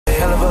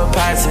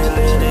Passing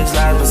lyrics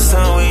like the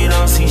sun, we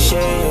don't see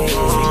shade. She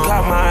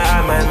caught my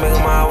eye, might make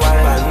her my wife.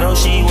 I know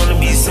she wanna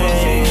be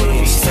saved.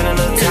 She spend a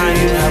little time,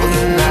 you have a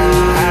good night.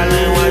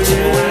 Island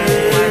watching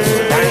waves.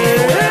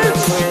 Dying without a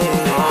queen.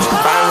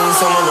 Finally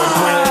someone to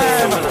pray.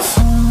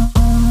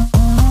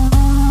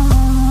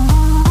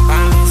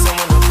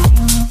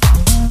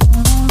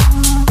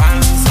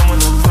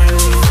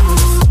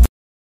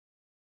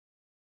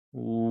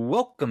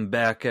 Welcome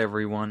back,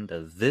 everyone, to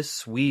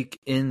This Week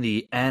in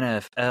the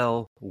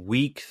NFL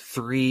Week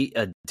 3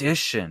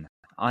 edition.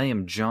 I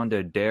am John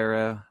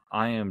Dodera.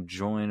 I am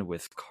joined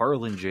with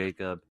Carlin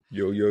Jacob.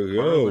 Yo.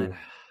 Carlin,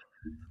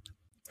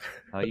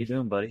 how you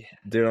doing, buddy?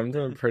 Dude, I'm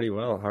doing pretty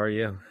well. How are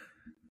you?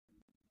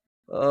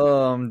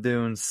 Oh, I'm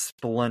doing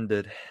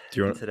splendid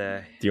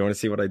today. Do you want to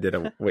see what I did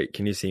at... Wait,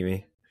 can you see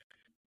me?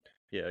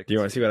 Yeah. Do you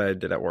want to see what I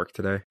did at work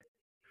today?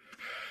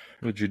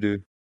 What'd you do?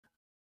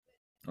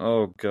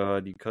 Oh,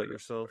 God, you cut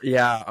yourself?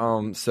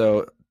 Yeah,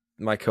 so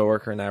my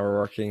coworker and I were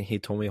working. He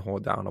told me to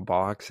hold down a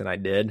box, and I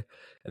did.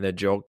 And the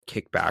joke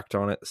kicked back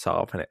on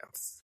itself, and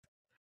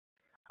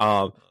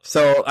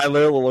so I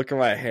literally look at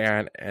my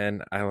hand,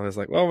 and I was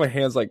like, well, my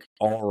hand's, like,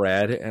 all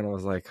red, and I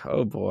was like,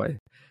 oh, boy.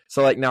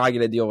 So, like, now I get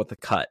to deal with the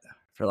cut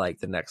for, like,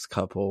 the next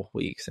couple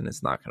weeks, and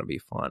it's not going to be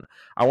fun.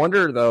 I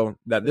wonder, though,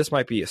 that this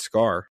might be a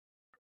scar,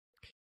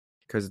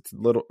 because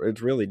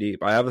it's really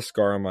deep. I have a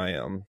scar on my,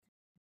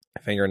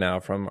 finger now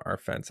from our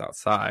fence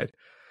outside.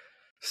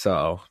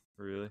 So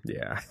really,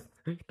 yeah,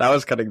 that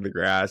was cutting the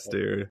grass,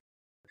 dude.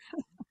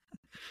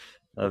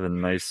 I have a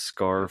nice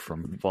scar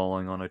from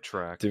falling on a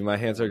track. Dude, my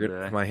hands are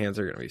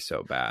gonna be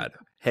so bad.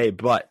 Hey,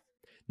 but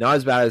not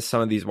as bad as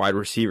some of these wide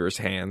receivers'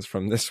 hands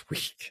from this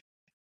week.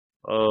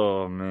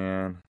 Oh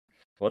man,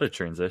 what a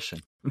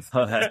transition.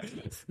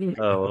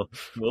 Well,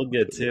 we'll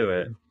get to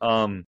it.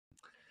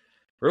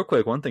 Real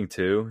quick, one thing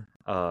too.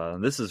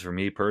 This is for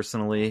me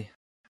personally.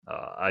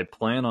 I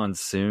plan on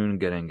soon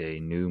getting a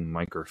new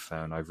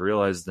microphone. I've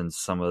realized in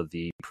some of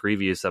the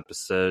previous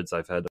episodes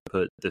I've had to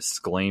put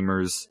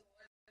disclaimers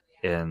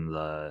in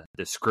the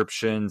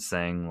description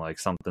saying like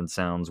something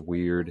sounds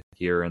weird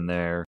here and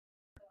there.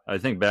 I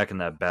think back in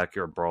that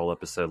Backyard Brawl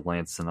episode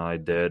Lance and I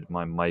did,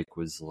 my mic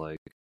was like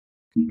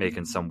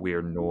making some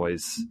weird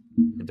noise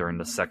during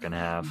the second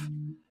half.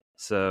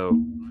 So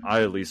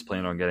I at least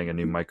plan on getting a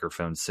new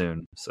microphone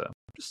soon. So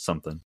just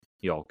something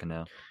y'all can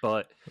know.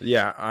 But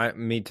yeah,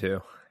 me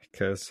too.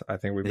 Because I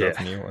think we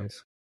both new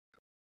ones.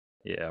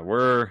 Yeah,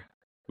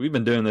 we've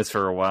been doing this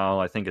for a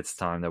while. I think it's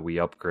time that we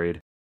upgrade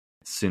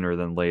sooner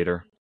than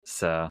later.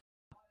 So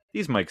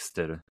these mics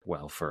did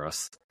well for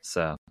us.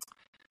 So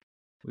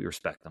we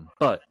respect them.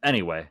 But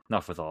anyway,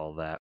 enough with all of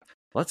that.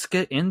 Let's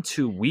get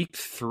into week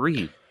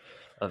 3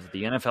 of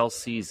the NFL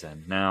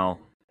season. Now,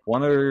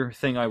 one other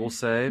thing I will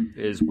say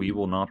is we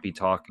will not be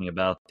talking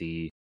about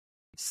the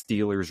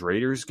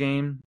Steelers-Raiders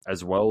game,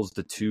 as well as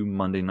the 2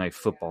 Monday Night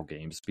Football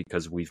games,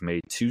 because we've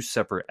made 2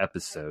 separate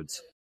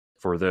episodes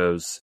for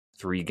those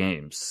 3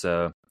 games.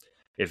 So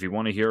if you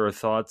want to hear our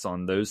thoughts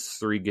on those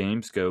 3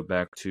 games, go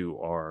back to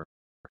our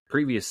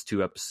previous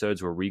 2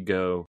 episodes where we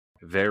go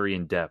very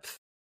in-depth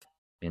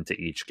into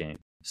each game.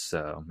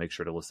 So make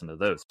sure to listen to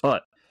those.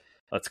 But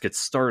let's get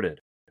started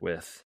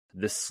with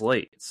this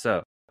slate.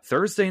 So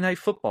Thursday Night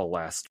Football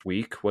last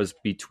week was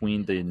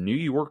between the New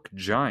York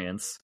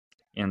Giants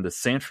and the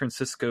San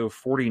Francisco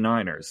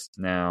 49ers.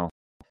 Now,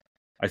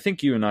 I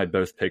think you and I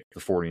both picked the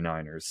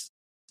 49ers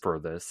for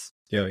this.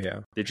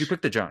 Yeah. Did you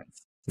pick the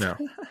Giants? No.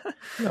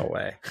 No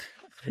way.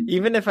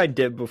 Even if I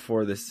did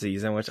before this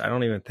season, which I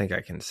don't even think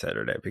I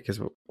considered it,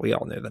 because we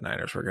all knew the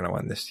Niners were going to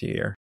win this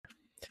year.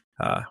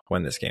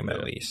 Win this game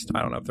at least.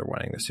 I don't know if they're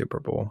winning the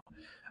Super Bowl.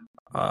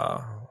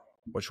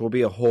 Which will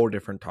be a whole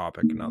different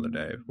topic another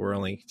day. We're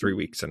only 3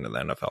 weeks into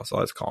the NFL, so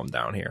let's calm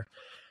down here.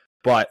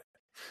 But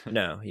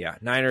no, yeah,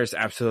 Niners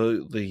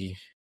absolutely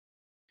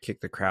kick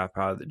the crap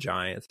out of the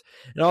Giants.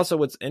 And also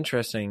what's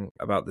interesting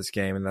about this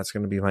game, and that's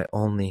going to be my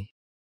only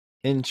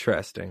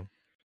interesting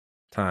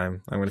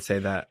time, I'm going to say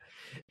that,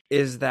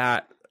 is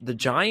that the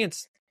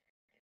Giants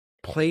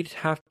played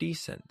half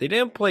decent. They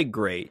didn't play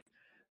great,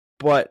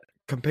 but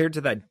compared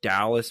to that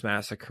Dallas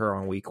massacre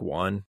on week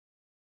 1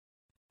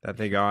 that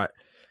they got,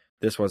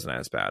 this wasn't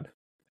as bad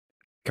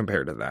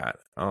compared to that.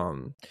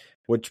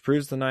 Which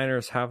proves the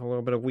Niners have a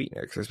little bit of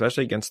weakness,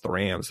 especially against the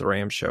Rams. The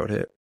Rams showed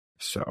it.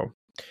 So,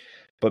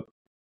 but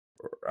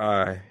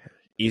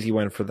easy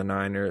win for the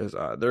Niners.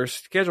 Their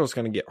schedule is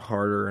going to get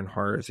harder and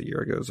harder as the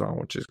year goes on,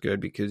 which is good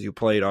because you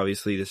played,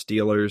 obviously, the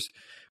Steelers,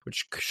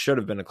 which should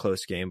have been a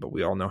close game, but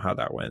we all know how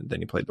that went.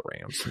 Then you played the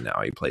Rams, and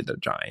now you played the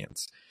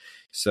Giants.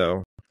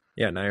 So,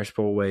 yeah, Niners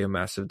pull away a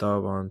massive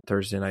dub on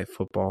Thursday Night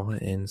Football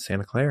in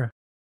Santa Clara.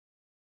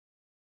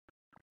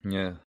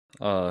 Yeah.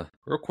 Real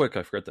quick,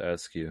 I forgot to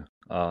ask you.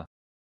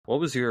 What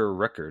was your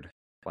record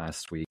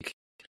last week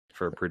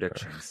for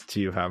predictions? Do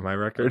you have my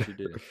record? What did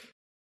you do?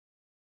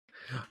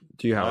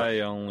 Do you have? I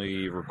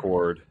only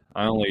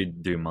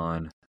do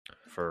mine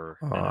for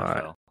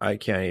NFL. I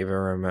can't even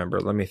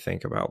remember. Let me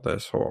think about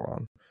this. Hold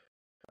on.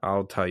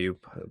 I'll tell you,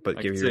 but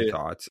give your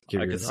thoughts.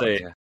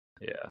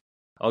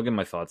 I'll give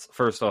my thoughts.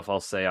 First off, I'll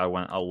say I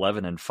went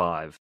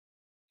 11-5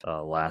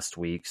 last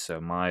week,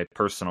 so my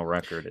personal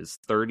record is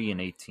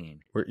 30-18.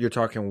 You're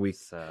talking week.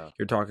 So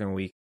You're talking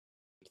week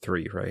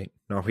 3, right?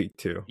 Not week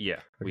 2.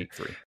 yeah, Okay. week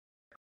 3.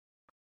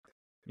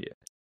 Yeah.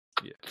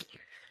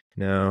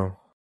 No,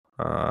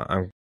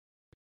 I'm.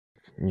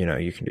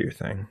 You can do your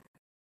thing.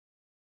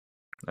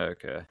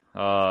 Okay.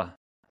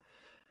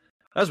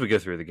 As we go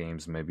through the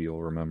games, maybe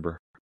you'll remember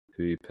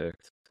who you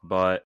picked.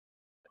 But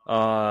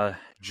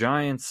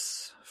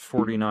Giants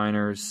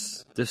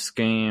 49ers, this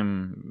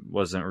game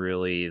wasn't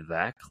really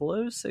that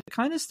close. It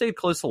kind of stayed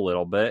close a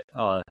little bit.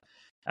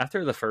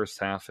 After the first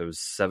half, it was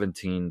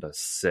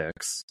 17-6.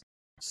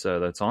 So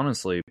that's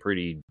honestly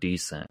pretty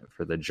decent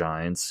for the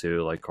Giants,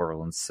 who, like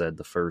Carlin said,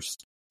 the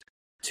first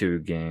 2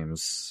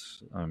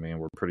 games, I mean,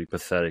 were pretty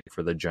pathetic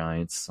for the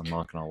Giants. I'm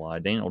not going to lie.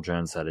 Daniel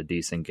Jones had a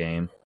decent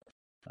game.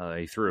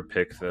 He threw a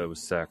pick that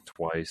was sacked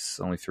twice,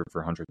 only threw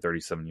for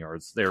 137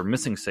 yards. They were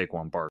missing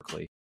Saquon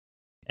Barkley,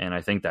 and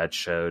I think that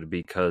showed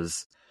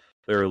because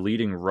their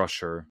leading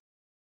rusher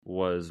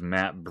was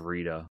Matt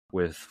Breida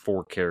with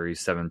 4 carries,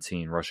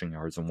 17 rushing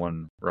yards, and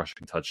 1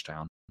 rushing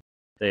touchdown.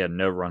 They had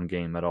no run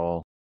game at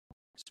all.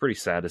 It's pretty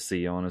sad to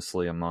see,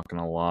 honestly. I'm not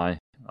going to lie.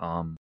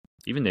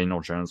 Even Daniel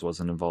Jones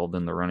wasn't involved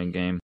in the running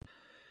game.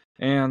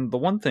 And the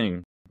one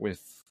thing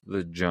with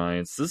the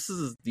Giants, this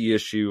is the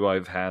issue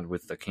I've had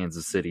with the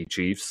Kansas City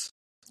Chiefs,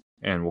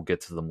 and we'll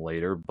get to them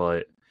later,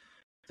 but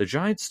the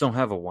Giants don't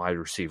have a wide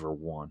receiver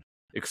 1.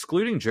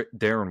 Excluding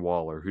Darren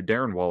Waller, who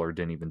Darren Waller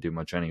didn't even do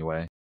much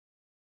anyway.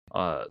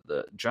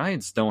 The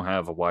Giants don't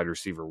have a wide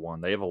receiver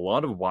 1. They have a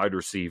lot of wide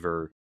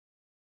receiver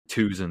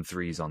 2s and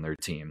 3s on their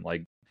team,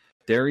 like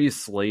Darius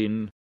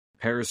Slayton,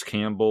 Paris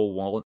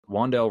Campbell,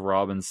 Wan'Dale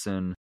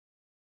Robinson,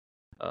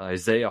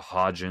 Isaiah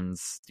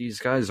Hodgins. These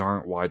guys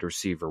aren't wide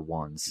receiver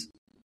 1s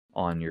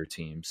on your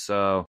team,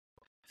 so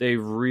they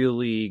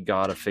really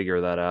got to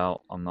figure that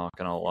out. I'm not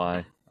going to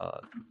lie.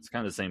 It's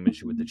kind of the same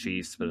issue with the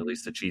Chiefs, but at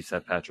least the Chiefs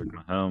have Patrick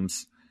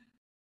Mahomes.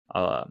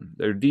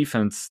 Their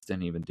defense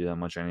didn't even do that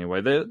much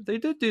anyway. They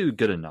did do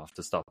good enough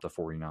to stop the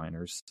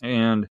 49ers.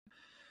 And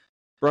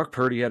Brock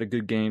Purdy had a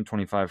good game,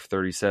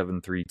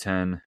 25-37,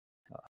 310.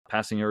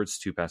 Passing yards,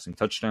 2 passing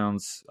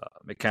touchdowns.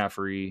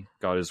 McCaffrey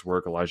got his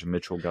work. Elijah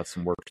Mitchell got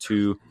some work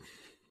too.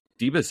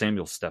 Deebo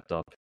Samuel stepped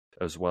up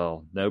as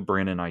well. No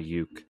Brandon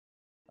Ayuk.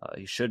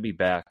 He should be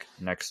back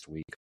next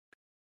week.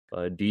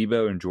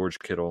 Deebo and George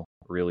Kittle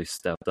really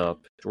stepped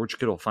up. George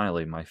Kittle,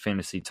 finally, my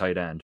fantasy tight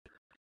end.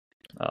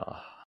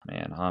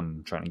 Man,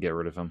 I'm trying to get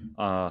rid of him.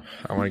 I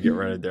want to get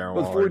rid of Darren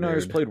Waller. The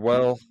 49ers played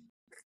well.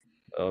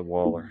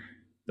 Waller.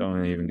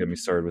 Don't even get me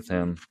started with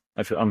him.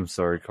 I'm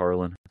sorry,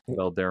 Carlin.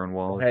 Well, Darren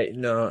Waller. Hey,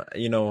 no,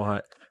 you know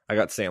what? I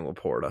got Sam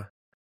Laporta.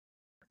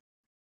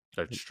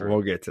 That's true.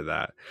 We'll get to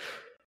that.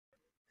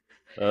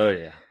 Oh,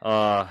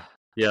 yeah.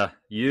 Yeah,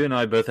 you and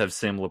I both have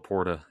Sam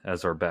Laporta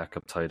as our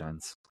backup tight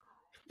ends.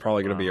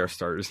 Probably going to be our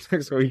starters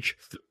next week.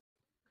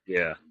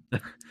 Yeah.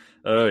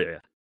 Oh, yeah.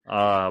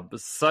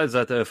 Besides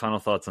that, though, final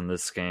thoughts on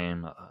this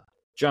game.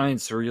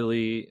 Giants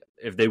really,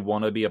 if they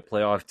want to be a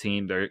playoff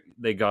team,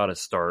 they got to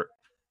start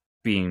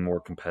being more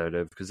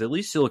competitive, because at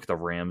least you look at the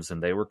Rams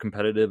and they were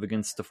competitive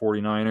against the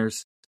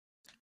 49ers.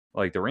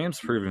 Like, the Rams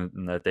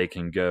proven that they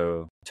can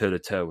go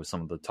toe-to-toe with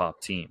some of the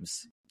top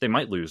teams. They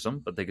might lose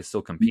them, but they can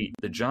still compete.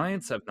 The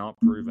Giants have not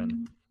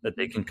proven that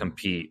they can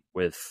compete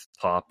with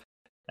top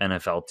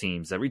NFL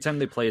teams. Every time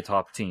they play a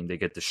top team, they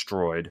get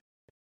destroyed.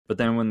 But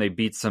then when they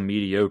beat some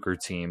mediocre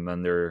team,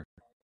 then they're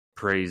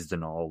praised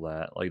and all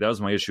that. Like, that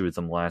was my issue with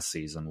them last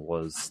season,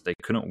 was they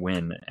couldn't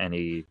win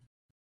any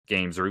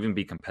games or even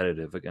be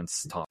competitive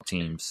against top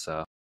teams.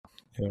 So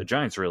yeah. The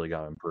Giants really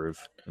got to improve,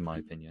 in my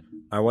opinion.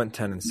 I went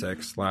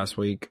 10-6 last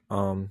week.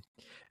 And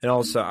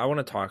also, I want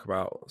to talk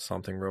about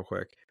something real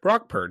quick.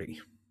 Brock Purdy,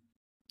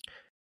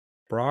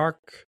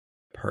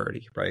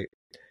 right?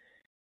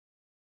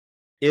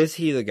 Is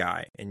he the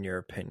guy, in your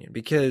opinion?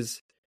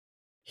 Because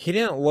he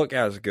didn't look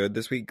as good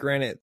this week.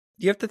 Granted,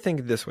 you have to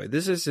think this way.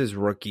 This is his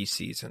rookie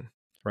season,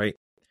 right?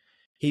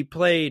 He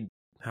played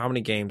how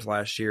many games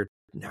last year?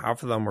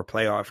 Half of them were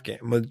playoff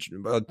games.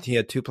 He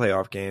had 2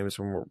 playoff games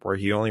where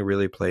he only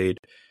really played.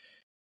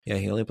 Yeah,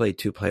 he only played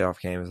 2 playoff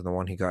games, and the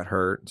one he got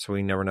hurt. So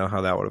we never know how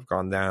that would have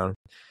gone down.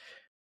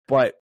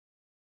 But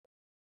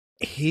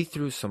he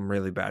threw some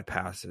really bad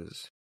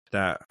passes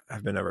that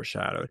have been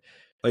overshadowed.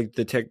 Like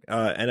the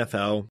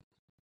NFL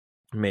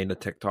made a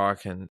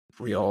TikTok and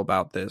reel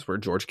about this, where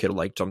George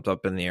Kittle jumped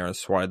up in the air and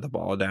swatted the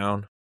ball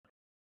down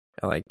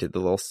and did the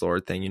little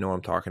sword thing. You know what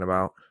I'm talking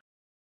about?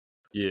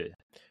 Yeah.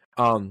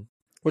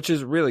 Which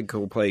is really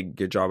cool play.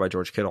 Good job by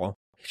George Kittle.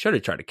 He should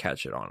have tried to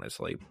catch it,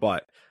 honestly,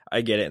 but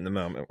I get it in the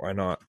moment. Why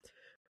not?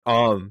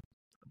 But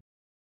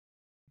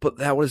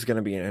that was going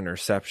to be an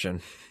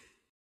interception.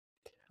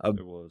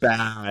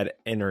 Bad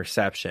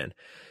interception.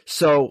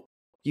 So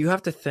you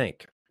have to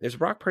think, is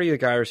Brock Purdy the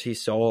guy, or is he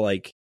still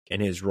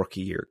in his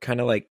rookie year? Kind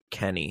of like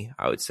Kenny,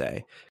 I would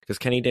say. Because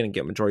Kenny didn't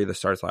get majority of the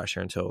starts last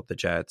year until the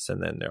Jets,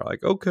 and then they're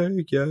like,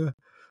 okay, yeah,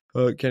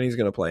 Kenny's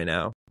going to play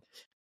now.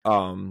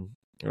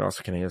 And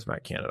also Canada's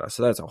Matt Canada,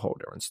 so that's a whole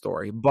different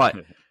story. But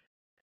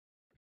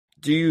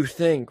do you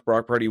think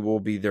Brock Purdy will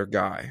be their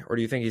guy, or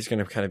do you think he's going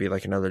to kind of be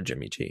like another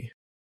Jimmy G?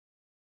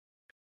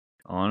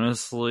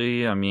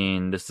 Honestly, I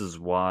mean, this is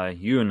why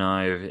you and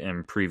I,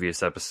 in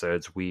previous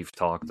episodes, we've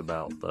talked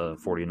about the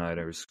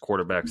 49ers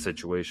quarterback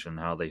situation,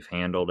 how they've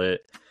handled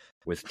it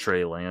with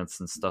Trey Lance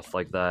and stuff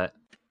like that.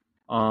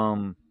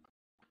 Aside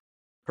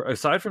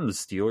from the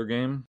Steeler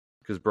game,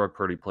 because Brock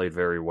Purdy played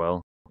very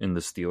well in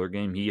the Steeler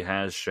game, he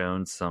has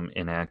shown some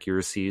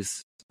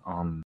inaccuracies.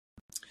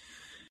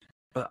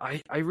 But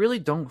I really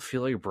don't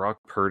feel like Brock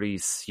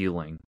Purdy's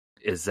ceiling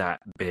is that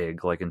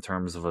big, like in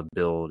terms of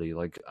ability.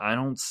 Like, I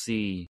don't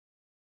see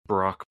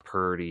Brock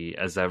Purdy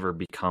as ever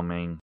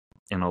becoming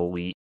an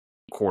elite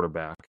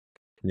quarterback.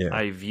 Yeah.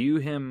 I view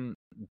him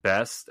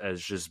best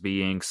as just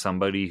being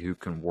somebody who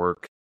can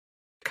work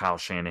Kyle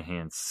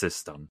Shanahan's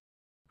system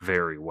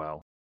very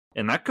well.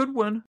 And that could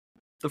win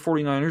the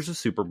 49ers a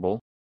Super Bowl.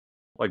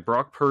 Like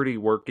Brock Purdy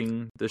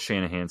working the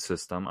Shanahan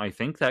system, I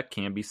think that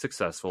can be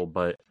successful,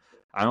 but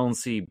I don't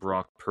see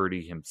Brock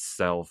Purdy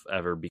himself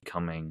ever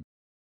becoming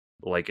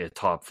like a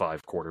top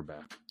 5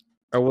 quarterback.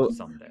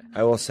 Someday.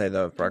 I will say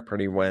though, if Brock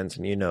Purdy wins,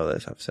 and you know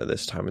this, I've said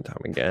this time and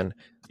time again,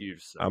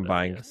 I'm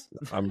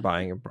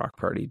buying a Brock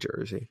Purdy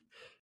jersey,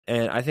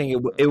 and I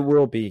think it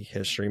will be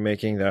history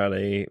making that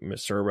a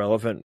Mr.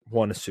 Irrelevant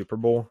won a Super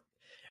Bowl,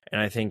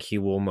 and I think he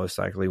will most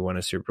likely win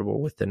a Super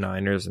Bowl with the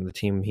Niners and the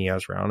team he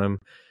has around him.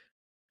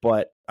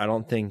 But I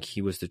don't think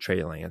he was the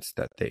Trey Lance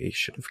that they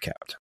should have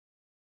kept.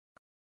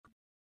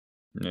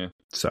 Yeah,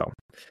 so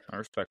I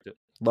respect it.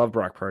 Love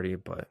Brock Purdy,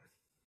 but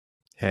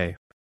hey.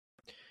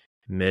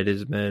 Mid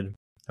is mid.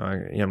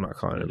 I'm not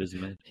calling him. Mid is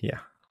mid. Yeah.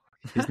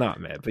 He's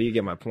not mid, but you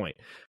get my point.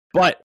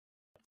 But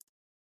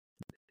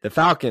the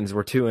Falcons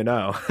were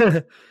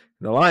 2-0.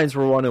 The Lions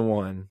were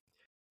 1-1.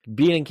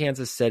 Beating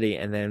Kansas City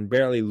and then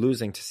barely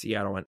losing to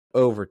Seattle in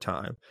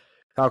overtime.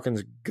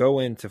 Falcons go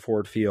into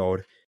Ford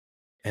Field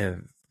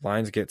and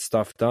Lions get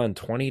stuff done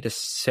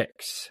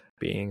 20-6,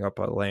 beating up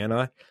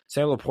Atlanta.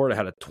 Sam Laporta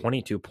had a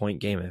 22-point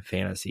game in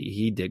fantasy.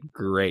 He did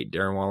great.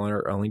 Darren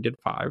Waller only did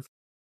 5.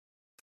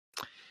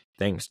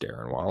 Thanks,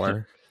 Darren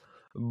Waller.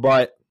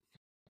 But,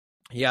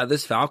 yeah,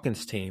 this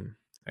Falcons team,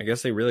 I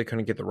guess they really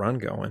couldn't get the run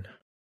going.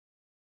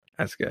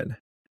 That's good.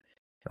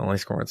 Only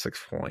scoring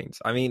 6 points.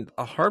 I mean,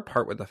 a hard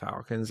part with the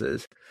Falcons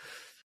is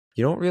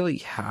you don't really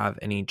have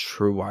any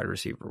true wide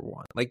receiver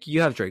one. Like,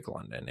 you have Drake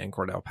London and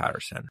Cordell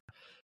Patterson.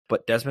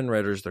 But Desmond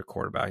Ritter's their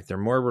quarterback. They're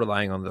more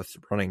relying on the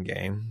running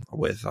game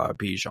with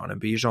Bijan. And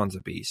Bijan's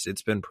a beast.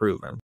 It's been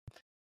proven.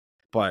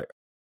 But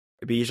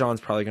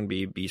Bijan's probably going to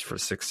be a beast for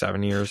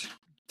 6-7 years.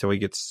 Till he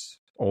gets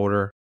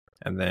older,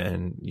 and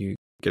then you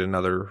get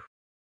another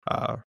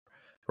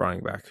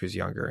running back who's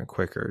younger and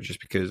quicker.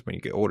 Just because when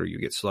you get older, you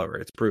get slower.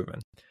 It's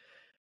proven.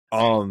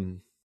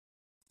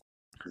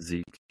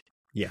 Zeke.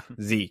 Yeah,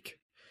 Zeke.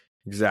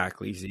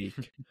 Exactly,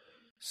 Zeke.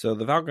 So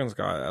the Falcons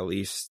got at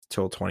least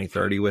till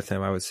 2030 with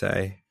him, I would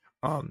say.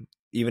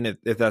 Even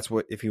if that's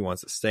if he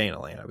wants to stay in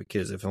Atlanta,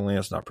 because if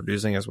Atlanta's not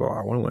producing as well,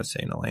 I wouldn't want to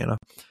stay in Atlanta.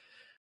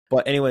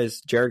 But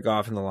anyways, Jared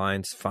Goff and the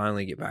Lions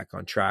finally get back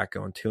on track,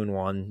 going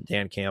 2-1.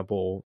 Dan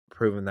Campbell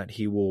proving that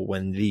he will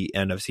win the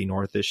NFC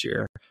North this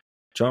year.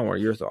 John, what are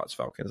your thoughts,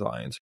 Falcons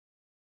Lions?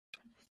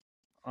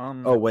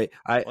 Oh wait,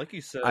 like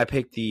you said, I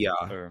picked the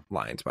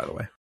Lions. By the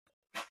way,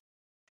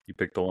 you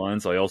picked the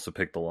Lions. I also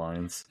picked the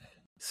Lions.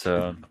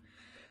 So,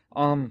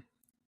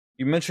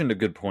 you mentioned a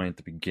good point at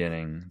the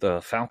beginning. The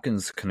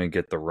Falcons couldn't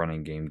get the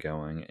running game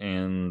going,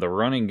 and the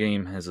running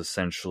game has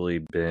essentially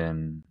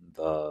been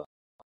the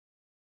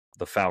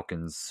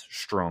Falcons'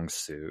 strong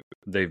suit.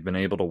 They've been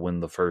able to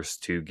win the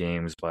first 2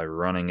 games by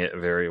running it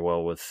very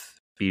well with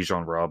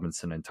Bijan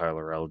Robinson and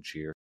Tyler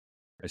Algier.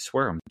 I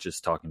swear I'm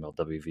just talking about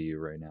WVU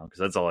right now, because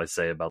that's all I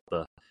say about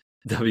the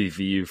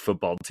WVU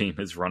football team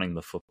is running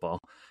the football.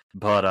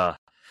 But,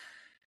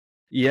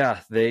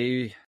 yeah,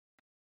 they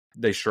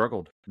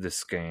struggled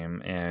this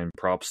game, and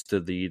props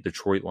to the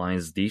Detroit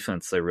Lions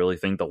defense. I really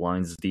think the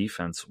Lions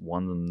defense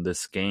won them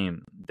this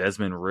game.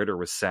 Desmond Ridder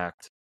was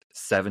sacked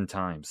 7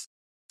 times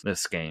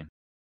this game,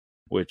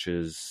 which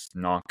is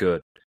not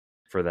good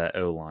for that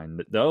O-line.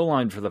 The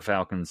O-line for the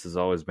Falcons has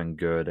always been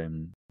good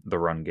in the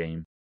run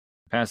game.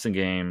 Passing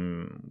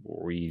game,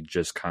 we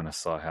just kind of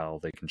saw how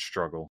they can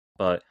struggle.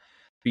 But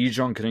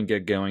Bijan couldn't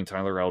get going.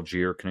 Tyler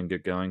Algier couldn't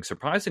get going.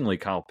 Surprisingly,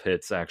 Kyle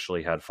Pitts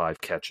actually had 5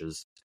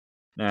 catches.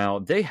 Now,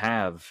 they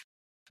have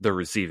the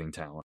receiving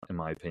talent, in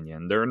my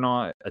opinion. They're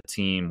not a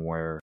team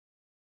where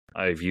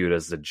I view it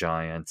as the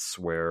Giants,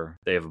 where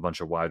they have a bunch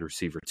of wide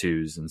receiver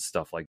 2s and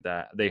stuff like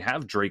that. They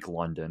have Drake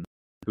London,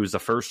 who's a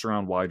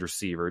first-round wide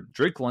receiver.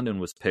 Drake London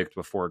was picked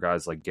before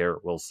guys like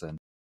Garrett Wilson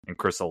and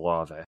Chris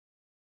Olave.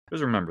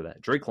 Just remember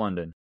that. Drake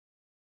London,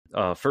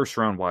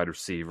 first-round wide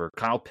receiver.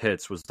 Kyle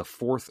Pitts was the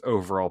 4th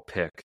overall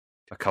pick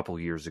a couple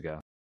years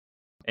ago.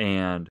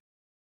 And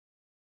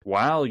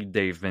while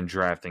they've been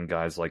drafting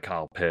guys like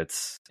Kyle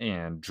Pitts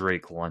and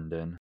Drake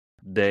London,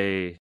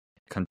 they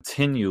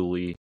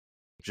continually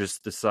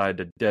just decide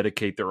to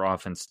dedicate their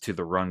offense to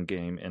the run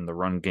game and the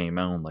run game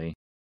only.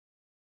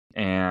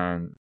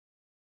 And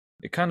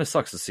it kind of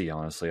sucks to see,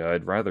 honestly.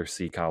 I'd rather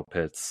see Kyle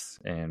Pitts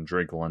and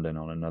Drake London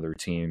on another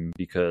team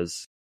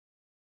because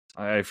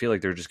I feel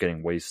like they're just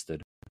getting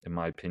wasted, in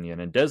my opinion.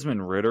 And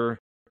Desmond Ridder,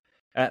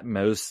 at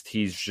most,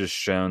 he's just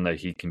shown that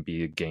he can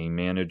be a game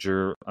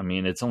manager. I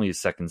mean, it's only his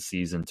second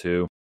season,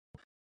 too.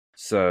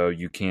 So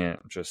you can't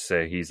just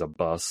say he's a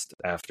bust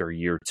after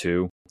year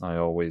 2. I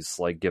always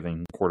like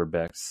giving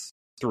quarterbacks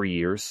 3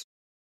 years.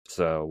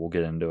 So we'll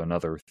get into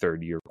another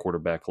third-year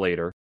quarterback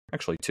later.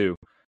 Actually, 2.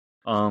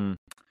 But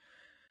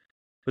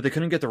they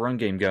couldn't get the run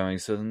game going,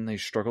 so then they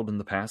struggled in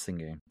the passing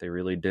game. They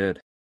really did.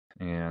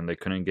 And they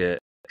couldn't get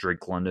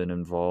Drake London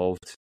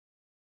involved.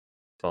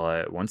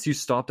 But once you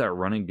stop that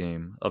running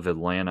game of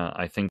Atlanta,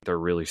 I think they're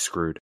really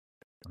screwed.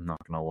 I'm not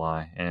going to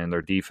lie. And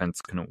their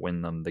defense couldn't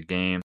win them the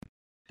game.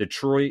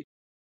 Detroit,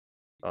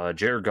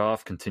 Jared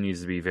Goff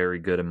continues to be very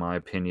good, in my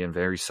opinion.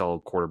 Very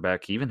solid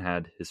quarterback. He even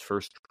had his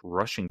first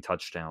rushing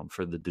touchdown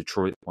for the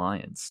Detroit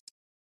Lions.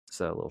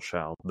 So a little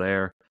shout out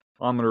there.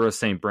 Amon-Ra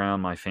St.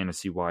 Brown, my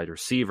fantasy wide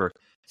receiver.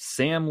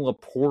 Sam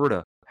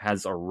Laporta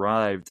has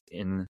arrived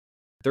in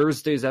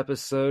Thursday's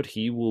episode.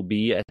 He will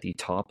be at the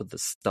top of the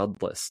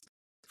stud list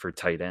for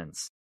tight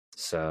ends.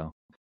 So,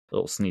 a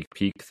little sneak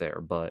peek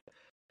there. But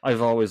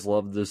I've always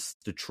loved this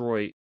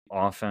Detroit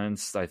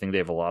offense. I think they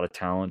have a lot of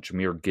talent.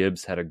 Jahmyr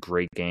Gibbs had a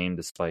great game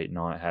despite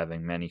not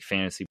having many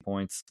fantasy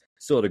points.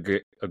 Still had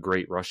a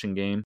great rushing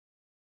game.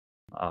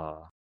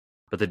 But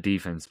the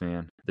defense,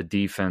 man. The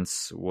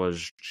defense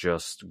was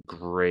just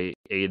great.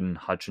 Aiden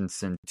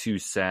Hutchinson, 2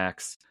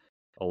 sacks.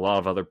 A lot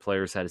of other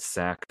players had a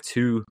sack,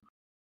 too.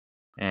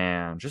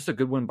 And just a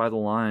good win by the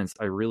Lions.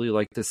 I really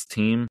like this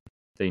team.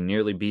 They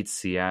nearly beat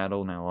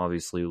Seattle. Now,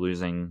 obviously,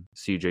 losing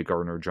C.J.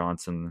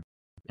 Gardner-Johnson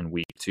in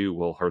week 2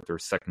 will hurt their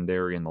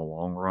secondary in the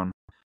long run.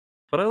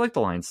 But I like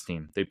the Lions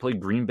team. They play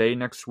Green Bay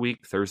next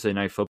week, Thursday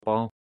Night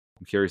Football.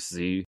 I'm curious to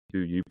see who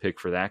you pick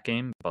for that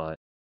game. But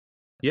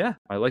yeah,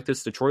 I like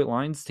this Detroit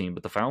Lions team.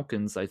 But the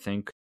Falcons, I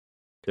think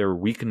their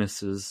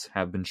weaknesses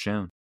have been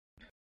shown.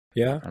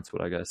 Yeah. That's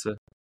what I got to say.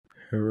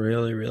 It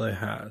really, really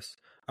has.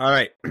 All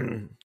right.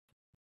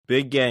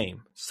 Big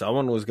game.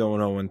 Someone was going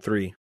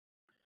 0-3.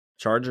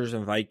 Chargers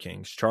and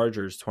Vikings.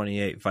 Chargers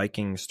 28,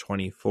 Vikings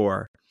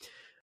 24.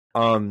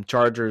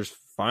 Chargers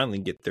finally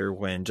get their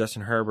win.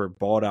 Justin Herbert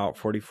balled out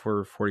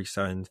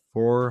 44-47,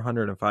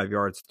 405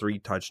 yards, 3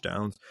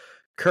 touchdowns.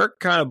 Kirk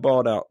kind of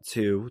balled out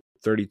too,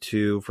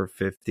 32 for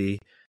 50,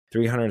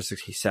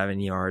 367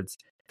 yards,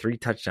 3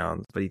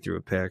 touchdowns, but he threw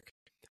a pick.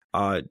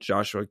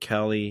 Joshua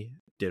Kelly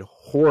did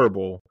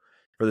horrible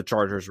for the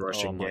Chargers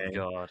rushing game.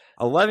 God.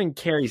 11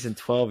 carries and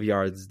 12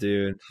 yards,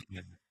 dude.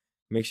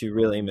 Makes you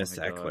really miss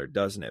Eckler,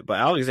 doesn't it? But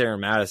Alexander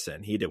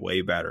Madison, he did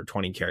way better.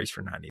 20 carries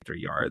for 93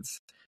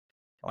 yards.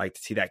 I like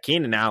to see that.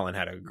 Keenan Allen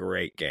had a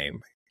great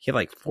game. He had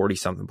like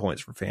 40-something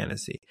points for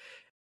fantasy.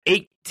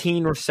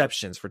 18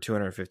 receptions for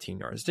 215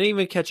 yards. Didn't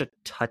even catch a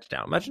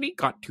touchdown. Imagine he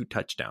got 2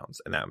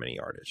 touchdowns and that many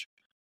yardage.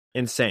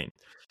 Insane.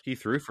 He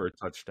threw for a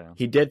touchdown.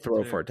 He did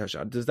throw for a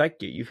touchdown. Does that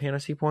get you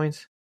fantasy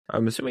points?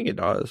 I'm assuming it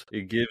does.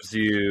 It gives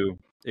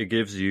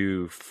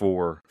you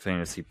 4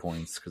 fantasy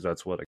points because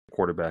that's what a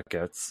quarterback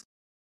gets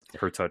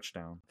per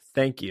touchdown.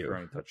 Thank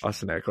you,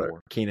 Austin Eckler,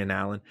 Keenan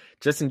Allen.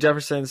 Justin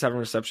Jefferson, 7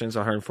 receptions,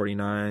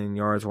 149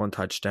 yards, 1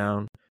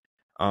 touchdown.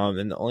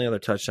 And the only other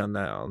touchdown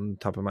that on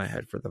top of my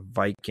head for the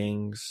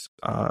Vikings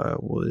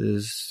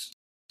was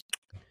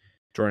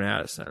Jordan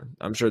Addison.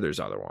 I'm sure there's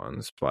other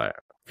ones, but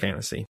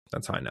fantasy,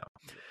 that's how I know.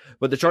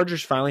 But the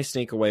Chargers finally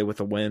sneak away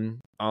with a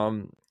win.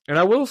 And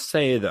I will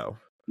say, though,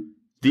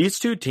 these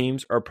 2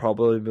 teams are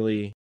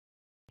probably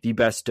the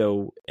best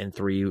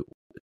 0-3,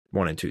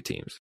 1-2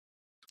 teams.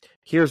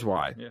 Here's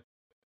why. Yeah.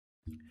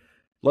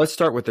 Let's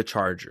start with the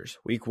Chargers.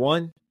 Week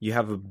 1, you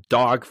have a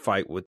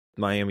dogfight with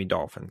Miami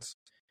Dolphins,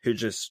 who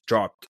just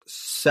dropped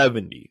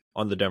 70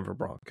 on the Denver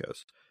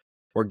Broncos.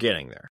 We're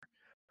getting there.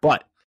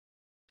 But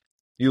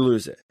you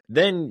lose it.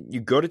 Then you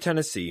go to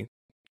Tennessee.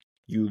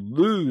 You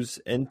lose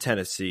in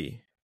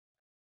Tennessee,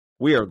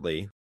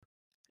 weirdly.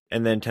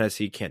 And then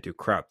Tennessee can't do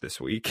crap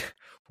this week,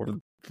 or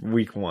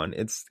week 1.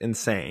 It's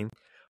insane.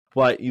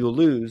 But you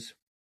lose,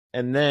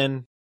 and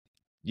then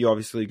you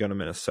obviously go to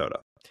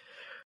Minnesota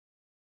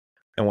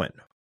and win.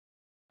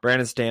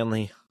 Brandon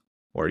Stanley,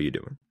 what are you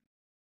doing?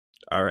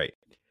 All right.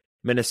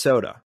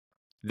 Minnesota,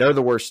 they're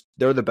the worst.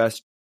 They're the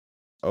best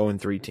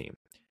 0-3 team.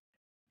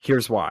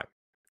 Here's why.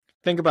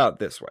 Think about it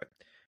this way.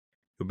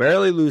 You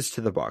barely lose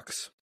to the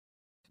Bucs.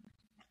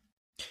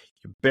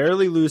 You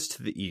barely lose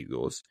to the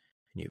Eagles.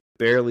 And you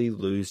barely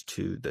lose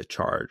to the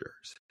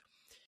Chargers.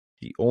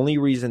 The only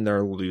reason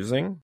they're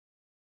losing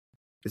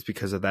is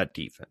because of that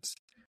defense.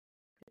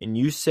 And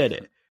you said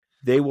it.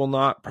 They will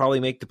not probably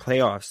make the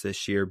playoffs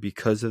this year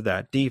because of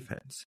that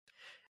defense.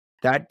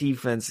 That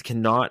defense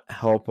cannot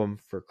help them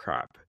for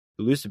crap.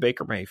 You lose to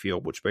Baker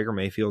Mayfield, which Baker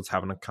Mayfield's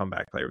having a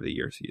comeback player of the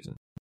year season.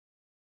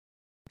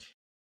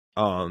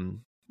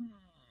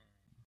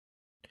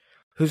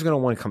 Who's going to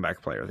win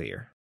comeback player of the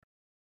year?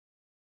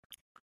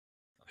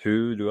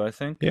 Who do I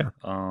think? Yeah.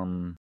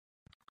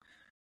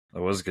 I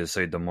was going to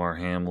say DeMar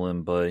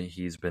Hamlin, but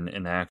he's been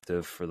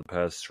inactive for the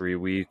past 3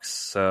 weeks,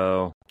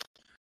 so...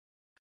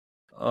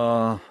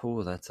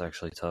 that's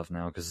actually tough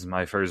now, because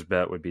my first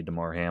bet would be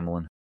DeMar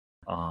Hamlin.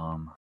 I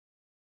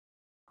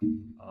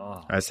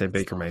say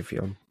Baker tough.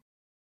 Mayfield.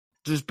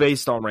 Just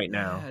based on right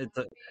now.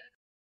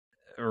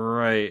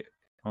 Right.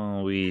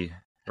 Well, we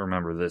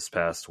remember this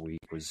past week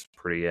was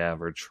pretty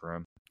average for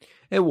him.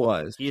 It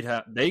was.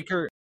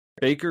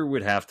 Baker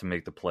would have to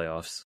make the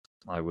playoffs,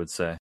 I would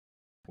say,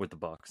 with the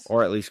Bucs.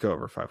 Or at least go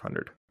over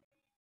 500.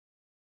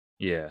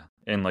 Yeah,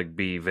 and like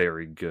be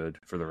very good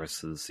for the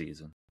rest of the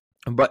season.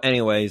 But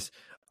anyways,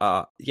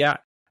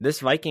 this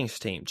Vikings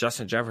team,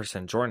 Justin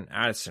Jefferson, Jordan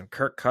Addison,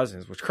 Kirk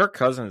Cousins, which Kirk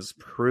Cousins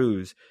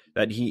proves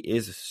that he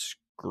is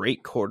a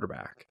great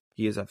quarterback.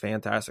 He is a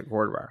fantastic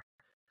quarterback.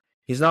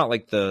 He's not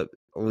like the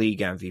league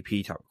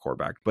MVP type of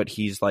quarterback, but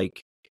he's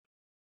like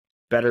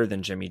better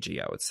than Jimmy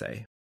G, I would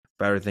say.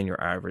 Better than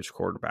your average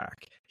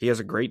quarterback. He has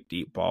a great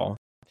deep ball,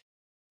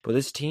 but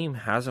this team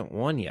hasn't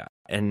won yet.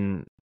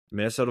 And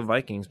Minnesota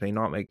Vikings may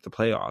not make the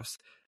playoffs.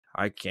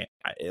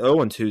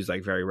 0-2 is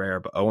like very rare,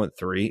 but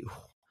 0-3.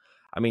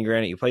 I mean,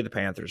 granted, you play the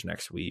Panthers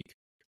next week.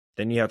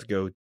 Then you have to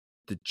go.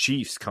 The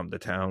Chiefs come to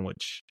town,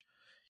 which,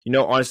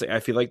 honestly, I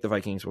feel like the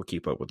Vikings will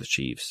keep up with the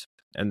Chiefs.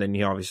 And then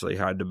you obviously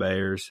had the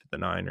Bears, the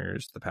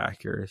Niners, the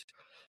Packers.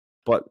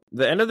 But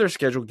the end of their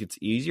schedule gets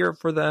easier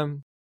for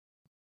them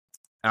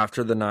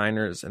after the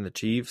Niners and the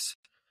Chiefs.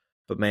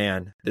 But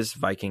man, this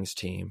Vikings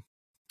team,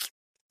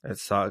 it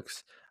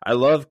sucks. I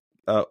love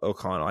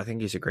O'Connell. I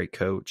think he's a great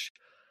coach.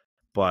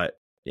 But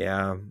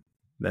yeah,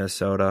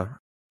 Minnesota,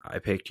 I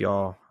picked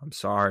y'all. I'm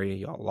sorry,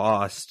 y'all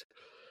lost.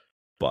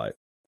 But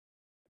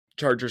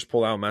Chargers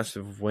pull out a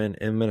massive win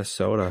in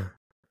Minnesota.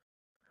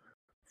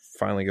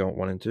 Finally going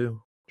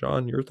 1-2.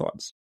 John, your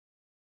thoughts?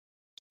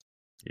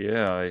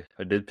 Yeah,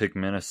 I did pick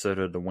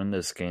Minnesota to win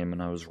this game,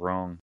 and I was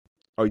wrong.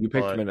 Oh, you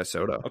picked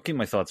Minnesota. I'll keep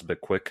my thoughts a bit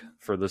quick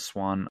for this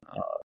one.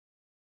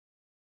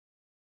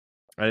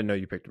 I didn't know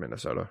you picked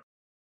Minnesota.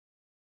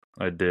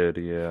 I did,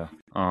 yeah.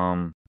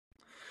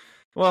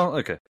 Well,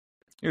 okay.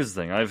 Here's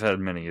the thing. I've had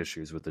many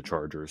issues with the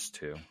Chargers,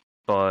 too.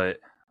 But,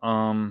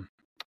 Kirk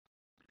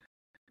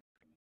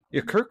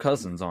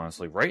Cousins,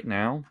 honestly, right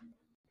now,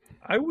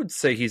 I would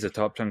say he's a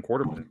top 10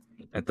 quarterback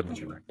at the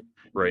moment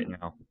right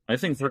now. I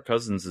think Kirk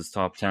Cousins is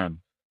top 10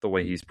 the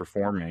way he's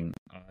performing.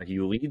 He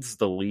leads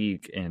the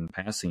league in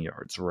passing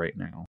yards right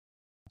now.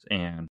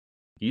 And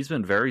he's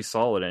been very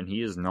solid, and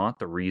he is not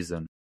the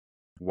reason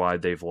why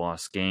they've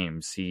lost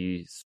games.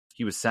 He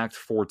was sacked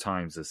 4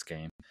 times this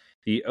game.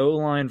 The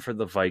O-line for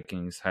the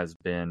Vikings has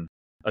been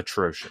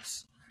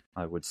atrocious,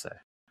 I would say.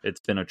 It's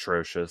been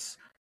atrocious.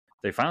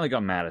 They finally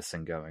got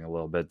Madison going a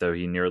little bit, though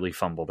he nearly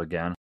fumbled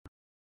again.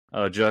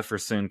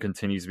 Jefferson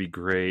continues to be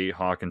great.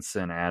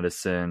 Hawkinson,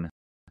 Addison,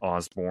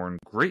 Osborne,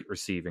 great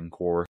receiving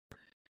core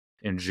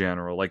in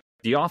general. Like,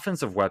 the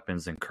offensive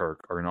weapons in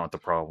Kirk are not the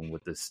problem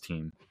with this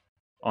team.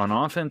 On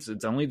offense,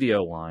 it's only the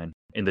O-line,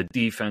 and the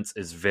defense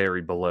is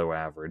very below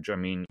average. I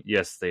mean,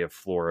 yes, they have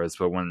Flores,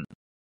 but when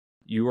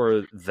you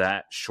are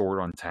that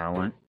short on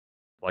talent,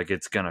 like,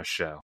 it's gonna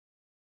show.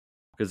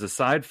 Because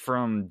aside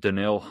from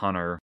Danielle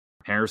Hunter,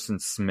 Harrison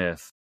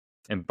Smith,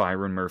 and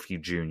Byron Murphy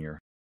Jr.,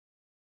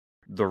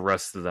 the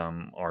rest of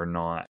them are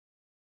not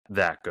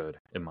that good,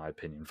 in my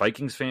opinion.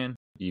 Vikings fan,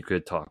 you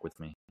could talk with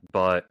me.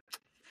 But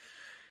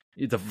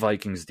the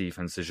Vikings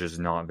defense is just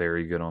not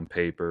very good on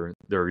paper.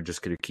 They're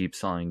just going to keep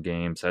selling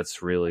games.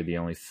 That's really the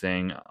only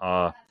thing.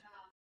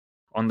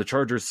 On the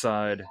Chargers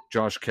side,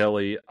 Josh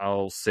Kelly,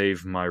 I'll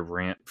save my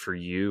rant for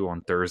you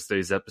on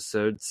Thursday's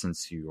episode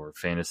since you are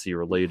fantasy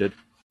related.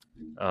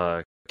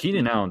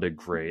 Keenan Allen did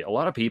great. A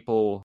lot of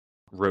people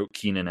wrote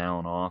Keenan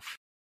Allen off.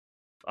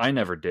 I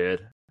never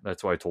did.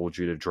 That's why I told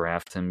you to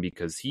draft him,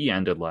 because he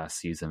ended last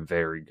season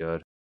very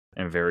good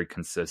and very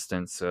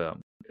consistent. So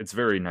it's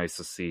very nice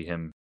to see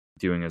him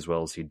doing as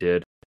well as he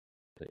did.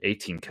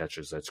 18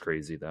 catches, that's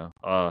crazy though.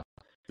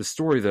 The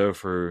story though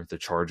for the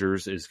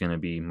Chargers is going to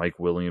be Mike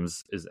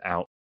Williams is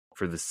out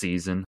for the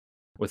season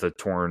with a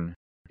torn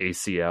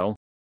ACL.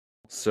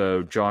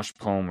 So Josh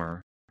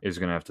Palmer is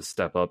going to have to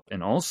step up.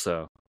 And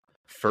also,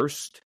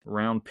 first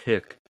round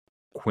pick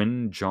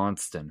Quinn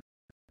Johnston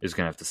is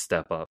going to have to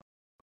step up.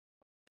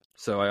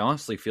 So I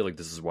honestly feel like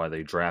this is why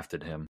they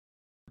drafted him,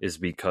 is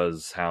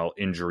because how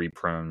injury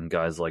prone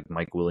guys like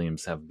Mike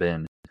Williams have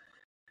been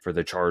for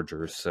the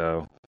Chargers.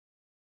 So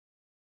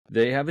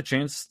they have a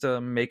chance to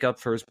make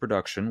up for his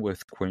production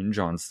with Quinn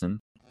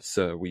Johnston.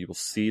 So we will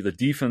see. The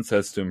defense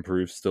has to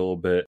improve still a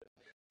bit,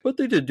 but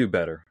they did do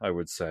better, I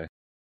would say.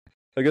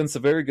 Against a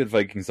very good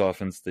Vikings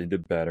offense, they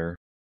did better.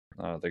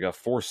 They got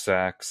 4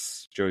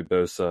 sacks. Joey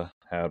Bosa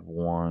had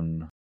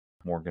 1.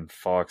 Morgan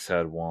Fox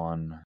had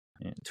 1.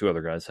 And 2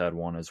 other guys had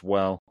 1 as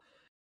well.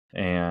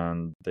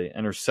 And the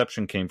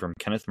interception came from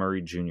Kenneth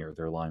Murray Jr.,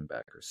 their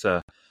linebacker. So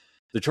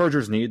the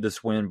Chargers need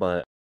this win,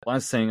 but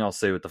last thing I'll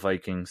say with the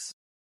Vikings,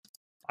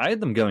 I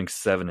had them going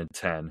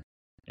 7-10,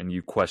 and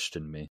you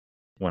questioned me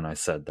when I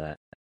said that.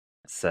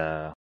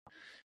 So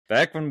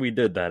back when we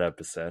did that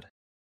episode,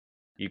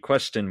 you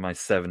questioned my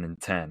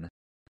 7-10.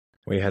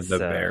 We had the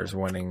So- Bears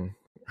winning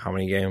how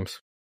many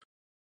games?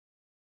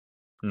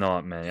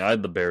 Not many. I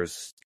had the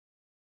Bears.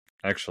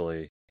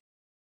 Actually,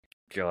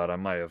 God, I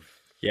might have.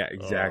 Yeah,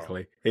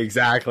 exactly.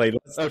 Exactly.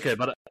 Okay,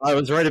 but I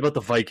was right about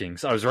the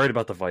Vikings.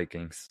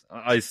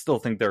 I still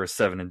think they're a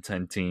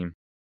 7-10 team.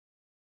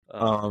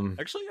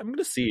 Actually, I'm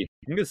gonna see.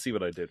 I'm gonna see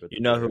what I did with. You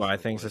the know who Bears I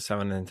real think is a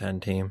quick.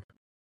 7-10 team?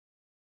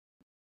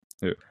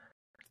 Who?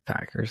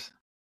 Packers.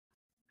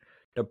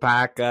 The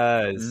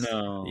Packers.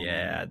 No.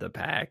 Yeah, the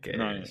Packers.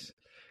 No.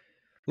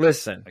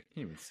 Listen, I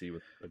can't even see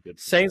what I did.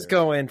 Saints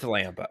go into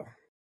Lambeau.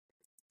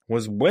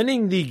 Was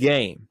winning the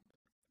game.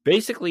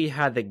 Basically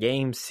had the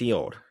game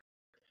sealed.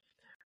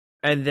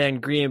 And then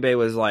Green Bay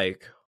was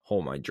like,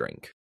 hold my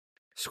drink.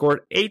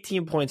 Scored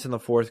 18 points in the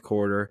fourth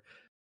quarter.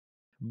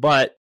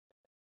 But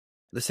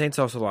the Saints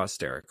also lost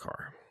Derek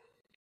Carr.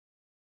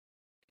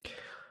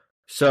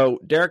 So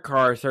Derek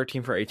Carr,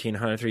 13 for 18,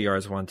 103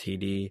 yards, 1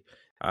 TD.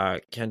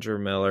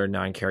 Kendra Miller,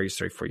 9 carries,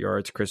 34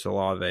 yards. Chris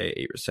Olave,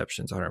 8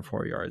 receptions,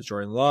 104 yards.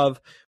 Jordan Love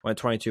went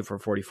 22 for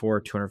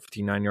 44,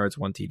 259 yards,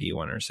 1 TD,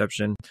 1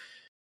 interception.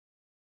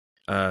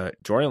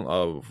 Jordan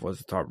Love was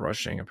the top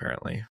rushing,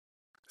 apparently.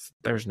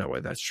 There's no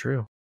way that's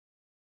true.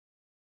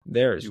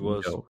 There's He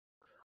was. no.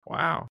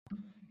 Wow.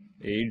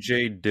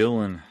 AJ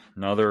Dillon,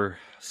 another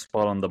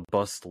spot on the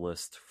bust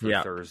list for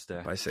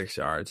Thursday. By 6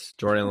 yards.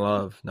 Jordan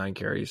Love, 9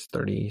 carries,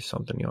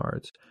 30-something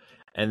yards.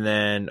 And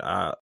then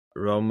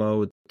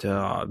Romo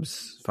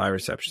Dobbs, 5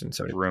 receptions.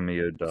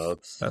 Romeo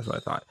Dobbs. That's what I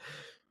thought.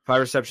 5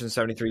 receptions,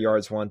 73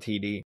 yards, 1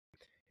 TD.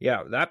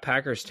 Yeah, that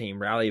Packers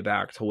team rallied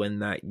back to win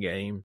that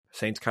game.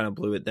 Saints kind of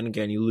blew it. Then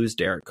again, you lose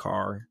Derek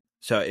Carr.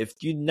 So if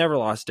you never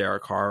lost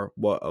Derek Carr,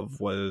 what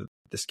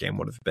this game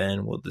would have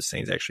been? Will the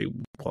Saints actually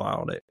pull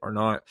out it or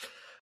not?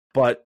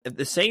 But if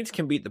the Saints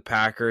can beat the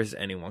Packers,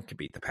 anyone can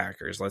beat the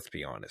Packers. Let's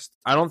be honest.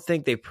 I don't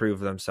think they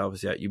proved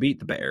themselves yet. You beat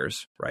the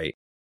Bears, right?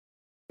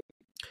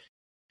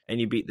 And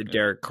you beat the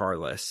Derek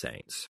Carr-less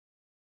Saints.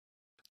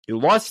 You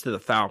lost to the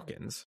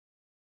Falcons.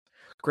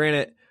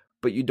 Granted,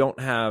 but you don't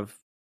have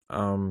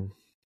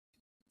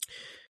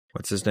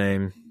what's his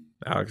name?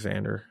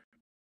 Alexander.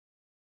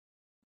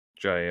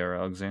 Jair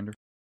Alexander.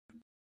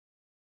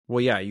 Well,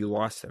 yeah, you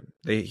lost him.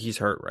 He's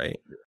hurt, right?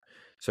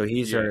 So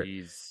he's hurt.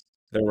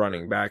 The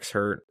running back's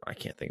hurt. I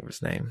can't think of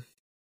his name.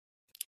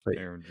 But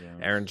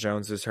Aaron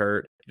Jones is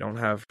hurt. You don't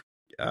have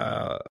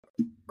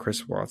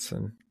Chris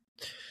Watson.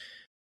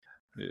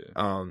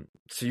 Yeah.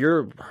 So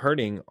you're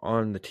hurting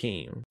on the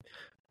team.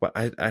 But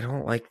I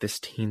don't like this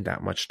team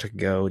that much to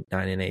go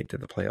 9-8 to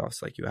the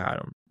playoffs like you had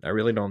them. I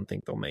really don't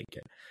think they'll make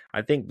it.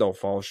 I think they'll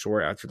fall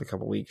short after the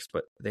couple weeks,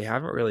 but they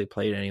haven't really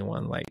played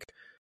anyone like,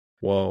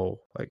 whoa,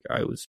 like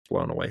I was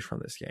blown away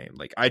from this game.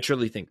 Like I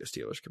truly think the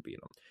Steelers could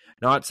beat them.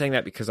 Not saying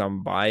that because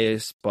I'm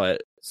biased,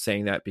 but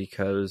saying that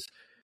because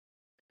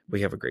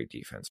we have a great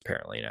defense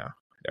apparently now.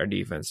 Our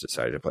defense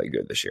decided to play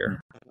good this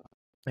year,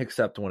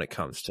 except when it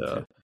comes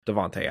to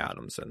Devontae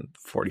Adams and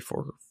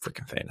 44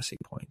 freaking fantasy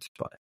points.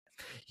 But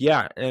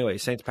yeah, anyway,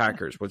 Saints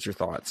Packers, what's your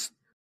thoughts?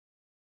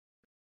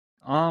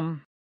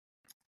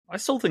 I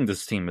still think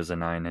this team is a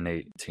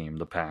 9-8 team,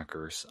 the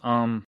Packers.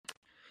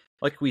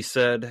 Like we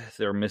said,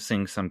 they're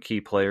missing some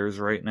key players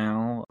right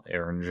now.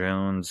 Aaron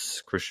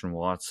Jones, Christian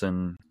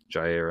Watson,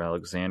 Jair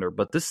Alexander.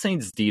 But this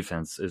Saints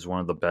defense is one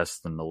of the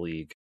best in the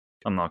league.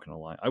 I'm not going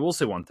to lie. I will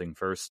say one thing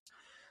first.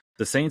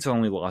 The Saints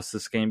only lost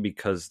this game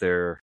because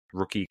their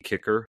rookie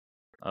kicker,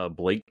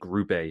 Blake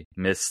Grupe,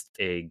 missed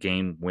a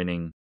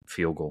game-winning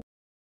field goal.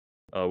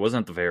 It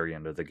wasn't at the very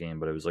end of the game,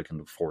 but it was like in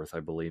the fourth,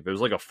 I believe. It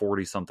was like a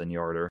 40-something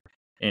yarder,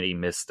 and he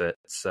missed it.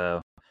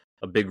 So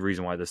a big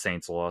reason why the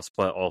Saints lost,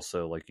 but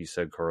also, like you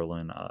said,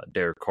 Carlin,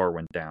 Derek Carr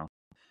went down.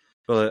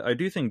 But I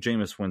do think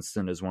Jameis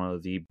Winston is one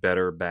of the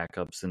better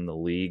backups in the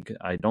league.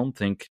 I don't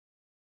think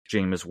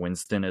Jameis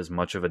Winston is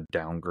much of a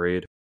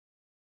downgrade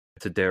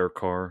to Derek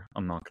Carr.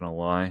 I'm not going to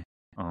lie.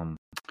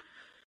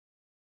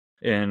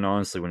 And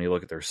honestly, when you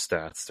look at their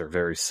stats, they're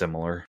very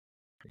similar,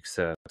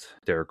 except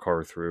Derek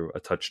Carr threw a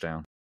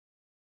touchdown.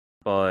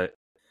 But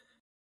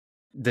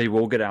they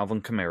will get Alvin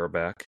Kamara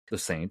back, the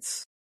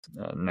Saints,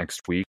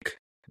 next week.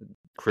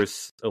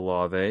 Chris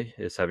Olave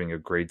is having a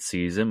great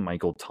season.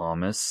 Michael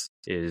Thomas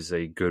is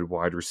a good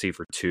wide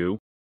receiver too,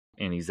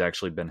 and he's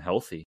actually been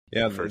healthy.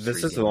 Yeah,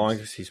 this is the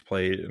longest he's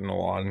played in a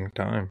long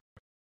time.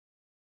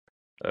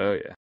 Oh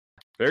yeah,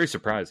 very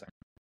surprising.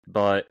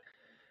 But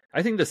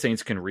I think the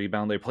Saints can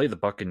rebound. They play the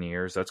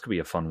Buccaneers. That's gonna be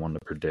a fun one to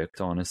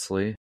predict,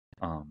 honestly.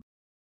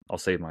 I'll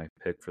save my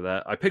pick for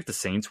that. I picked the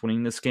Saints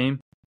winning this game.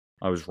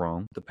 I was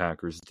wrong. The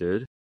Packers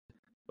did.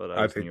 But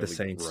I picked the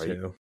Saints right.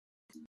 too.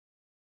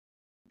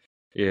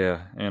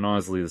 Yeah, and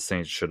honestly, the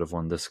Saints should have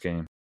won this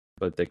game,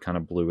 but they kind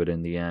of blew it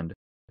in the end.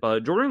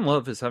 But Jordan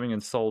Love is having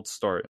a solid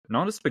start.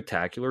 Not a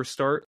spectacular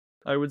start,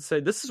 I would say.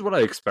 This is what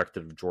I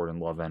expected of Jordan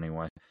Love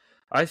anyway.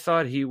 I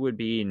thought he would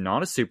be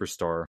not a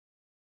superstar,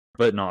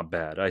 but not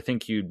bad. I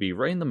think he'd be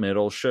right in the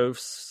middle, show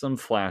some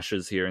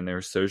flashes here and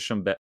there,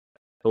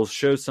 he'll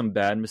show some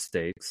bad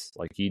mistakes,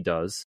 like he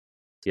does.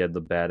 He had the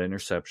bad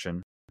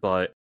interception,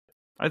 but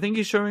I think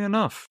he's showing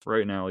enough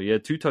right now. He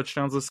had 2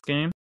 touchdowns this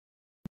game.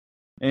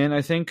 And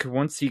I think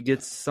once he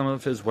gets some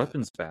of his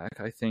weapons back,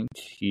 I think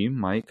he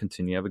might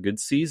continue to have a good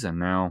season.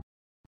 Now,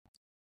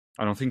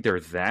 I don't think they're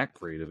that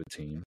great of a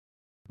team,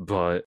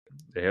 but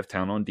they have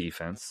talent on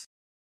defense.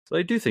 So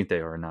I do think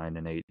they are a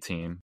 9-8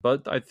 team,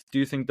 but I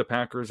do think the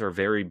Packers are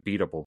very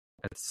beatable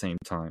at the same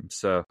time.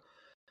 So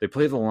they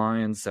play the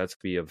Lions. That's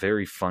going to be a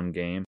very fun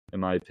game, in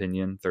my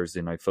opinion,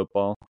 Thursday Night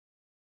Football.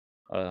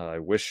 I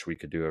wish we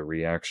could do a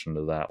reaction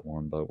to that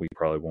one, but we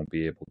probably won't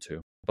be able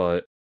to.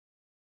 But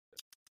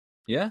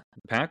yeah,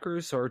 the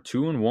Packers are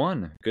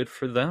 2-1. Good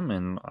for them,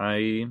 and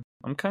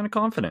I'm kind of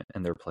confident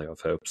in their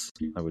playoff hopes,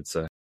 I would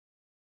say.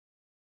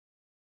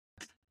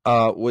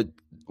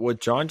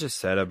 What John just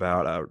said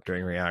about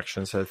doing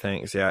reactions to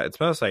things, yeah, it's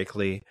most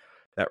likely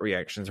that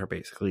reactions are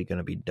basically going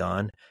to be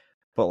done.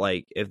 But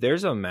like, if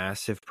there's a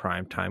massive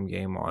primetime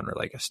game on, or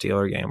like a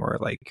Steeler game, or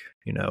like,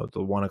 you know,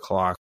 the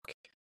 1:00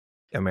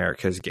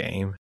 America's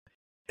game,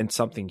 and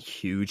something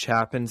huge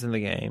happens in the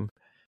game,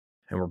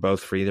 and we're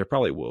both free, there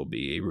probably will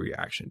be a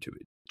reaction to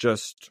it.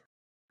 Just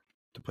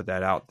to put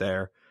that out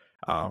there.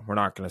 We're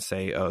not going to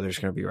say, oh, there's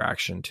going to be a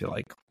reaction to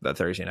like the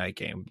Thursday night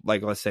game.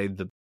 Like, let's say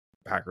the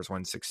Packers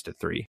won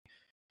 6-3.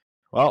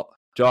 Well,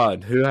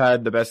 John, who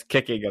had the best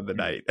kicking of the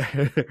night?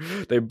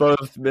 They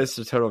both missed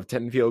a total of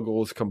 10 field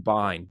goals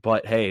combined.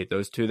 But hey,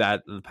 those two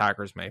that the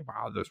Packers made,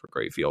 wow, those were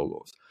great field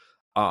goals.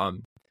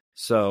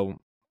 So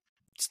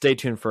stay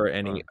tuned for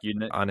any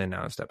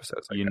unannounced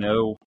episodes. You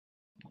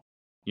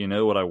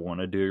know what I want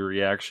to do a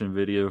reaction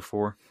video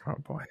for? Oh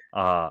boy.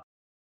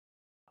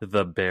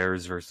 The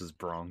Bears versus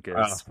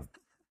Broncos.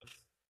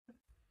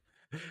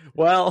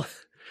 Well,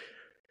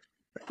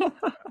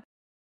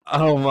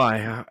 oh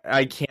my,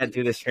 I can't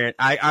do this.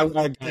 I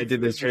want to do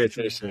this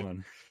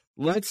transition.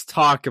 Let's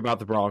talk about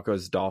the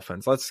Broncos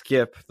Dolphins. Let's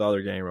skip the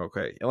other game real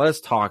quick, and let's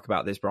talk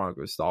about this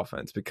Broncos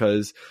Dolphins,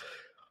 because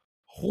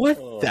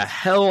what the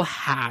hell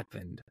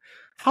happened?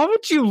 How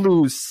would you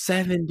lose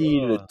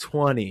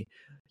 70-20?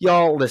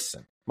 Y'all,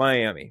 listen,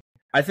 Miami.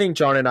 I think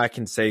John and I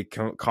can say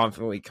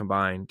confidently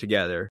combined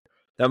together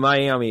that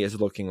Miami is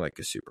looking like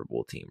a Super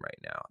Bowl team right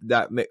now.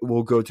 That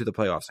will go to the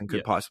playoffs and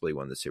could possibly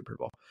win the Super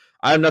Bowl.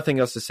 I have nothing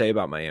else to say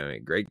about Miami.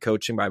 Great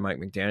coaching by Mike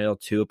McDaniel.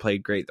 Tua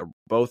played great.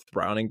 Both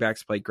running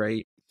backs played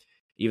great.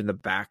 Even the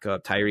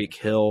backup, Tyreek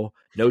Hill.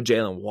 No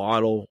Jalen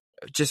Waddle.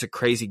 Just a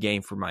crazy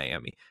game for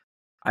Miami.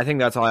 I think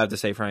that's all I have to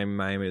say for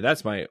Miami.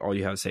 That's all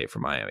you have to say for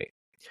Miami.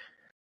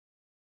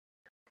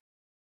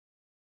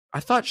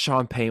 I thought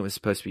Sean Payton was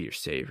supposed to be your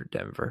savior,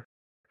 Denver.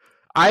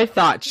 I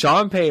thought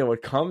Sean Payton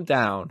would come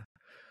down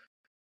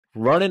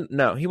running.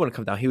 No, he wouldn't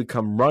come down. He would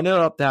come running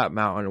up that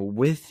mountain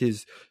with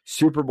his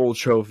Super Bowl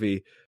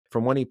trophy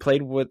from when he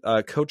played with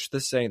Coach the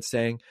Saints,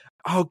 saying,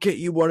 I'll get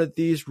you one of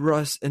these,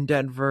 Russ, in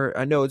Denver.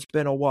 I know it's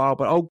been a while,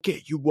 but I'll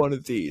get you one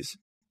of these.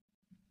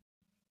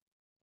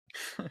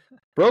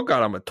 Bro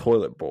got him a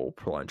toilet bowl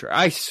plunger.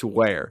 I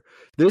swear.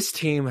 This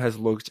team has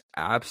looked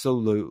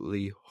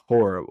absolutely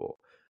horrible.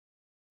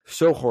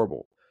 So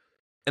horrible.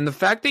 And the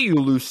fact that you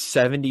lose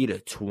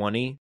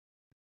 70-20,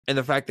 and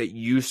the fact that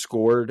you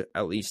scored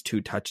at least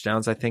 2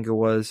 touchdowns, I think it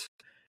was,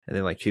 and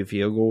then like 2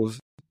 field goals,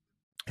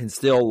 and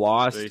still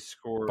lost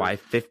by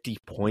 50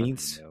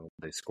 points. No,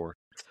 they scored.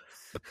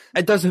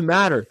 It doesn't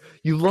matter.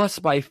 You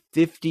lost by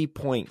 50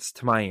 points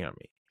to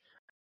Miami.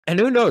 And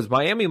who knows?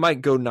 Miami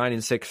might go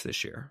 9-6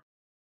 this year.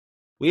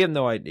 We have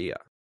no idea.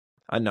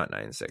 Not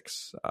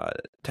 9-6.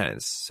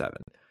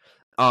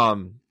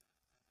 10-7.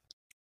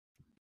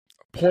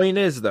 Point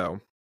is, though,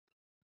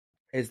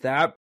 is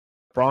that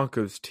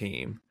Broncos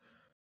team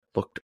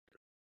looked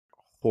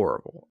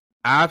horrible.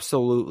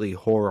 Absolutely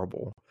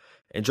horrible.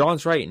 And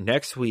John's right.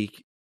 Next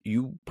week,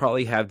 you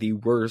probably have the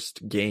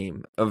worst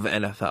game of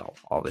NFL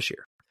all this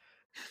year.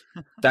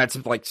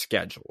 That's like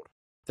scheduled.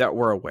 That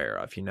we're aware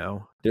of, you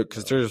know?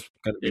 Because there's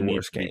going to be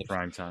worse games.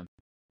 Prime time.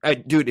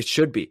 Dude, it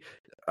should be.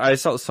 I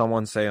saw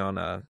someone say on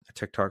a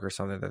TikTok or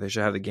something that they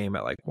should have the game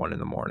at like 1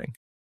 a.m.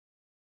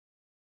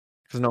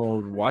 Because no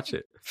one would watch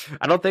it.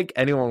 I don't think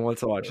anyone wants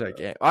to watch that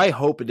game. I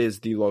hope it is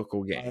the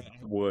local game.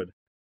 I would.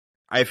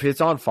 If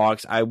it's on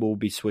Fox, I will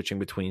be switching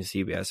between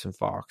CBS and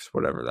Fox,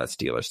 whatever that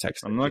Steelers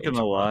Texans. I'm not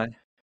gonna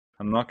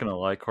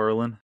lie,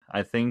 Carlin.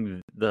 I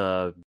think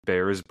the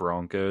Bears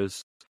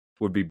Broncos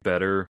would be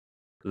better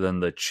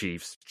than the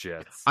Chiefs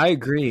Jets. I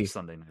agree.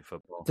 Sunday Night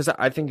Football, because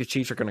I think the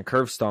Chiefs are going to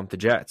curve stomp the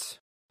Jets.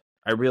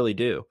 I really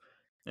do.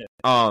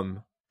 Yeah.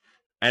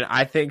 And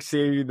I think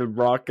seeing the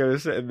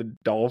Broncos and the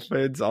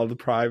Dolphins on the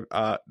prime,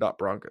 not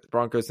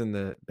Broncos and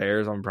the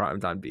Bears on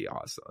prime time be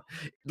awesome.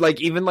 Like,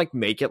 even like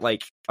make it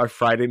like a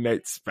Friday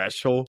night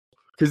special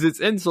because it's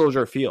in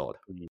Soldier Field.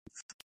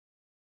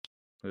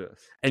 Yes.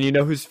 And you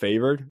know who's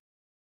favored?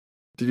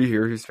 Did you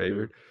hear who's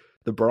favored?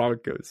 The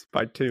Broncos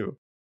by 2.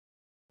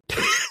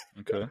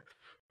 Okay.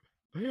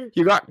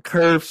 You got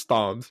curve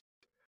stomps,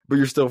 but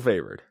you're still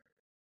favored.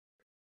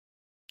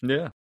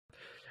 Yeah.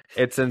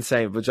 It's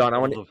insane. But John, I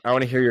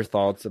want to hear your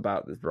thoughts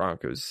about the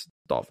Broncos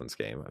Dolphins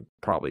game.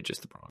 Probably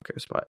just the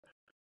Broncos, but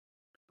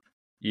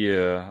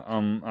yeah,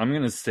 I'm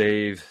gonna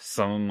save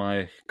some of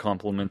my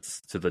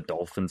compliments to the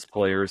Dolphins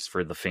players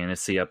for the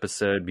fantasy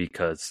episode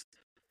because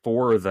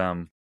 4 of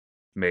them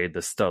made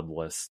the stud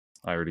list.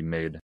 I already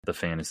made the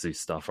fantasy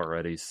stuff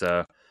already,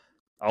 so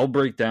I'll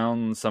break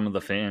down some of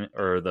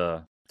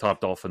the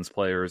top Dolphins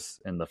players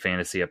in the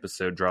fantasy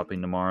episode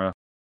dropping tomorrow.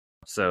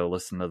 So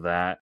listen to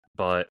that.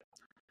 But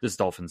this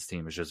Dolphins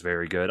team is just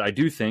very good. I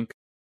do think,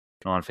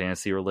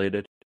 non-fantasy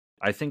related,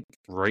 I think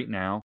right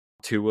now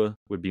Tua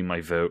would be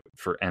my vote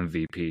for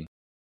MVP.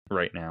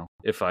 Right now,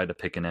 if I had to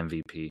pick an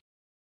MVP,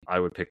 I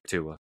would pick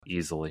Tua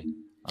easily.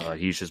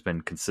 He's just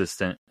been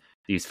consistent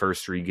these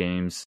first 3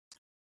 games,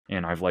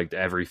 and I've liked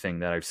everything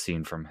that I've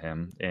seen from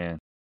him. And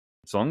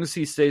as long as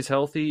he stays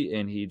healthy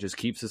and he just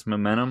keeps his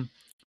momentum,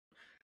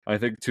 I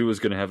think Tua's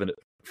going to have a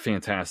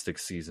fantastic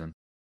season.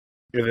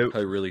 I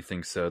really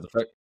think so.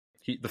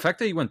 The fact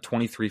that he went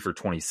 23 for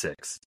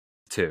 26,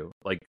 too,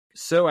 like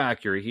so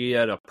accurate. He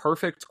had a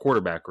perfect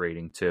quarterback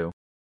rating too.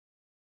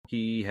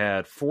 He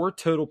had 4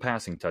 total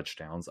passing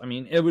touchdowns. I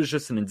mean, it was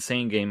just an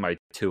insane game by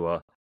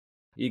Tua.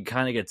 He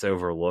kind of gets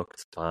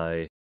overlooked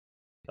by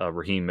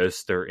Raheem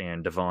Mostert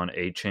and Devon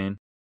Achane,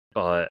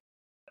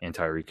 and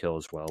Tyreek Hill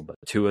as well. But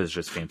Tua is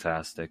just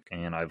fantastic,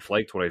 and I've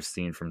liked what I've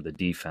seen from the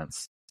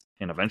defense.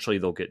 And eventually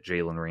they'll get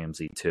Jalen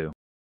Ramsey too.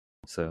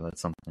 So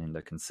that's something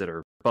to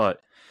consider.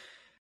 But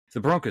the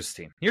Broncos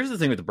team. Here's the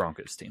thing with the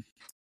Broncos team.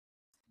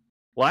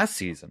 Last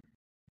season,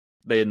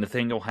 they had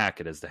Nathaniel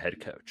Hackett as the head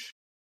coach.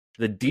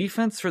 The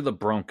defense for the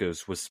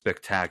Broncos was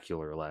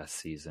spectacular last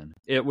season.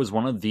 It was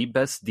one of the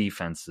best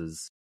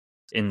defenses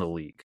in the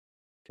league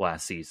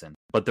last season.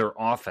 But their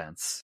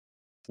offense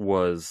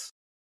was,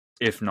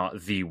 if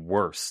not the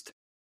worst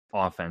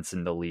offense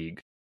in the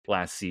league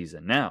last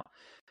season. Now,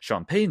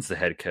 Sean Payton's the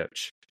head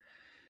coach.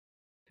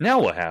 Now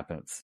what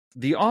happens?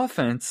 The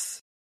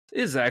offense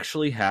is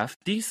actually half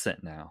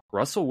decent now.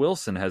 Russell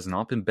Wilson has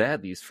not been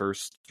bad these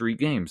first 3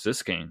 games.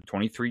 This game,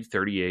 23,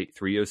 38,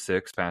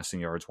 306 passing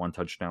yards, 1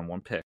 touchdown,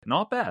 1 pick.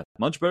 Not bad.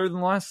 Much better than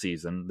last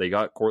season. They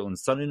got Cortland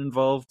Sutton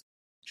involved,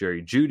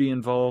 Jerry Jeudy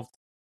involved.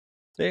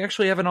 They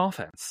actually have an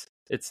offense.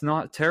 It's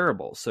not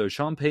terrible. So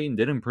Sean Payton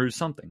did improve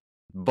something.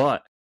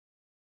 But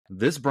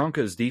this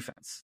Broncos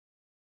defense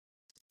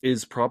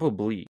is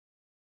probably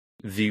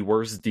the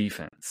worst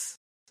defense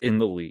in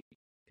the league.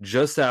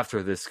 Just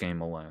after this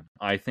game alone,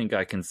 I think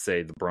I can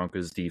say the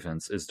Broncos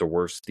defense is the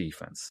worst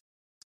defense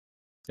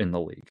in the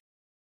league.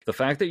 The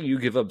fact that you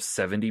give up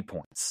 70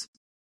 points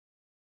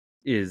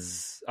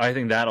I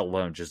think that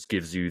alone just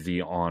gives you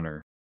the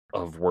honor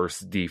of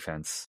worst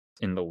defense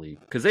in the league.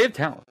 Because they have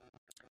talent.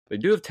 They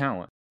do have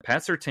talent.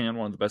 Pat Surtain,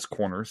 one of the best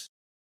corners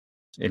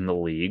in the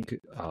league.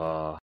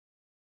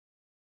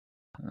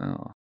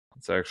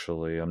 It's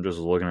actually, I'm just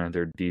looking at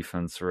their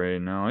defense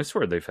right now. I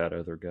swear they've had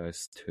other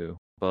guys too.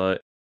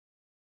 But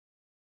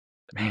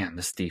man,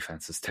 this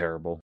defense is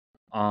terrible.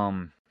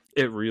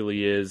 It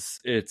really is.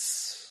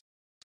 It's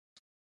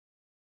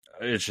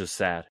just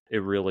sad.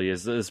 It really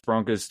is. This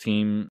Broncos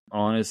team,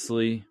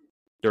 honestly,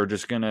 they're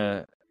just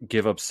gonna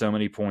give up so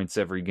many points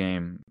every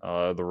game.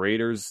 The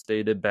Raiders,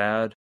 they did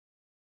bad.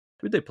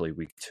 Who did they play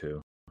week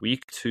 2?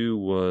 Week 2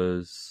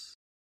 was...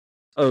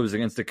 it was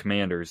against the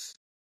Commanders.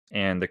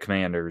 And the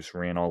Commanders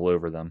ran all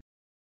over them.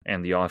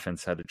 And the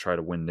offense had to try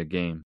to win the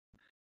game.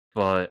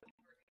 But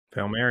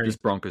Hail Mary. This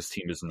Broncos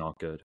team is not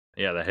good.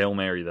 Yeah, the Hail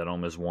Mary that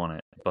almost won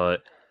it.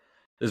 But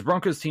this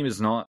Broncos team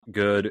is not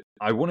good.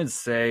 I wouldn't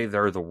say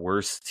they're the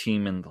worst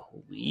team in the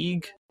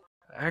league.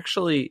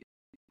 Actually,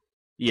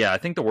 yeah, I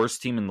think the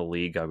worst team in the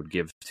league I would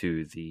give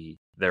to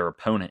their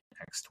opponent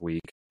next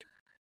week.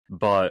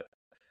 But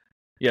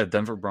yeah,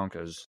 Denver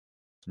Broncos,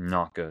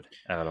 not good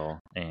at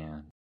all.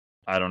 And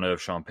I don't know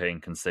if Sean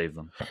Payton can save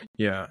them.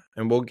 Yeah,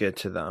 and we'll get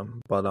to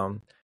them. But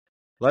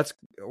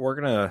we're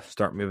gonna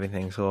start moving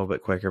things a little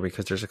bit quicker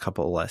because there's a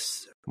couple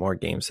more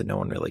games that no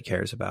one really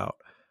cares about.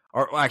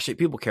 Or actually,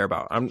 people care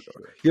about.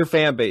 Your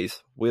fan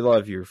base. We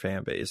love your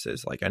fan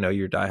bases. Like, I know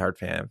your diehard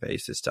fan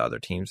bases to other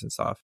teams and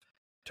stuff.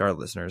 To our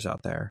listeners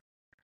out there.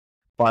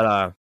 But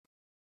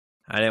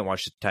I didn't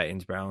watch the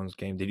Titans-Browns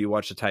game. Did you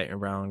watch the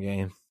Titan-Brown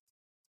game?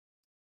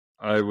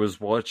 I was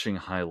watching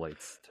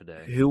highlights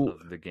today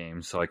of the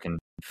game so I can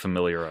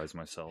familiarize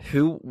myself.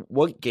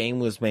 What game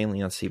was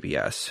mainly on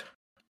CBS?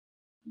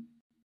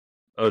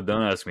 Oh,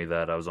 don't ask me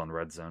that. I was on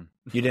Red Zone.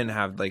 You didn't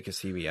have like a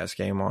CBS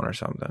game on or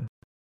something?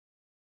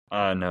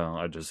 No,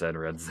 I just had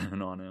Red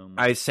Zone on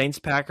him. Saints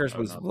Packers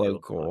was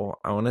local.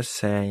 I want to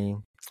say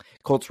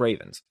Colts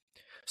Ravens.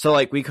 So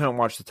like we couldn't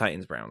watch the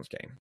Titans Browns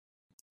game,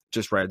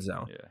 just Red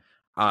Zone.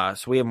 Yeah.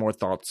 So we have more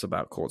thoughts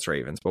about Colts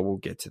Ravens, but we'll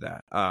get to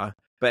that.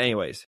 But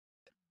anyways,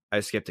 I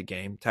skipped a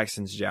game.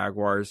 Texans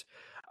Jaguars.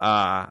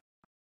 You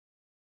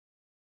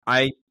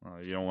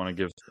don't want to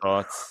give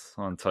thoughts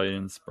on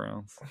Titans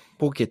Browns?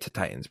 We'll get to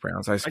Titans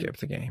Browns. I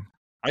skipped the game.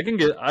 I can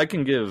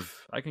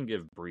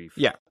give brief.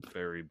 Yeah.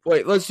 Very.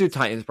 Wait, let's do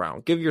Titans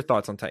Browns. Give your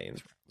thoughts on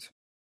Titans Browns.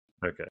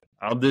 Okay,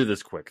 I'll do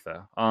this quick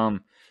though.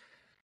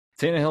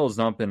 Tannehill has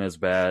not been as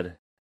bad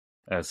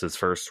as his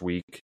first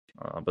week,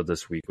 but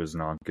this week was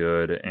not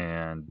good.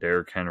 And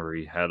Derrick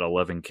Henry had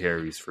 11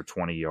 carries for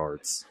 20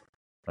 yards.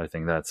 I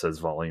think that says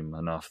volume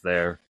enough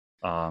there.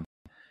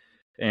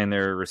 and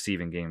their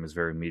receiving game is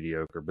very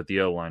mediocre, but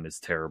the O-line is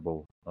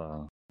terrible.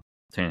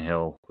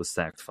 Tannehill was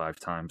sacked 5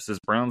 times. This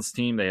Browns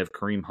team, they have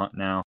Kareem Hunt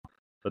now,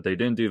 but they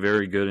didn't do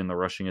very good in the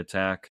rushing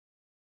attack.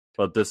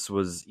 But this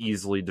was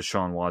easily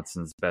Deshaun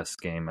Watson's best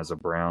game as a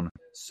Brown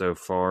so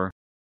far.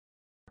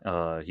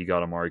 He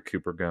got Amari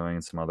Cooper going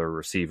and some other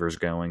receivers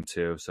going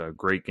too. So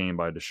great game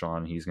by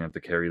Deshaun. He's going to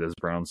have to carry this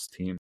Browns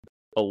team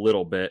a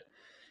little bit.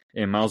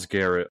 And Myles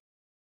Garrett,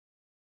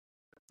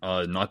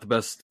 not the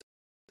best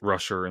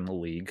rusher in the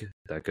league.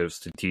 That goes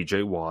to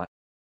TJ Watt.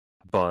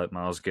 But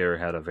Myles Garrett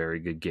had a very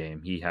good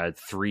game. He had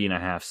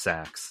 3.5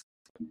 sacks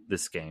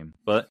this game.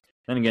 But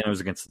then again, it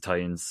was against the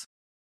Titans.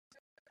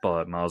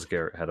 But Myles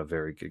Garrett had a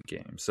very good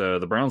game. So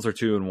the Browns are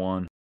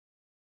 2-1.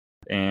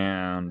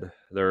 And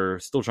they're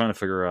still trying to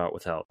figure out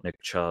without Nick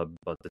Chubb.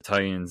 But the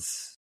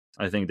Titans,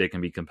 I think they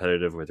can be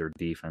competitive with their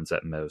defense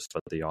at most.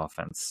 But the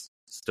offense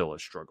still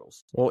has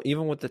struggles. Well,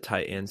 even with the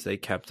Titans, they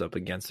kept up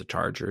against the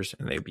Chargers,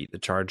 and they beat the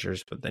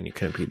Chargers. But then you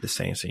couldn't beat the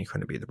Saints, and you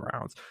couldn't beat the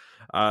Browns.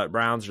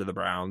 Browns are the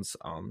Browns.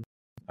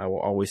 I will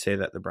always say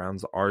that the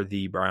Browns are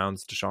the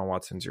Browns. Deshaun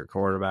Watson's your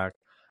quarterback.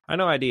 I have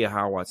no idea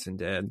how Watson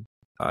did,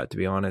 to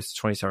be honest.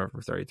 27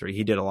 for 33.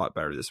 He did a lot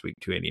better this week.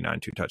 289,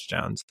 2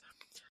 touchdowns.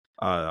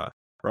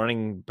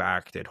 Running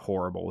back did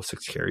horrible with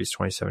 6 carries,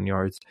 27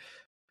 yards.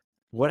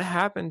 What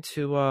happened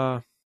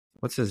to,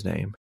 what's his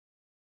name?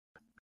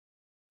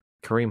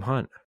 Kareem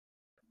Hunt.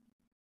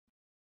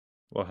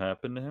 What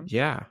happened to him?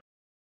 Yeah.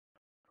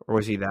 Or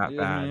was he that bad?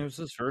 I mean, it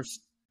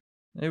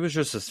was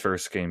just his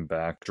first game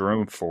back.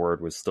 Jerome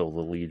Ford was still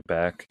the lead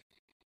back,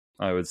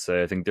 I would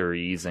say. I think they're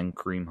easing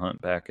Kareem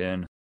Hunt back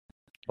in.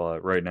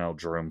 But right now,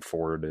 Jerome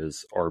Ford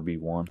is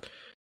RB1.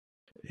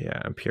 Yeah,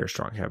 and Pierre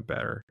Strong have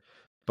better.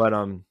 But,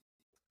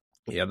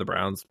 yeah, the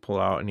Browns pull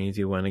out an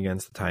easy win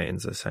against the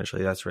Titans,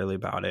 essentially. That's really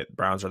about it.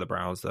 Browns are the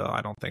Browns, though.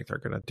 I don't think they're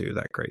going to do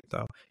that great,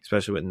 though,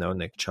 especially with no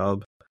Nick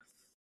Chubb.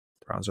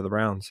 Browns are the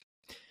Browns.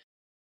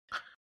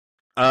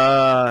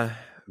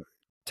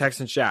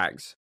 Texans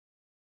Jags.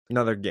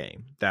 Another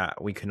game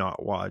that we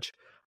cannot watch.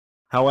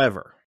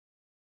 However,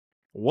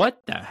 what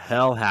the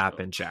hell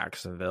happened,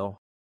 Jacksonville?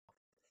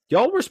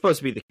 Y'all were supposed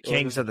to be the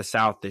Kings of the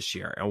South this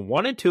year, and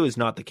 1-2 is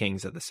not the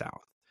Kings of the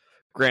South.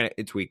 Granted,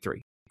 it's week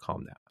 3.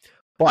 Calm down.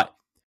 But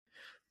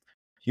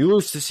you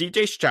lose to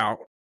CJ Stroud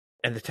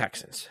and the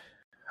Texans.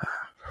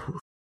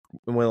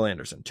 And Will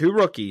Anderson. 2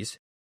 rookies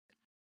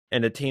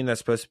and a team that's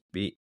supposed to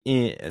be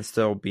in and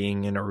still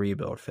being in a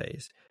rebuild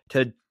phase.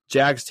 To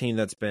Jags team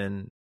that's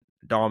been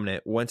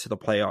dominant, went to the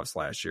playoffs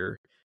last year,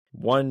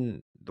 won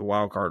the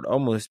wild card,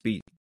 almost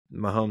beat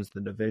Mahomes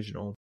the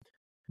divisional.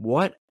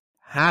 What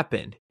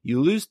happened? You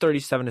lose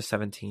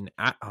 37-17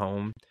 at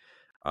home.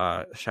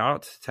 Shout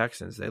out to the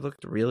Texans. They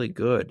looked really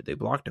good. They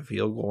blocked a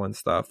field goal and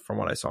stuff from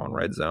what I saw in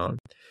Red Zone,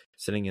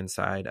 sitting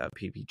inside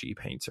PPG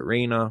Paints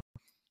Arena.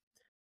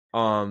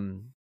 But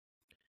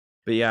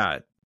yeah,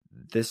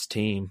 this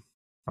team,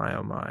 my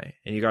oh my.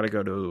 And you got to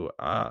go to,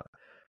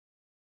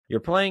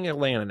 you're playing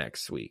Atlanta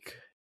next week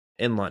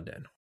in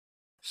London.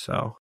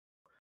 So,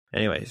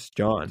 anyways,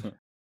 John,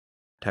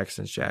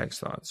 Texans, Jags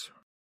thoughts.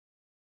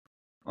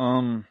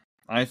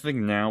 I think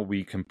now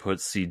we can put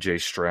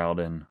CJ Stroud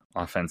in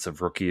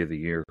Offensive Rookie of the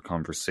Year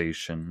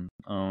conversation.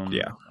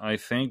 Yeah. I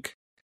think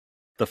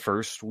the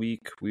first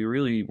week we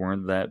really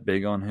weren't that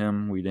big on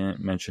him. We didn't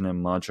mention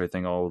him much. I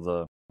think all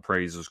the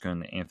praise was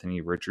going to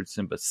Anthony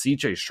Richardson, but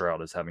CJ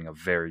Stroud is having a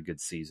very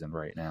good season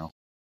right now.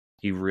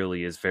 He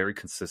really is. Very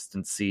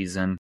consistent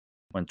season.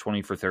 Went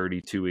 20 for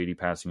 30, 280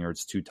 passing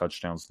yards, 2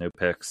 touchdowns, no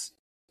picks.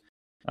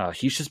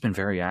 He's just been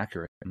very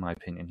accurate, in my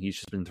opinion. He's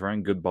just been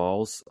throwing good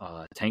balls.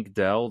 Tank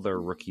Dell, their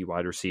rookie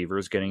wide receiver,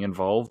 is getting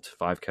involved.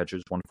 5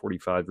 catches,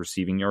 145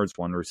 receiving yards,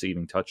 1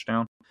 receiving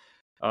touchdown.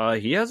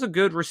 He has a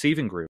good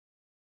receiving group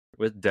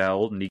with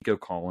Dell, Nico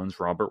Collins,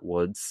 Robert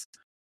Woods,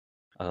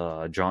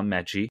 John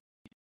Mechie.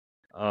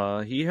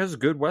 He has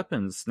good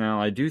weapons. Now,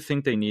 I do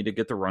think they need to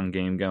get the run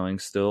game going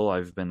still.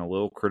 I've been a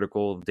little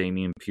critical of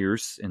Dameon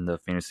Pierce in the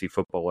fantasy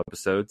football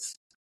episodes,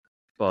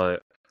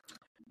 but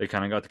they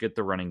kind of got to get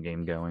the running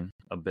game going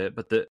a bit.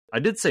 But I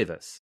did say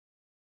this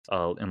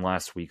in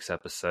last week's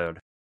episode.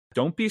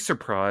 Don't be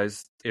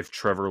surprised if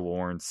Trevor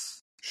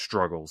Lawrence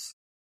struggles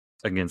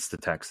against the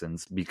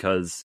Texans,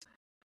 because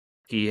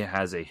he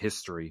has a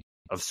history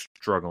of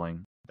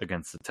struggling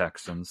against the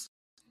Texans.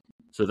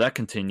 So that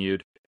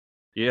continued.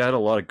 He had a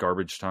lot of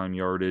garbage time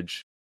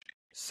yardage,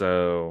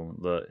 so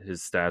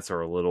his stats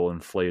are a little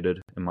inflated,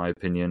 in my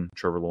opinion.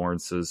 Trevor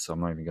Lawrence's, so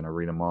I'm not even going to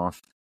read them off.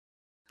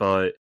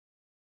 But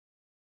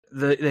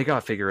they got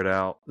to figure it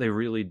out. They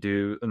really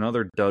do.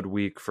 Another dud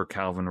week for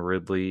Calvin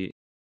Ridley.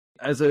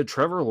 As a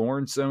Trevor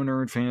Lawrence owner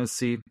in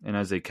fantasy, and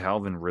as a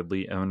Calvin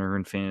Ridley owner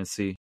in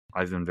fantasy,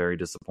 I've been very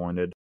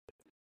disappointed.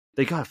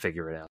 They got to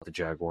figure it out, the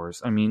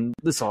Jaguars. I mean,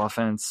 this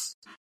offense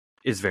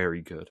is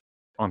very good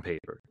on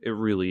paper. It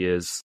really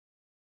is.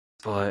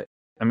 But,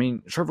 I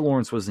mean, Trevor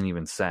Lawrence wasn't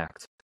even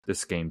sacked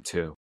this game,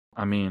 too.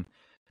 I mean,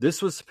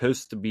 this was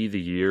supposed to be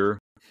the year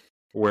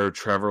where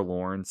Trevor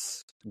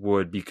Lawrence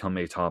would become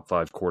a top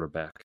 5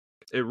 quarterback.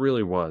 It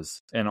really was.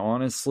 And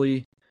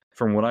honestly,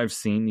 from what I've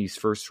seen these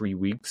first 3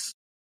 weeks,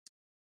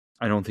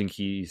 I don't think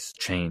he's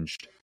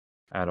changed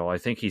at all. I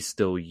think he's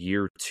still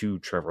year 2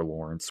 Trevor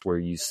Lawrence, where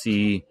you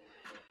see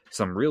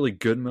some really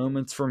good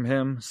moments from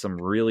him,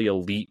 some really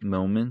elite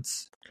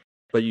moments,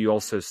 but you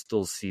also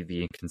still see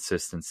the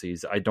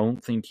inconsistencies. I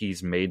don't think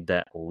he's made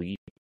that leap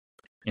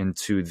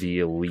into the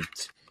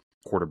elite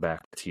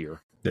quarterback tier.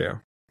 Yeah.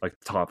 Like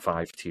top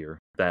 5 tier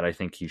that I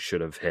think he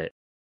should have hit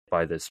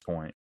by this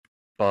point.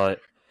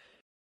 But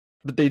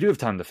they do have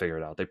time to figure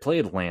it out. They play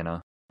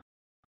Atlanta,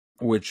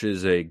 which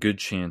is a good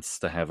chance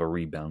to have a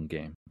rebound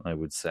game, I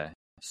would say.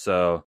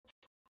 So,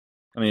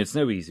 I mean, it's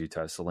no easy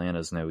test.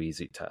 Atlanta's no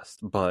easy test,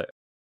 but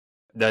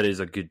that is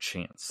a good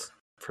chance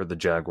for the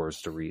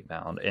Jaguars to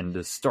rebound and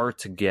to start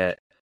to get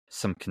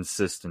some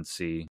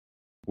consistency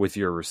with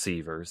your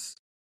receivers.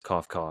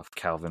 Cough, cough,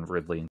 Calvin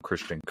Ridley and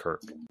Christian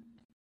Kirk.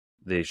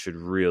 They should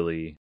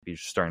really be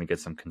starting to get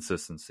some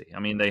consistency. I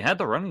mean, they had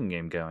the running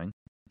game going.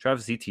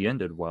 Travis Etienne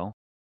did well,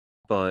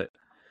 but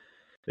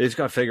they just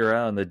got to figure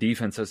out, and the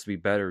defense has to be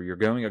better. You're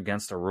going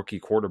against a rookie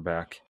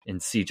quarterback in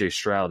CJ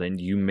Stroud, and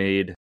you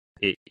made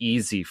it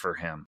easy for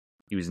him.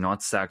 He was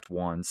not sacked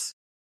once.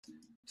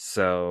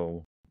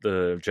 So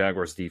the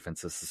Jaguars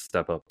defense has to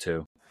step up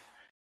too.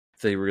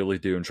 They really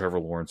do, and Trevor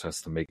Lawrence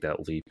has to make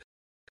that leap,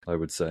 I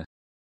would say.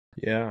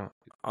 Yeah.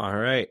 All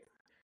right.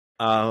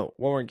 One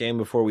more game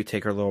before we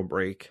take our little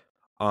break.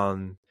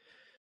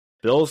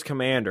 Bills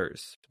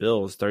Commanders.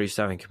 Bills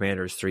 37,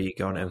 Commanders 3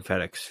 going in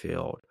FedEx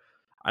Field.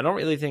 I don't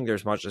really think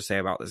there's much to say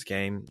about this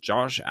game.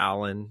 Josh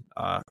Allen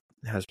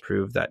has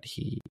proved that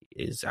he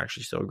is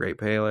actually still a great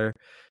player.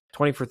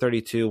 20 for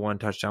 32, 1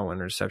 touchdown, 1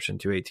 interception,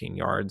 218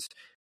 yards.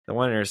 The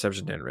 1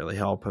 interception didn't really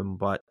help him,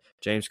 but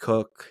James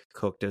Cook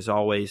cooked as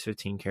always,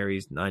 15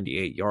 carries,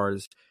 98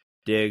 yards.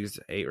 Diggs,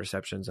 8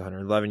 receptions,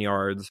 111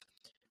 yards.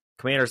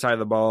 Commander side of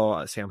the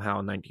ball, Sam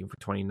Howell, 19 for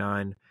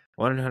 29,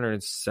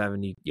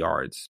 170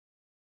 yards.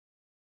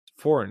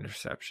 4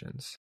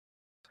 interceptions.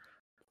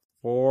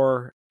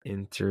 4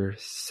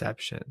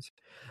 interceptions.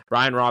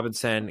 Brian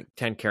Robinson,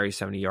 10 carries,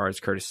 70 yards.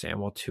 Curtis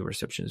Samuel, 2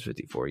 receptions,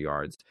 54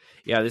 yards.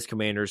 Yeah, this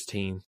Commanders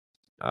team,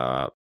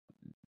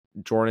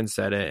 Jordan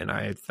said it, and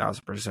I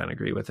 1,000%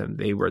 agree with him.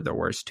 They were the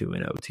worst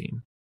 2-0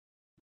 team.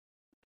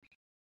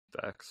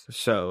 Facts.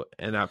 So,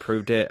 and that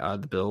proved it.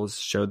 The Bills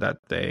showed that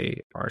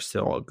they are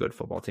still a good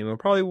football team, and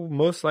probably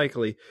most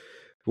likely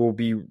will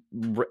be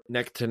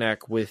neck to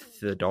neck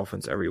with the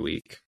Dolphins every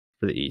week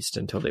for the East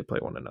until they play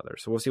one another.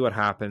 So we'll see what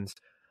happens.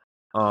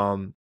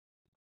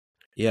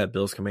 Yeah,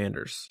 Bills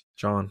Commanders.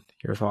 John,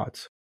 your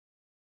thoughts?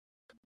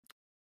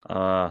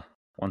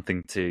 One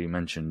thing too, you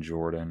mentioned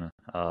Jordan.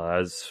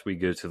 As we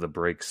go to the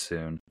break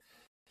soon,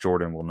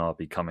 Jordan will not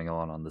be coming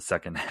on the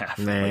second half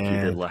like he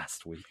did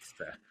last week.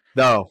 So.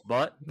 No,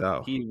 but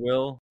he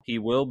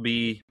will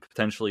be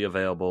potentially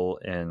available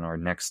in our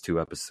next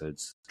 2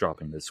 episodes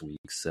dropping this week.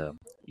 So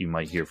you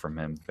might hear from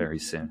him very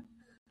soon.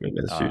 We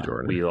miss you,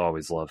 Jordan. We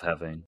always love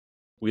having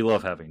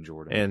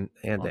Jordan and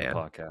on Dan the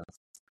podcast.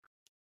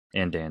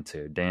 And Dan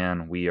too.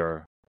 Dan,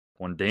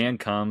 when Dan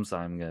comes,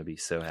 I'm gonna be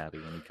so happy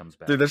when he comes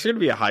back. Dude, there's gonna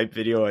be a hype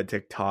video on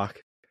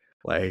TikTok.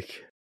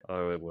 Like,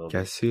 oh, it will.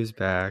 Guess who's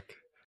back?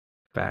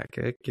 Back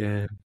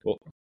again.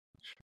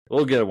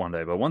 We'll get it one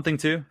day. But one thing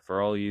too,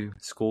 for all you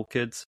school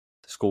kids,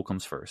 school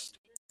comes first.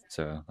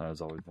 So that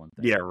was always one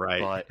thing. Yeah,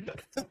 right.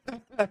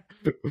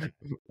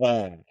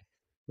 But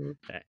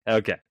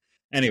okay.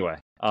 Anyway,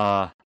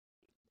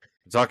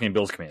 talking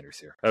Bills Commanders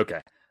here.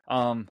 Okay.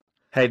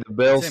 Hey, the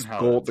Bills Sam Howell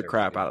scolded the had a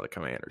crap terrible out of the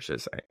Commanders,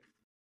 just say.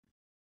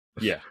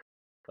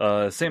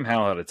 Yeah. Sam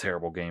Howell had a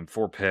terrible game.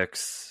 4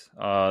 picks.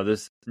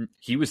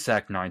 He was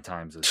sacked 9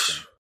 times this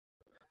game.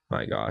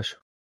 My gosh.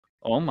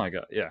 Oh my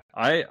god, yeah.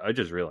 I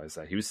just realized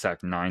that. He was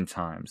sacked 9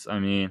 times. I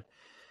mean,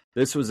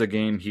 this was a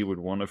game he would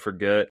want to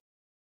forget.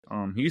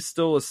 He's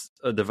still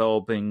a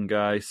developing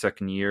guy,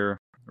 second year.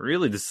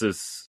 Really, this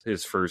is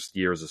his first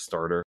year as a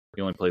starter.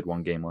 He only played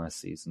 1 game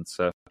last season,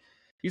 so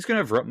he's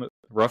going to have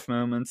rough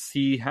moments.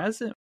 He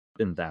hasn't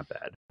been that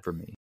bad for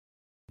me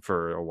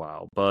for a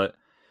while, but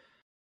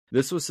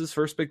this was his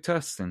first big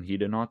test, and he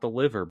did not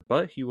deliver,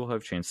 but he will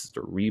have chances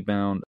to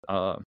rebound.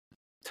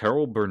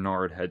 Terrell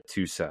Bernard had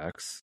 2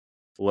 sacks.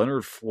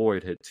 Leonard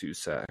Floyd hit 2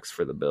 sacks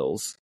for the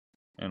Bills,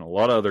 and a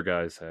lot of other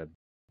guys had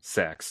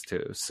sacks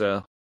too.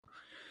 So,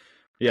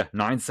 yeah,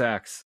 9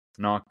 sacks,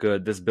 not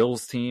good. This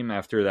Bills team,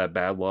 after that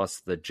bad loss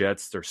to the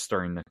Jets, they're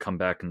starting to come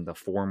back into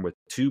form with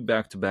 2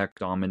 back-to-back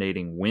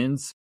dominating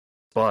wins,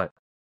 but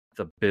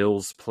the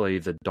Bills play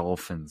the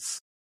Dolphins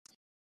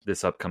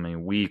this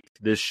upcoming week.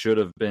 This should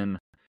have been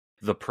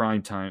the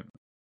primetime.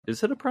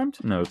 Is it a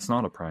primetime? No, it's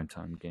not a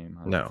primetime game.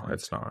 No,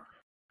 it's not.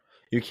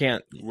 You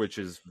can't. Which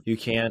is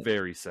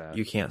very sad.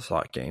 You can't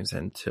slot games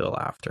until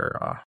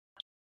after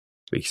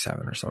week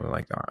 7 or something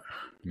like that.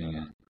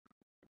 Man.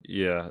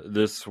 Yeah,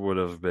 this would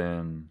have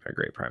been a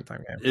great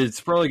primetime game. It's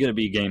probably going to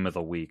be game of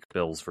the week,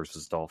 Bills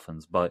versus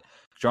Dolphins. But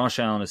Josh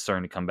Allen is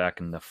starting to come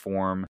back into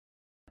form.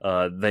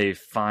 They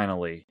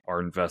finally are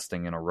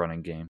investing in a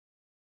running game.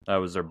 That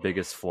was their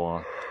biggest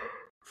flaw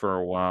for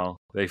a while.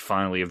 They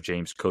finally have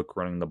James Cook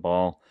running the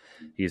ball.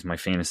 He's my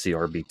fantasy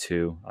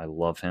RB2. I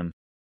love him.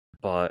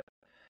 But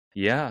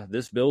yeah,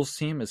 this Bills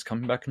team is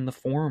coming back into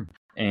form.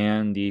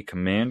 And the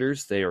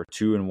Commanders, they are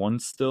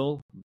 2-1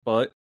 still,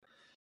 but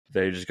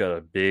they just got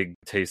a big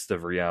taste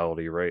of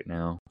reality right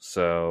now.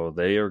 So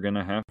they are going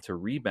to have to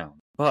rebound.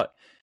 But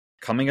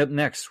coming up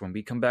next, when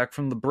we come back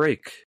from the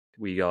break,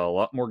 we got a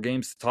lot more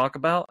games to talk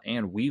about,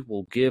 and we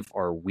will give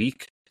our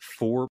Week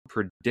 4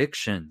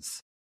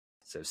 predictions.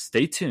 So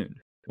stay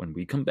tuned when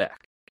we come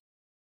back.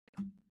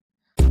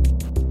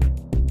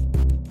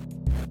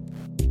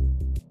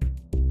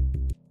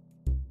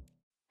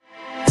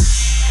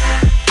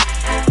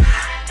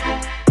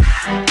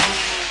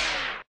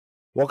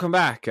 Welcome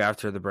back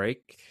after the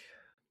break.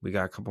 We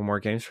got a couple more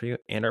games for you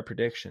and our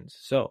predictions.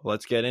 So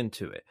let's get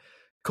into it.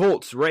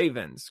 Colts,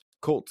 Ravens.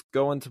 Colts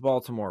go into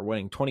Baltimore,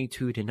 winning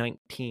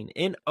 22-19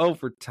 in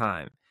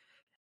overtime.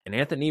 And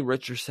Anthony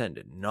Richardson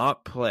did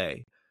not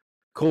play.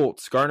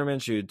 Colts, Gardner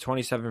Minshew,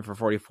 27 for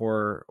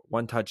 44,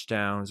 1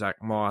 touchdown. Zach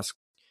Moss,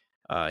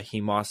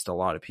 he mossed a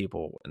lot of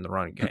people in the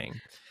running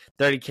game.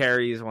 30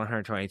 carries,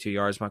 122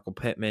 yards. Michael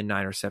Pittman,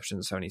 9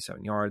 receptions,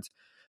 77 yards.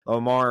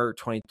 Lamar,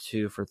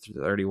 22 for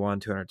 31,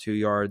 202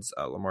 yards.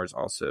 Lamar's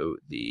also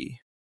the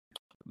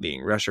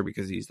leading rusher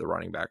because he's the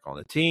running back on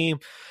the team.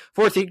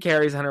 14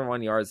 carries,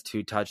 101 yards,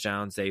 2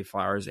 touchdowns. Zay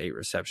Flowers, 8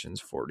 receptions,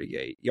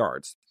 48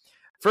 yards.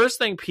 First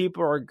thing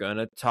people are going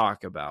to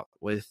talk about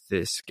with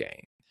this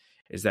game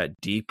is that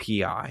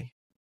DPI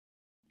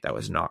that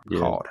was not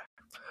called.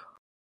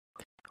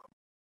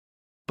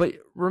 But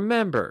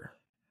remember,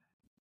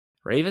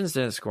 Ravens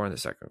didn't score in the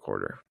second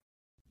quarter.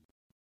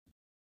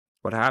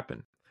 What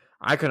happened?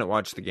 I couldn't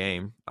watch the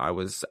game. I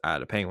was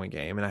at a Penguin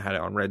game and I had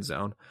it on Red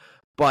Zone.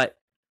 But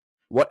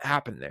what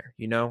happened there?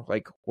 You know,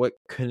 like what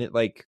couldn't it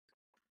like?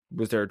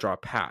 Was there a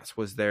drop pass?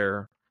 Was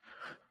there,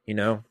 you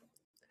know,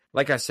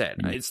 like I said,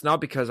 it's not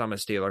because I'm a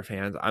Steeler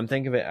fan. I'm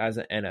thinking of it as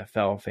an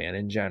NFL fan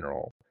in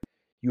general.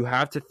 You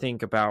have to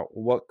think about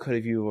what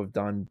could you have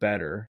done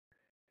better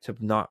to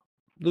not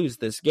lose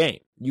this game.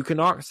 You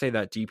cannot say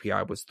that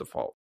DPI was the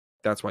fault.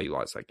 That's why you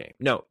lost that game.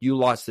 No, you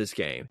lost this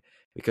game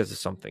because of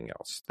something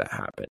else that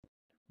happened.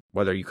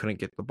 Whether you couldn't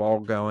get the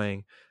ball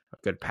going, a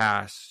good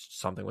pass,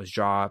 something was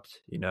dropped,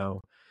 you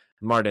know.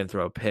 Lamar didn't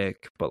throw a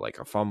pick, but like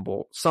a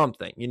fumble,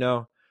 something, you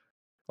know.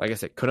 Like I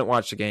said, couldn't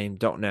watch the game,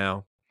 don't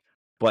know.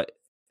 But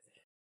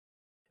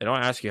they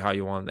don't ask you how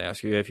you won, they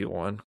ask you if you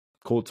won.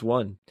 Colts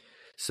won.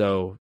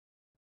 So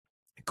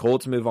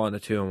Colts move on to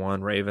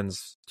 2-1,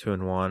 Ravens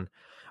 2-1.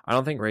 I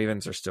don't think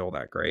Ravens are still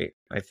that great.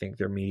 I think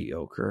they're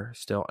mediocre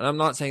still. And I'm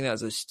not saying that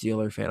as a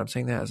Steeler fan. I'm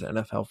saying that as an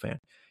NFL fan.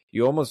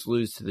 You almost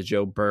lose to the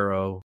Joe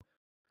Burrow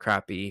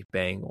crappy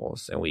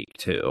Bengals in week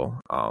 2.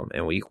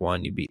 In week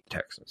 1, you beat the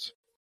Texans.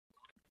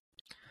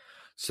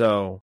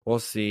 So we'll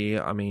see.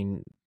 I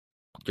mean,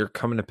 you're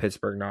coming to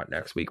Pittsburgh not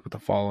next week, but the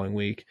following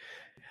week.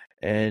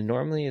 And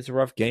normally it's a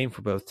rough game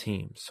for both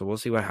teams. So we'll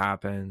see what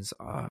happens.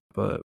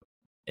 But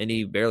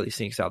Indy barely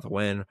sneaks out the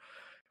win.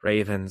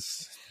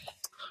 Ravens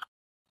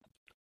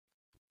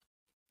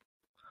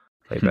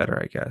play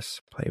better, I guess.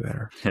 Play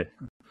better.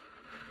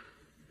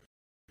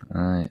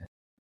 All right.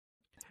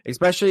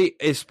 Especially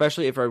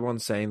if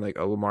everyone's saying like,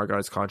 oh, Lamar got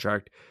his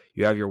contract,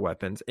 you have your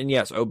weapons. And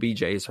yes,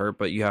 OBJ is hurt,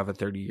 but you have a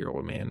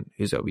 30-year-old man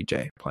who's OBJ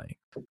playing.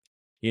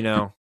 You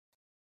know?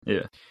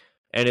 Yeah.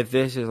 And if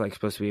this is like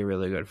supposed to be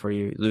really good for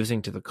you,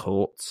 losing to the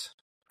Colts,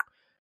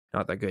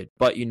 not that good.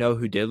 But you know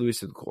who did lose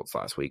to the Colts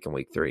last week in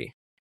week 3?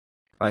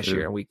 Last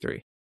year in week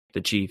 3.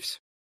 The Chiefs.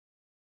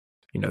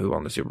 You know who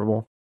won the Super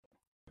Bowl?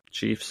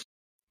 Chiefs.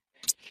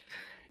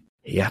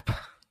 Yep.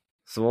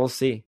 So we'll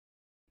see.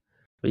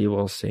 We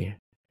will see.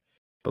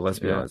 But let's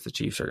be honest, the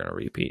Chiefs are going to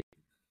repeat.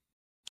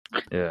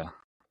 Yeah,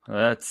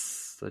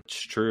 that's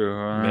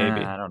true.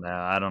 Maybe. I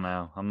don't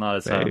know. I'm not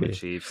a fan of the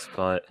Chiefs,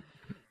 but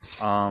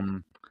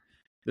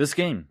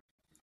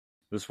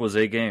this was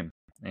a game,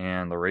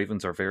 and the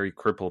Ravens are very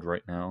crippled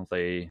right now.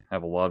 They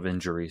have a lot of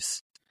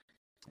injuries,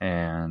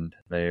 and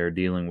they are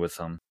dealing with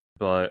them.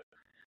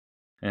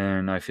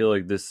 And I feel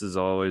like this is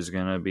always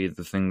going to be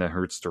the thing that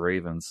hurts the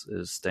Ravens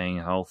is staying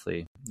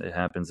healthy. It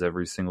happens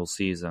every single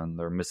season.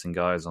 They're missing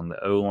guys on the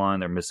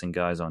O-line. They're missing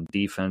guys on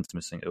defense,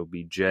 missing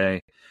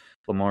OBJ.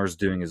 Lamar's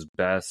doing his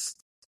best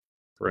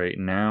right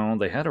now.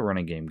 They had a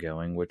running game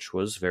going, which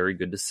was very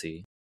good to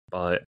see.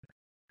 But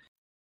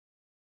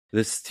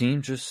this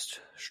team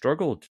just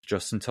struggled.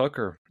 Justin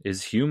Tucker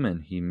is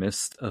human. He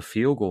missed a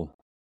field goal,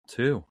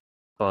 too.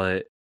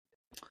 But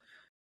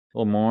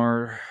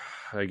Lamar,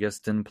 I guess,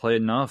 didn't play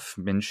enough.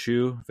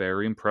 Minshew,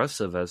 very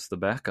impressive as the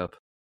backup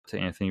to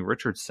Anthony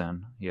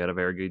Richardson. He had a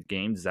very good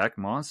game. Zach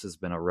Moss has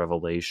been a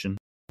revelation.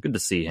 Good to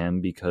see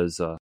him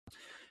because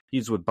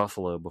he's with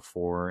Buffalo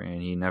before,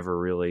 and he never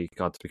really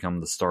got to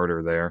become the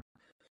starter there.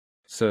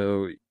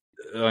 So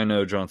I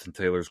know Jonathan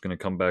Taylor's going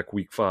to come back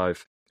week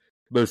 5,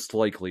 most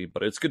likely,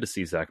 but it's good to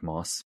see Zach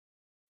Moss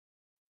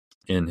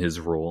in his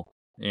role.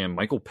 And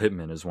Michael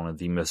Pittman is one of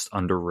the most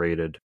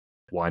underrated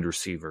wide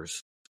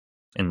receivers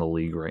in the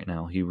league right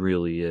now. He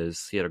really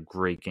is. He had a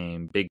great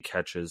game, big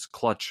catches,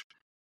 clutch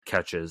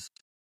catches.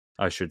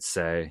 I should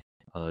say.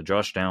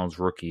 Josh Downs,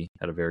 rookie,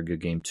 had a very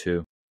good game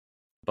too.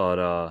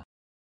 But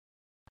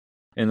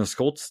and the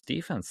Colts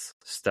defense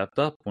stepped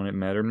up when it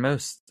mattered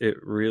most. It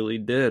really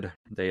did.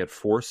 They had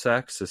 4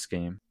 sacks this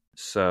game.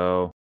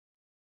 So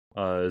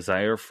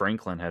Zaire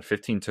Franklin had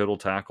 15 total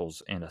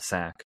tackles and a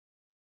sack.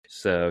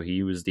 So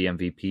he was the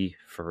MVP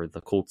for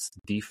the Colts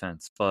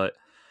defense. But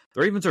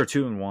the Ravens are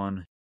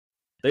 2-1.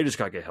 They just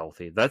got to get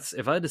healthy. That's,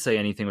 if I had to say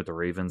anything with the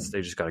Ravens,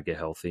 they just got to get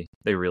healthy.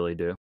 They really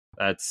do.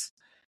 That's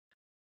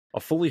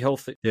a fully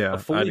healthy, a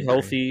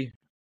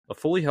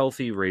fully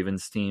healthy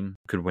Ravens team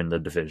could win the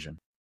division.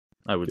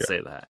 I would say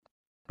that.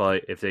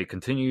 But if they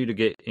continue to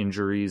get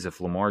injuries,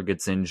 if Lamar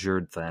gets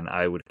injured, then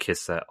I would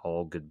kiss that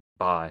all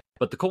goodbye.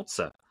 But the Colts,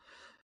 they're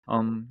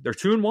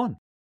 2-1.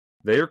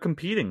 They are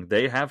competing.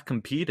 They have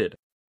competed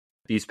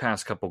these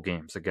past couple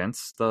games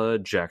against the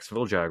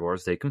Jacksonville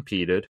Jaguars. They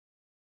competed.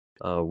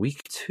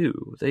 Week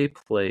 2, they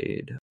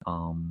played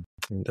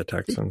the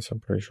Texans, I'm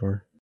pretty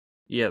sure.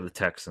 Yeah, the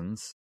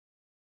Texans.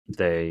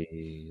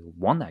 They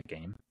won that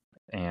game,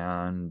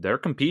 and they're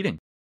competing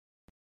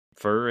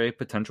for a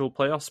potential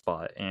playoff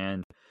spot.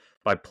 And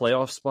by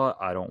playoff spot,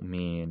 I don't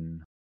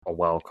mean a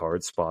wild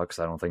card spot, because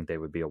I don't think they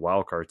would be a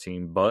wild card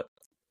team, but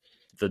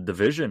the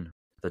division.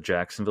 The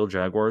Jacksonville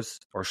Jaguars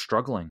are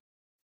struggling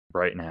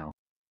right now.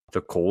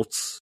 The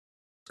Colts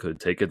could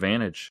take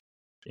advantage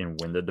and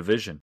win the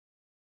division.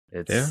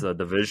 It's a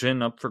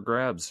division up for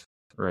grabs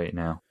right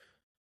now.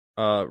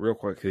 Real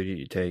quick, who did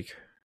you take?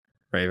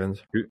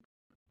 Ravens?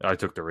 I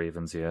took the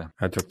Ravens, yeah.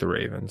 I took the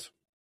Ravens.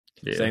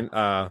 Yeah. Same.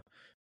 I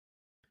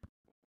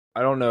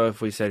don't know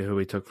if we said who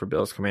we took for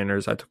Bills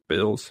Commanders. I took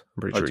Bills.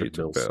 I'm pretty sure you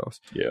took Bills.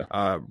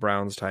 Yeah.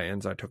 Browns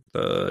Titans. I took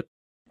the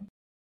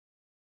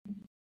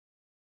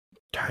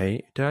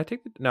Did I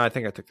take the... No, I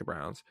think I took the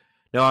Browns.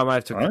 No, I might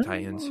have took the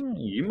Titans.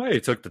 You might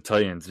have took the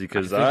Titans,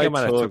 because I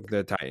might have took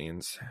the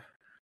Titans.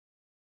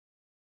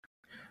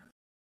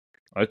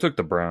 I took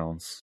the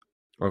Browns.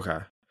 Okay.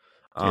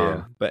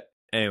 But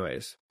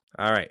anyways,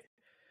 all right.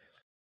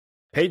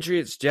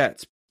 Patriots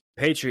Jets.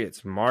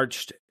 Patriots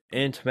marched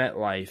into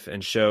MetLife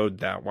and showed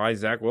that why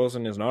Zach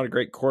Wilson is not a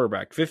great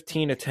quarterback.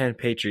 15-10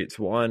 Patriots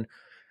won.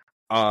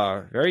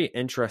 Very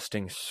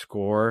interesting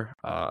score.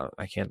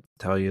 I can't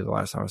tell you the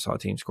last time I saw a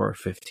team score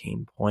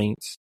 15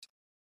 points.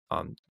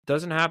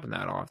 Doesn't happen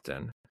that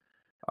often.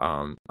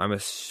 I'm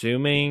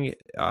assuming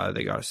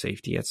they got a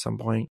safety at some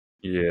point.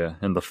 Yeah,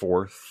 in the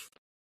 4th.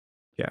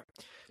 Yeah.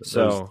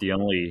 So the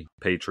only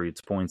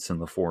Patriots points in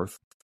the 4th.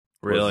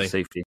 Really?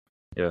 Safety.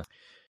 Yeah.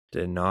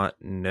 Did not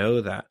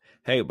know that.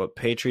 Hey, but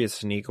Patriots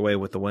sneak away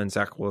with the win.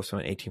 Zach Wilson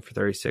went 18 for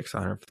 36,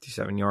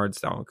 157 yards.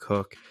 Dalvin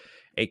Cook,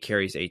 8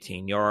 carries,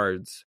 18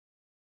 yards.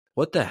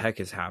 What the heck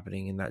is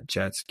happening in that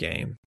Jets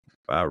game?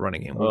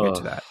 Running game. We'll get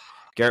to that.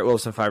 Garrett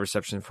Wilson, 5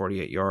 receptions,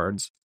 48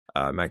 yards.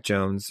 Mac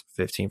Jones,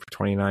 15 for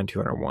 29,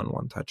 201,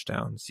 1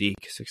 touchdown.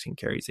 Zeke, 16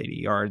 carries, 80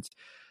 yards.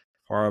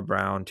 Farrah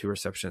Brown, 2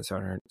 receptions,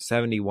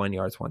 771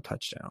 yards, 1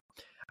 touchdown.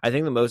 I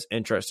think the most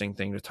interesting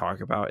thing to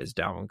talk about is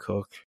Dalvin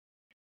Cook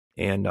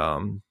and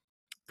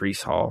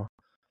Breece Hall.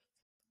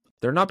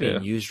 They're not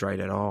being used right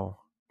at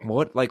all.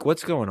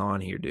 What's going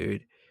on here,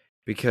 dude?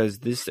 Because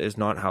this is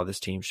not how this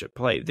team should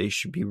play. They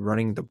should be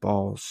running the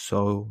ball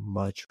so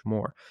much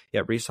more.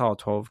 Yeah, Breece Hall,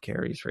 12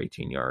 carries for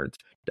 18 yards.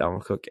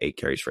 Dalvin Cook, 8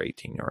 carries for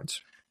 18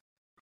 yards.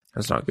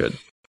 That's not good.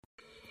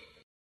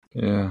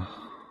 Yeah.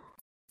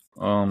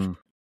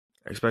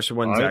 Especially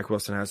when Zach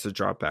Wilson has to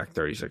drop back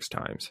 36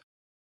 times.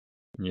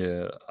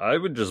 Yeah, I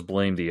would just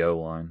blame the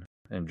O-line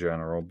in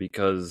general,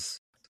 because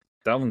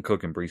Dalvin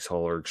Cook and Breece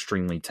Hall are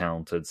extremely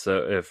talented.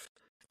 So if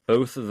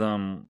both of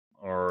them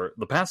are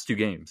the past 2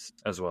 games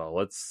as well,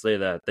 let's say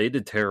that they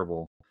did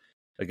terrible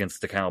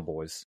against the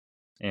Cowboys,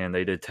 and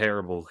they did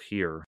terrible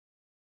here.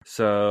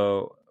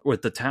 So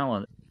with the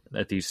talent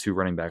that these 2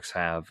 running backs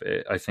have,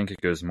 I think it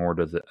goes more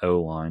to the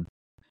O-line.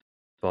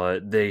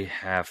 But they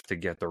have to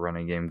get the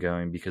running game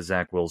going, because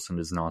Zach Wilson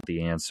is not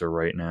the answer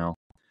right now.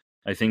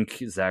 I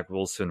think Zach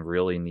Wilson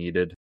really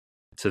needed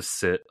to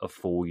sit a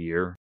full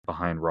year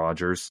behind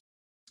Rodgers,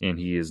 and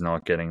he is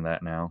not getting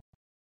that now.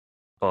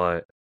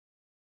 But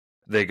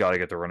they got to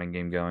get the running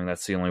game going.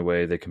 That's the only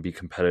way they can be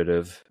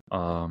competitive.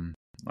 I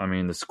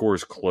mean, the score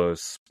is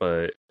close,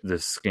 but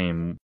this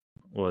game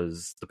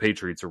was... the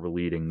Patriots were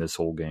leading this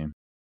whole game.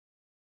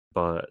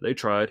 But they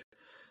tried.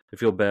 I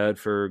feel bad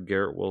for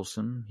Garrett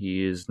Wilson.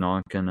 He is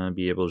not going to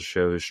be able to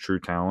show his true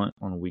talent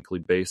on a weekly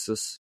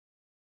basis.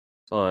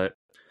 But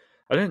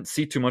I didn't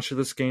see too much of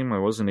this game. I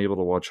wasn't able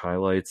to watch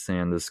highlights,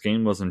 and this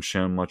game wasn't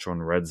shown much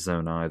on Red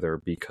Zone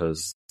either,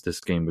 because this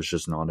game was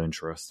just not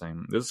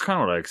interesting. This is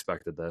kind of what I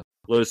expected, though.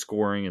 Low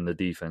scoring, and the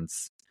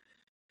defense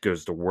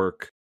goes to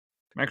work.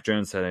 Mac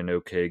Jones had an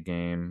okay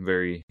game.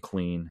 Very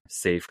clean,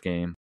 safe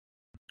game.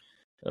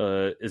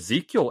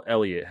 Ezekiel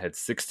Elliott had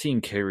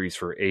 16 carries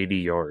for 80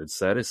 yards.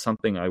 That is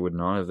something I would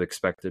not have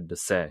expected to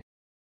say.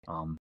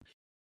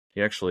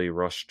 He actually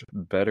rushed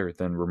better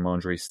than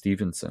Ramondre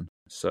Stevenson.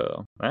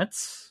 So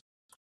that's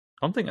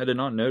something I did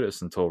not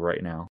notice until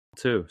right now,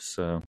 too.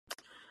 So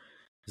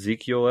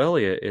Ezekiel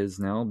Elliott is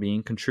now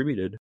being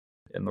contributed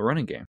in the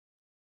running game.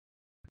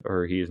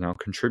 or he is now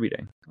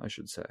contributing, I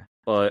should say.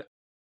 But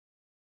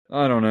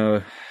I don't know.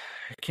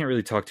 I can't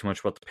really talk too much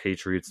about the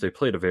Patriots. They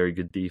played a very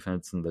good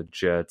defense in the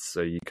Jets,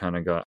 so you kind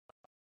of got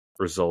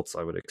results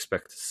I would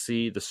expect to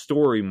see. The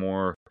story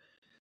more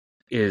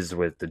is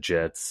with the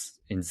Jets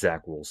and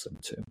Zach Wilson,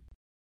 too.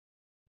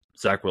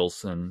 Zach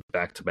Wilson,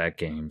 back-to-back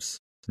games,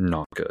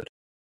 not good.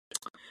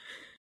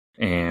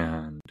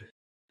 And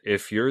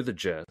if you're the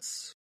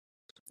Jets,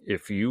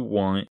 if you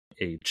want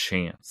a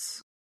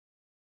chance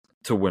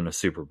to win a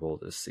Super Bowl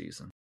this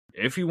season,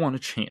 if you want a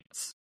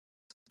chance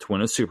to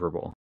win a Super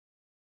Bowl,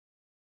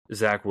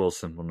 Zach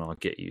Wilson will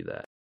not get you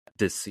that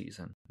this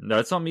season.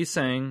 That's not me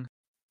saying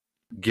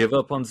give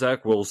up on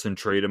Zach Wilson,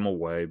 trade him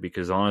away,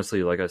 because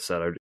honestly, like I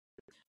said,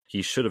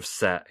 he should have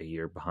sat a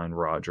year behind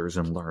Rodgers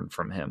and learned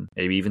from him,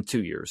 maybe even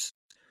 2 years,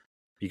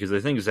 because I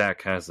think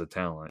Zach has the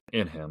talent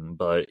in him,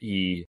 but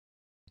he,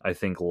 I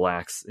think,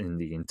 lacks in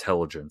the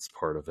intelligence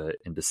part of it,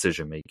 in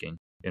decision-making,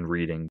 in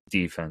reading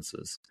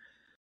defenses.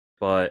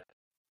 But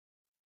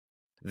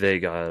they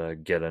gotta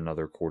get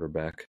another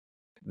quarterback.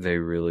 They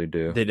really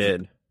do. They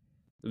did.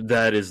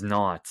 That is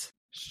not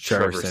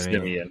Trevor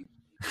Siemian.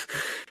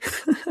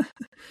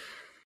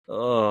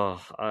 Oh,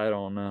 I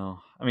don't know.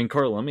 I mean,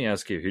 Carl, let me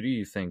ask you, who do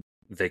you think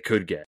they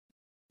could get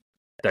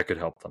that could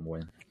help them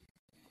win?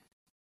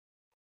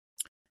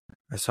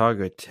 I saw a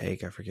good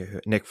take. I forget who.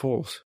 Nick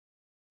Foles.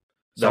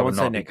 That would Someone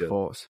say not be Nick good.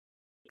 Foles.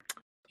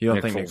 You don't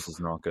Nick think Foles is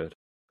not good.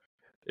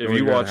 If Would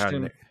you rather watched have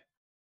him, Nick-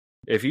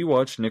 if you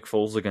watched Nick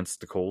Foles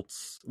against the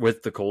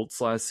Colts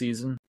last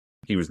season,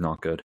 he was not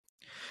good.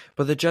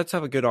 But the Jets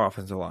have a good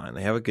offensive line.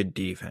 They have a good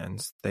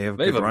defense. They have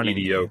They good have a running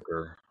game.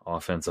 mediocre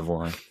offensive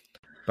line.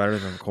 Better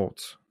than the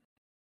Colts.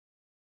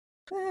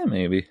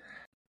 Maybe.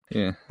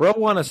 Yeah. Burrow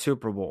won a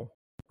Super Bowl.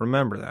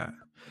 Remember that.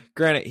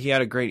 Granted, he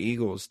had a great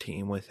Eagles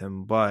team with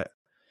him, but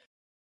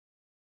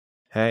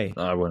hey,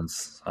 I wouldn't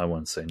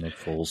say Nick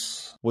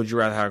Foles. would you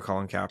rather have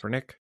Colin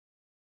Kaepernick?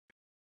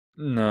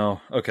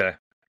 No. Okay.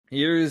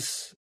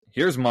 Here's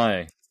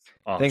my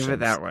options. Think of it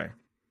that way.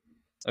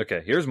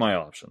 Okay, here's my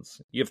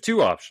options. You have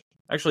 2 options.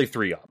 Actually,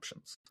 3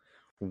 options.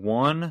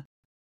 1,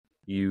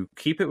 you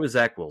keep it with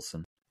Zach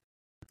Wilson,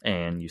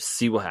 and you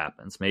see what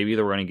happens. Maybe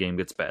the running game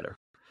gets better.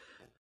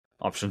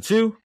 Option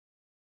 2,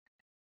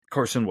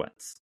 Carson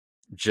Wentz.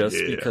 Just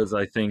because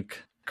I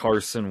think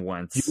Carson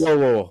Wentz...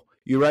 Whoa.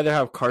 You rather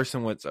have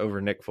Carson Wentz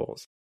over Nick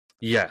Foles?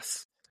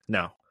 Yes.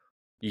 No.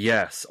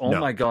 Yes. Oh No.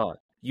 my God.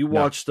 You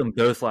watched them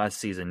both last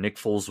season. Nick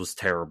Foles was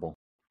terrible.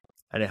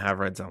 I didn't have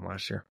red zone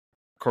last year.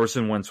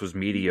 Carson Wentz was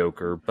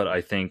mediocre, but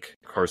I think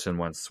Carson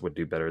Wentz would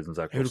do better than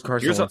Zach Who Wilson. did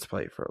Carson Wentz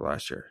play for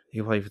last year?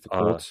 He played for the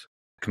Colts.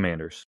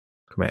 Commanders.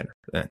 Commander.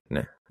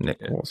 Nick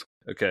Foles.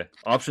 Okay.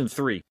 Option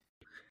 3.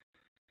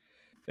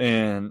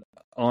 And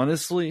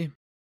honestly,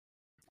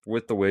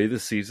 with the way the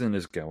season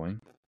is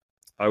going,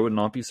 I would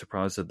not be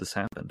surprised if this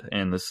happened.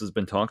 And this has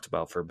been talked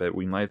about for a bit.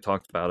 We might have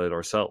talked about it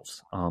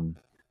ourselves.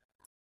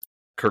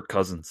 Kirk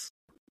Cousins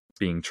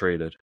being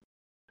traded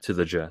to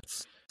the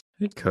Jets.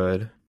 It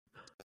could.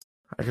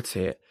 I could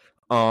see it.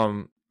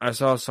 I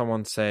saw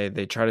someone say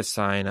they try to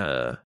sign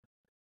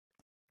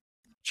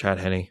Chad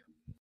Henne.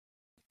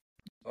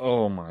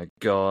 Oh my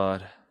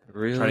God.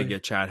 Really? Try to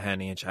get Chad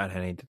Henne, and Chad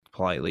Henne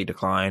politely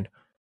declined.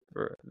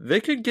 They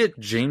could get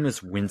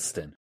Jameis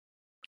Winston.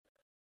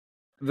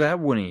 That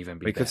wouldn't even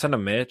be We bad. could send a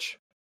Mitch.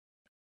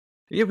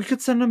 Yeah, we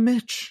could send a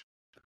Mitch.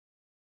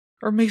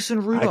 Or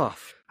Mason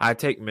Rudolph. I'd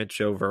take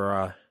Mitch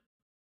over,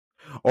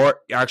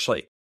 or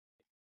actually,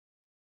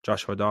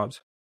 Joshua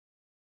Dobbs.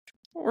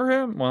 Or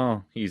him.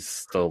 Well, he's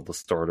still the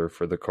starter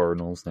for the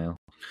Cardinals now.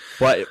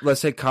 But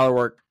let's say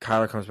Kyler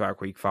comes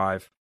back week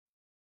 5.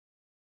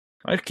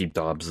 I'd keep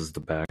Dobbs as the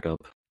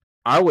backup.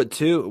 I would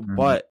too, Mhm.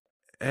 but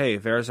hey,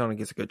 if Arizona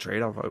gets a good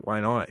trade off,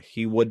 why not?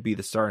 He would be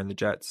the star in the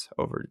Jets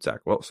over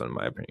Zach Wilson, in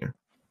my opinion.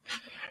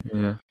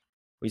 Yeah.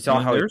 We saw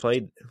Yeah, how he there's-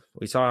 played.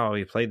 We saw how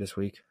he played this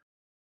week.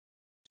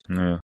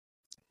 Yeah.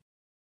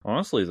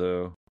 Honestly,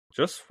 though,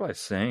 just by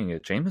saying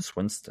it, Jameis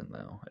Winston,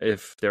 though,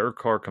 if Derek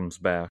Carr comes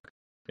back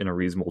in a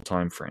reasonable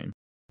time frame,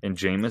 and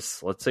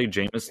let's say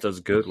Jameis does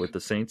good with the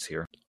Saints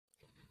here.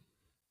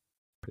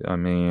 I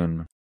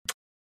mean,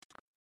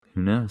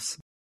 who knows?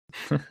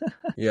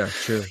 Yeah,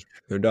 true.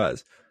 Who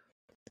does?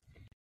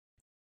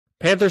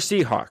 Panthers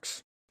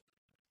Seahawks.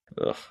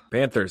 Ugh.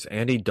 Panthers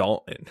Andy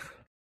Dalton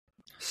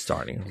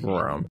starting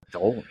from.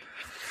 Dalton.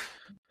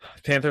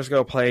 Panthers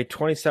go play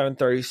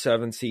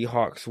 27-37.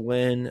 Seahawks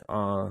win.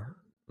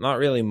 Not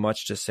really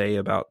much to say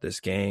about this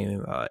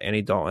game.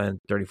 Andy Dalton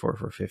 34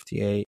 for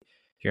 58,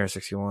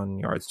 361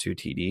 yards, 2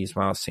 TDs.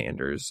 Miles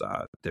Sanders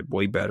did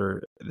way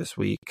better this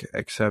week,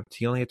 except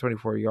he only had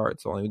 24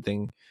 yards. The only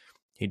thing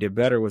he did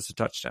better was the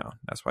touchdown.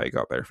 That's why he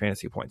got better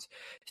fantasy points.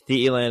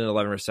 Thielen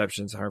 11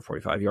 receptions,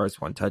 145 yards,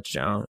 1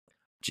 touchdown.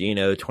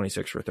 Geno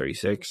 26 for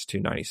 36,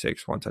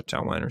 296, 1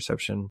 touchdown, 1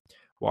 interception.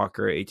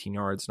 Walker 18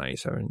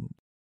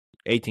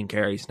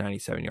 carries,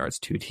 97 yards,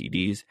 2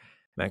 TDs.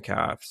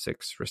 Metcalf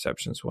 6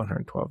 receptions,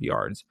 112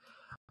 yards.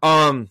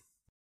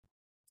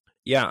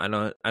 Yeah, I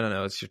don't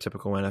know. It's your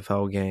typical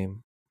NFL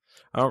game.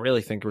 I don't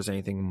really think there was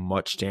anything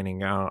much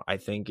standing out. I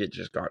think it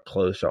just got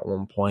close at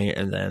one point,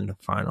 and then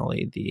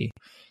finally the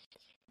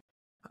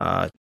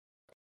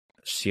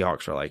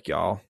Seahawks were like,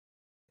 y'all,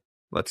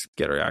 let's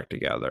get our act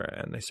together,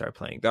 and they started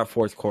playing. That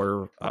fourth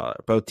quarter,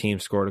 both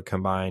teams scored a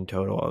combined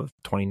total of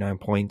 29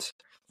 points.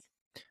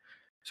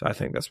 So I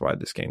think that's why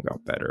this game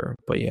got better.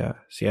 But yeah,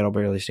 Seattle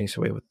barely sneaks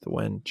away with the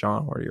win.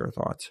 John, what are your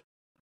thoughts?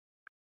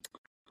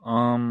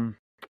 I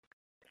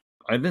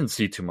didn't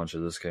see too much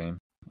of this game.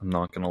 I'm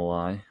not gonna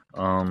lie.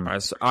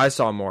 I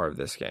saw more of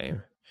this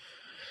game.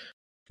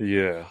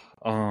 Yeah.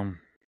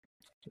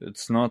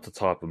 It's not the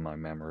top of my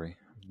memory,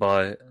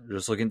 but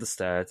just looking at the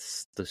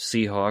stats, the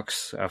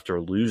Seahawks, after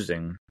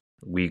losing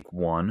week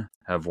 1,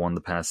 have won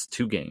the past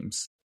 2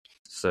 games.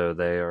 So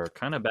they are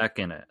kind of back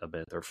in it a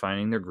bit. They're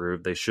finding their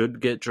groove. They should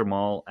get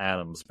Jamal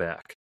Adams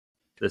back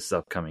this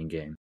upcoming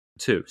game,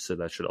 too. So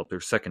that should help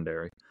their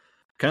secondary.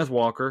 Kenneth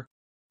Walker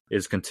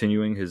is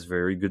continuing his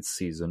very good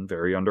season,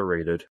 very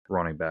underrated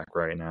running back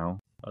right now.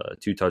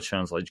 2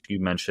 touchdowns, like you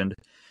mentioned.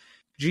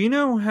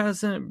 Geno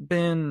hasn't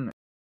been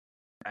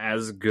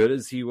as good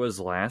as he was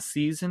last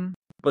season,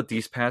 but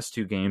these past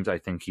 2 games, I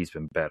think he's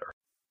been better.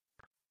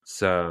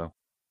 So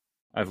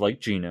I've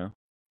liked Geno,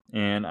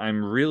 and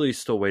I'm really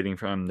still waiting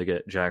for him to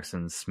get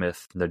Jackson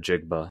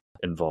Smith-Njigba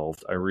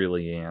involved. I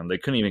really am. They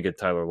couldn't even get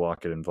Tyler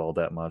Lockett involved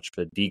that much,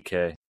 but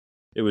DK,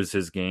 it was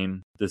his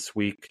game this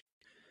week.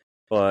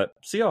 But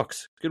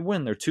Seahawks, good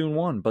win. They're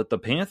 2-1. But the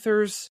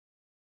Panthers,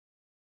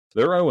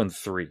 they're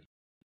 0-3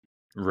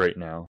 right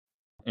now.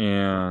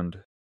 And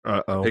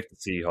I picked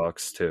the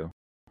Seahawks too.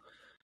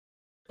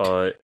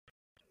 But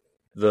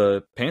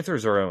the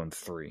Panthers are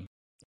 0-3.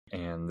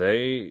 And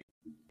they,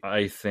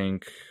 I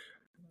think,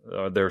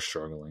 they're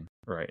struggling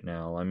right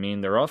now. I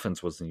mean, their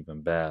offense wasn't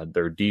even bad.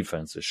 Their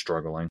defense is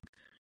struggling.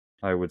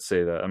 I would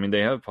say that. I mean,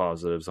 they have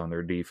positives on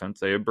their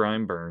defense. They have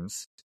Brian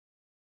Burns.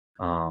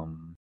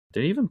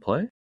 Did he even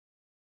play?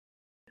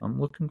 I'm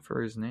looking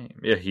for his name.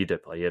 Yeah, he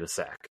did play. He had a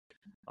sack.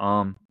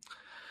 But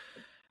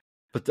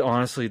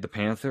honestly, the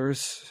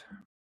Panthers,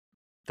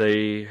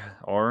 they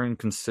are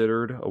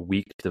considered a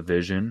weak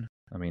division.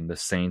 I mean, the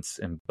Saints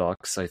and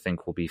Bucks, I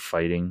think, will be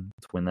fighting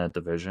to win that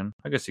division.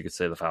 I guess you could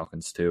say the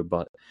Falcons too,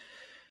 but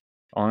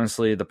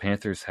honestly, the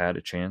Panthers had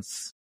a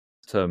chance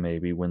to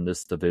maybe win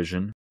this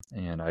division,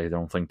 and I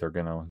don't think they're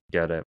going to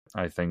get it.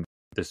 I think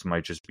this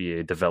might just be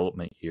a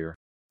development year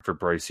for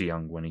Bryce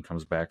Young when he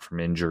comes back from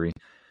injury.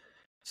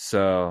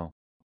 So,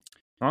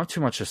 not too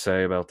much to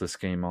say about this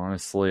game,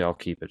 honestly. I'll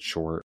keep it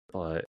short.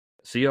 But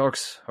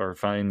Seahawks are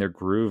finding their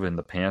groove, and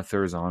the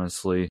Panthers,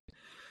 honestly,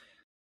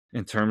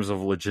 in terms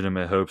of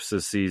legitimate hopes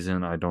this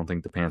season, I don't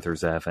think the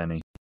Panthers have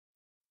any.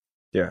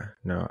 Yeah,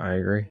 no, I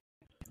agree.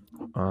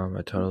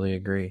 I totally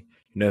agree.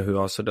 You know who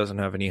also doesn't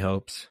have any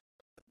hopes?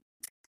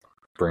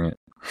 Bring it.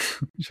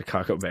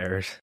 Chicago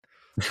Bears.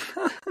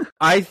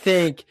 I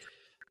think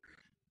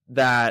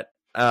that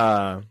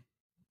the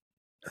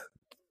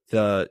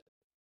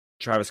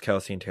Travis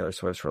Kelce and Taylor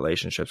Swift's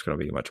relationship is going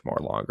to be much more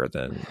longer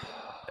than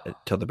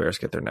until the Bears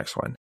get their next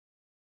one.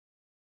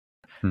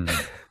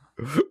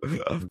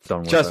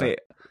 Trust me,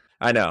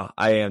 I know.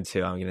 I am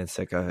too. I'm getting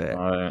sick of it.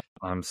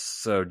 I'm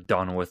so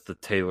done with the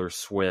Taylor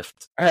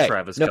Swift,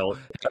 Travis Kelce.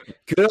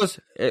 Kudos.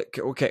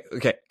 Okay.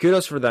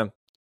 Kudos for them.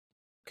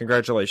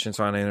 Congratulations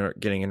on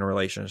getting in a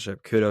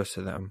relationship. Kudos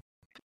to them.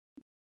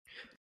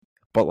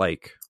 But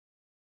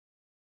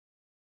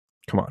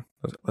come on.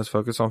 Let's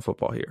focus on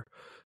football here.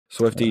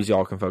 Swifties,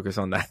 y'all can focus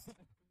on that.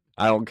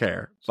 I don't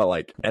care.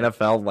 But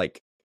NFL,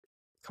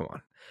 come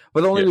on.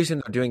 But the only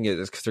reason they're doing it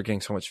is because they're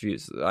getting so much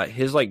views.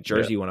 His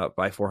jersey went up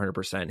by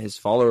 400%. His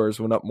followers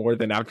went up more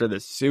than after the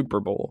Super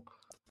Bowl.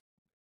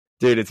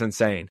 Dude, it's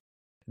insane.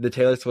 The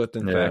Taylor Swift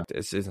effect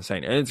is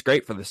insane. And it's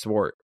great for the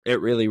sport. It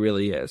really,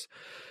 really is.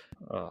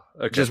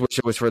 Okay. Just wish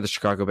it was for the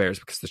Chicago Bears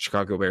because the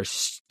Chicago Bears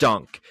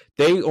stunk.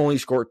 They only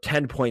scored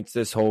 10 points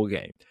this whole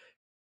game.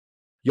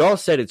 Y'all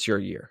said it's your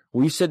year.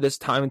 We said this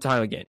time and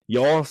time again.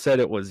 Y'all said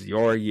it was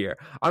your year.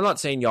 I'm not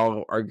saying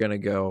y'all are going to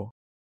go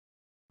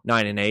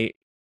 9-8.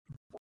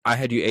 I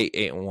had you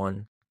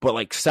 8-1.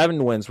 But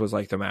 7 wins was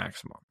the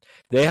maximum.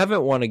 They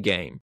haven't won a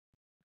game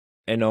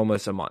in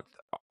almost a month.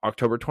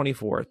 October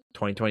 24th,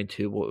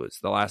 2022 was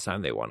the last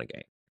time they won a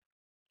game.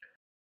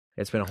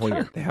 It's been a whole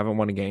year. They haven't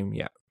won a game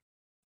yet.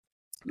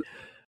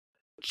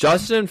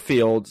 Justin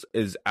Fields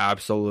is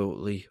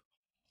absolutely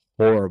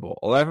horrible.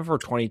 11 for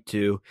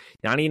 22,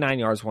 99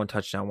 yards, 1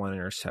 touchdown, 1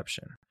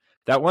 interception.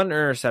 That 1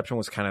 interception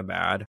was kind of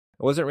bad. It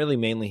wasn't really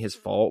mainly his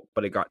fault,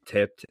 but it got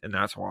tipped, and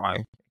that's why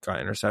it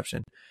got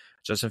interception.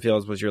 Justin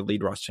Fields was your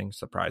lead rushing.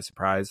 Surprise,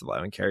 surprise.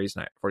 11 carries,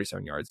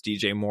 47 yards.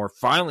 DJ Moore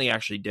finally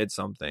actually did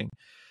something.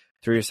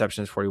 3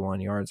 receptions, 41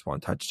 yards,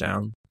 1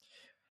 touchdown.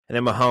 And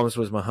then Mahomes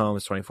was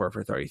Mahomes, 24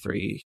 for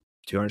 33,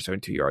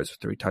 272 yards with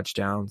 3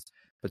 touchdowns.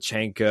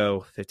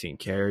 Pachenko, 15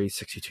 carries,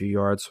 62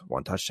 yards,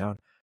 1 touchdown.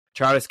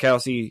 Travis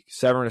Kelce,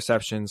 7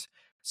 receptions,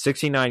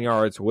 69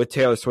 yards with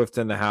Taylor Swift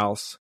in the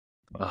house.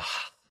 Ugh.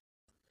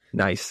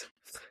 Nice.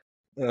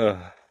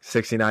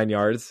 69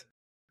 yards,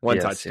 1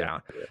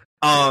 touchdown.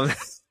 Yeah.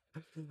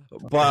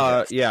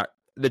 But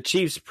the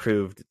Chiefs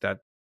proved that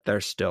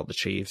they're still the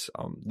Chiefs.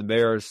 The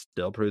Bears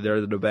still prove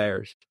they're the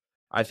Bears.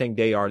 I think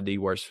they are the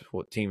worst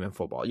team in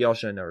football. Y'all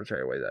should have never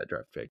traded away that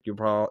draft pick.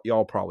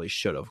 Y'all probably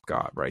should have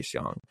got Bryce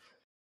Young,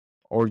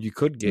 or you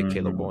could get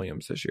Caleb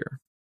Williams this year.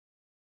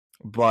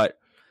 But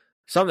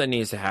something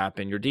needs to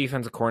happen. Your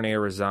defensive coordinator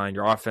resigned.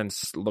 Your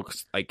offense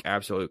looks like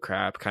absolute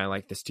crap, kind of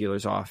like the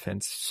Steelers'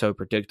 offense. So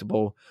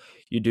predictable.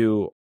 You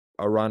do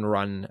a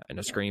run, and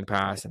a screen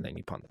pass, and then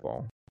you punt the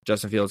ball.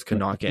 Justin Fields could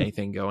not get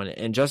anything going,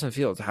 and Justin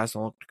Fields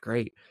hasn't looked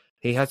great.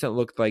 He hasn't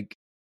looked like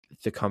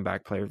the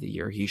comeback player of the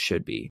year he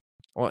should be.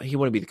 Well, he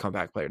wouldn't be the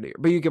comeback player of the year,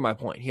 but you get my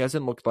point. He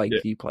hasn't looked like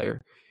the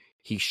player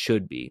he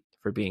should be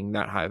for being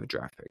that high of a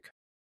draft pick.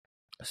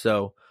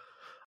 So,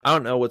 I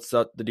don't know what's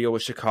the deal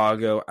with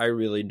Chicago. I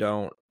really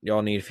don't.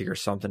 Y'all need to figure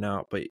something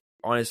out, but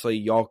honestly,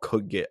 y'all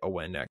could get a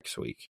win next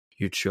week.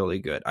 You truly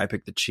good. I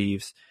picked the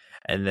Chiefs,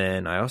 and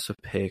then I also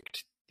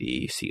picked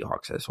the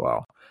Seahawks as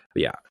well.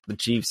 But yeah, the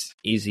Chiefs,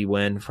 easy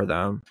win for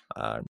them.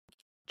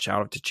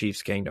 Shout out to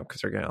Chiefs Kingdom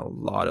because they're getting a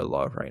lot of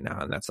love right now,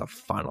 and that's the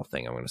final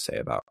thing I'm going to say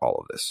about all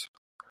of this.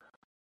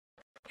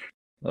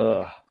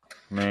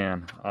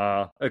 Man.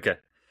 Okay.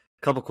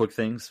 Couple quick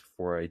things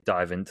before I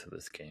dive into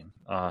this game.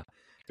 The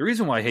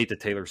reason why I hate the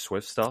Taylor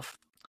Swift stuff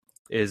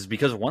is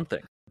because of one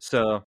thing.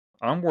 So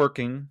I'm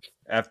working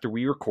after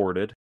we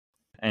recorded,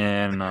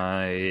 and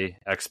I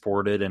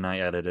exported and I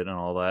edited and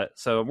all that.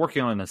 So I'm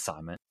working on an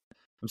assignment.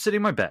 I'm sitting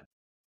in my bed,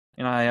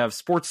 and I have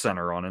Sports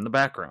Center on in the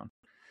background.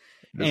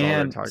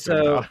 And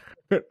so,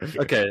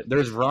 okay,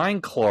 there's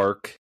Ryan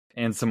Clark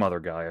and some other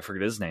guy. I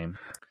forget his name.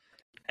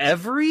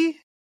 Every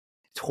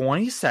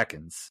 20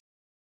 seconds,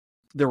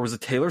 there was a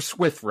Taylor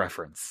Swift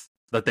reference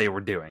that they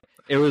were doing.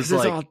 It was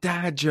like all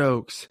dad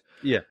jokes.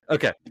 Yeah.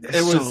 Okay.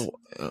 It was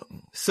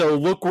so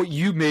look what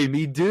you made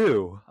me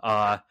do.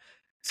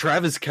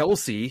 Travis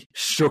Kelce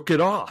shook it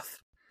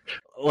off.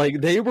 Like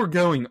they were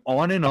going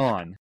on and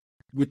on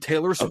with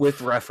Taylor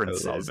Swift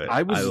references.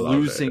 I was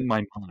losing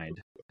my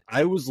mind.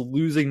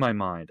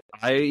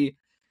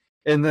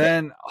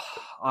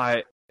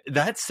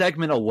 That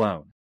segment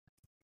alone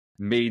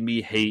made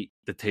me hate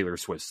the Taylor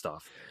Swift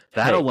stuff.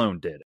 That alone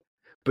did.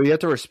 But you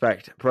have to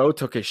respect, bro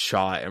took a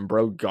shot and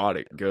bro got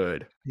it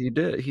good. He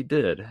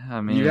did.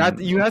 I mean,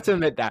 you have to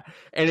admit that,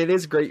 and it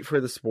is great for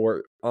the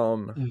sport.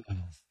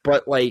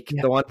 But like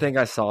the one thing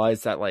I saw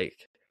is that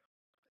like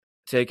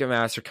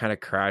Ticketmaster kind of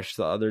crashed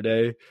the other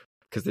day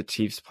because the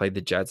Chiefs played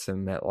the Jets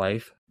in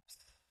MetLife.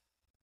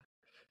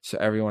 So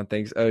everyone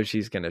thinks, oh,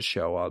 she's gonna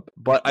show up,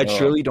 but I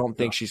truly don't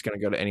think she's gonna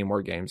go to any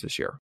more games this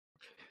year.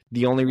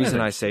 The only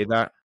reason I say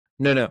that.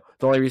 No.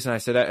 The only reason I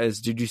say that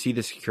is, did you see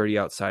the security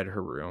outside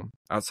her room,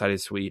 outside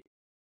his suite?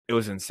 It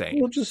was insane.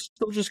 They'll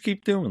just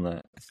keep doing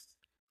that.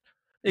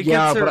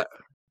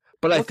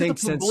 But I think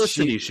since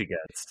publicity she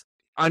gets,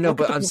 I know,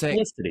 but I'm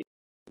saying,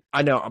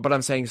 I know, but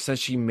I'm saying since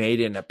she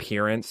made an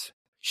appearance,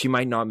 she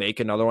might not make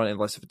another one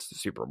unless if it's the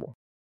Super Bowl.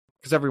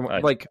 Because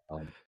everyone think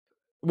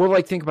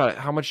about it.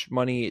 How much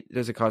money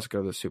does it cost to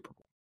go to the Super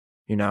Bowl?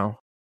 You know,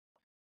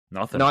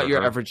 nothing. Not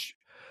your average,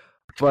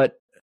 but.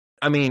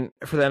 I mean,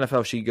 for the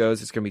NFL, she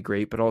goes, it's going to be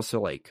great, but also,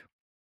 like,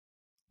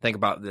 think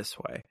about it this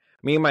way.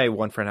 Me and my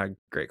one friend had a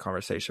great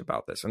conversation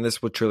about this, and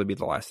this would truly be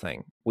the last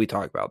thing we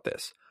talk about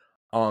this.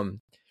 Think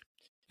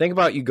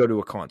about you go to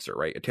a concert,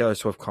 right? A Taylor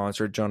Swift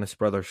concert, Jonas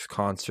Brothers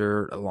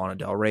concert, a Lana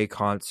Del Rey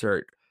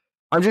concert.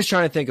 I'm just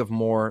trying to think of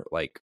more,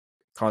 like,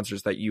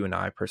 concerts that you and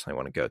I personally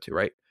want to go to,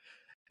 right?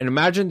 And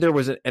imagine there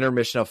was an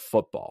intermission of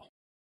football.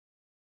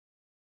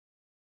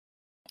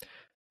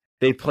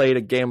 They played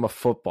a game of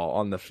football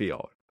on the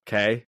field,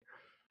 okay?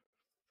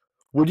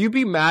 Would you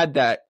be mad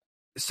that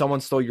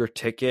someone stole your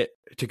ticket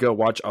to go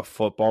watch a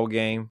football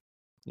game?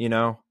 You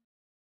know?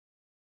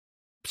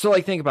 So,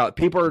 like, think about it.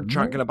 People are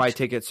going to buy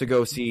tickets to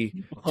go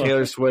see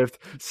Taylor Swift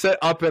set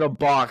up in a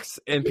box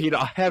in Peter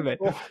Heaven.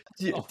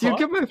 Do you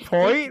get my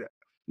point?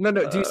 No.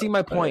 Do you see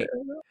my point?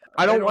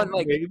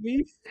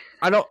 Wouldn't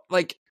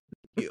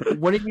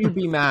you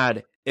be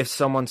mad if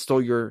someone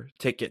stole your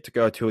ticket to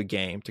go to a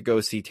game to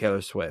go see Taylor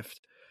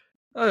Swift?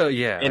 Oh,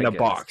 yeah. In a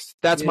box.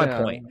 That's my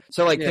point.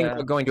 So, like, think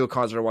about going to a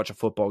concert to watch a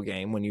football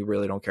game when you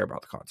really don't care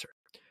about the concert.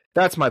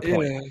 That's my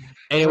point. Yeah.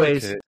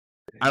 Anyways,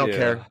 I don't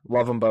care.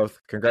 Love them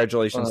both.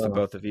 Congratulations to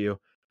both of you.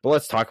 But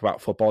let's talk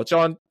about football.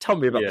 John, tell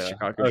me about the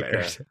Chicago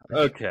Bears.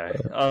 Okay.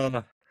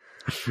 I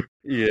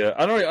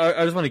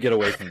just want to get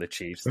away from the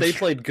Chiefs. They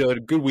played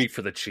good. Good week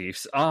for the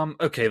Chiefs.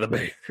 Okay, the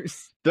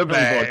Bears. The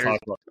Bears.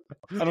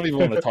 I don't even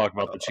want to talk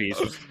about the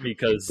Chiefs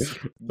because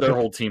their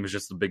whole team is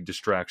just a big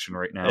distraction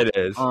right now. It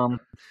is.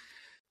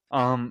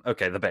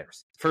 Okay, the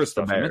Bears. First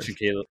off,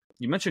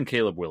 you mentioned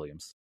Caleb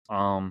Williams.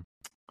 I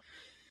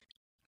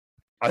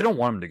don't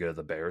want him to go to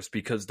the Bears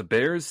because the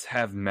Bears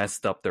have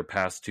messed up their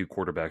past two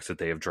quarterbacks that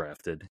they have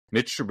drafted.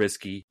 Mitch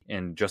Trubisky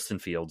and Justin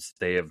Fields,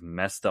 they have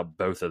messed up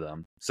both of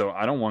them. So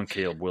I don't want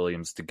Caleb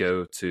Williams to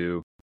go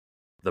to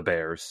the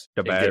Bears.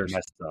 The Bears. Get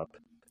messed up.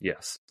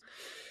 Yes.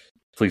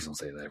 Please don't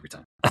say that every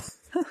time.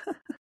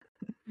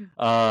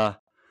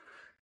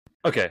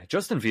 Okay,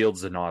 Justin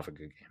Fields did not have a good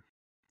game.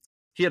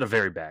 He had a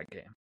very bad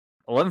game.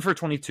 11 for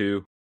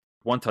 22,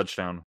 1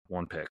 touchdown,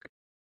 1 pick.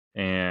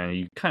 And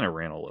he kind of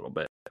ran a little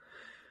bit.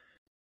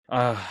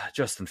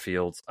 Justin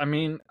Fields. I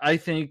mean,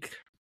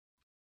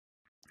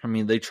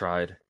 they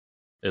tried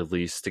at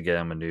least to get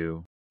him a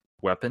new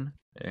weapon,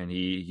 and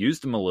he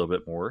used him a little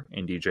bit more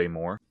in DJ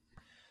Moore.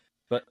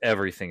 But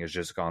everything has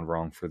just gone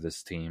wrong for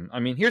this team. I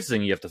mean, here's the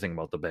thing you have to think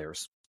about the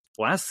Bears.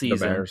 Last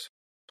season... The Bears.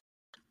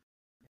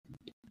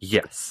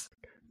 Yes.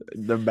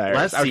 The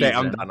Bears. Okay,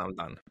 I'm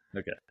done.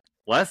 Okay.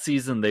 Last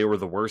season, they were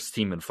the worst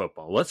team in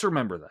football. Let's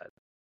remember that.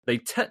 They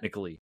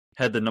technically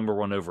had the number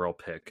 1 overall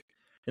pick,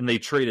 and they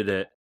traded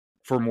it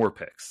for more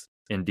picks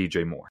in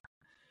DJ Moore.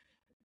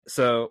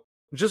 So,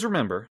 just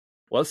remember,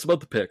 less about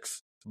the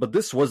picks, but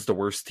this was the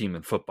worst team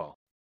in football.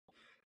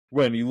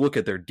 When you look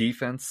at their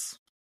defense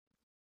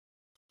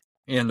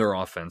and their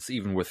offense,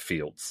 even with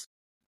Fields.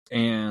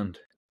 And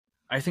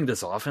I think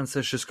this offense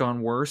has just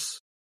gone worse.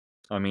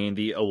 I mean,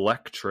 the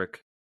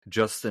electric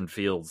Justin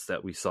Fields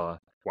that we saw,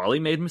 while he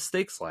made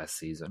mistakes last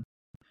season,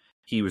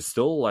 he was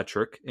still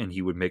electric and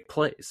he would make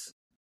plays,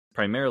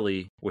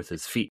 primarily with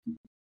his feet.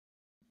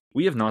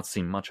 We have not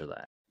seen much of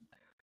that.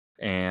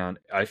 And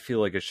I feel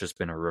like it's just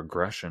been a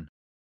regression,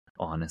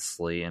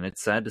 honestly. And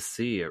it's sad to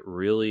see. It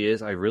really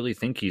is. I really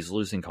think he's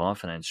losing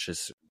confidence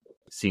just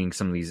seeing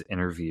some of these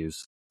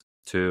interviews,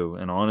 too.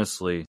 And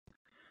honestly,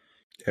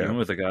 even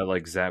with a guy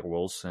like Zach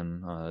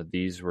Wilson,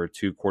 these were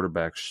 2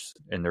 quarterbacks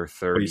in their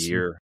 3rd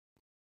year.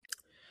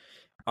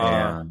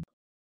 And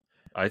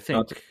I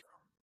think...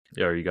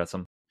 you got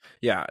some?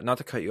 Yeah, not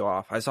to cut you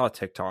off. I saw a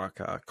TikTok.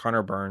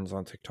 Connor Burns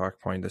on TikTok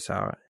pointed this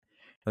out.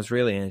 It was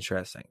really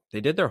interesting. They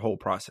did their whole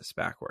process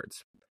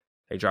backwards.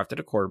 They drafted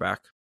a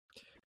quarterback.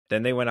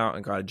 Then they went out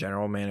and got a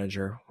general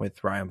manager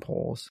with Ryan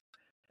Poles.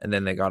 And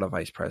then they got a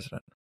vice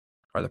president.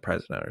 Or the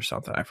president or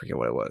something. I forget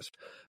what it was.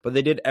 But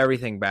they did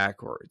everything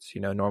backwards.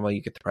 You know, normally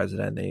you get the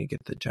president, then you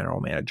get the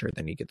general manager,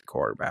 then you get the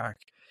quarterback.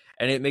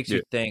 And it makes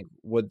you think,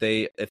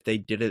 if they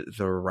did it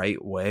the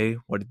right way,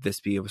 would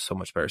this be a so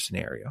much better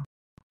scenario?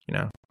 You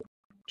know?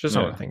 Just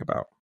something to think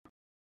about.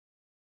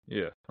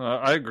 Yeah,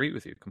 I agree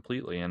with you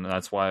completely, and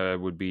that's why I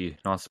would be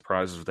not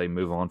surprised if they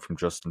move on from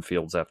Justin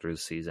Fields after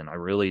this season. I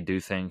really do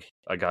think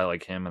a guy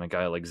like him and a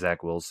guy like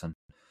Zach Wilson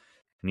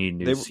need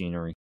new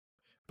scenery.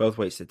 Both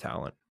wasted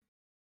talent.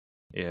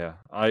 Yeah,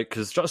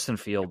 because Justin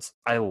Fields,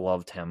 I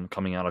loved him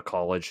coming out of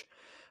college.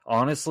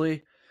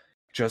 Honestly,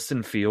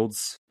 Justin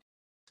Fields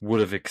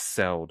would have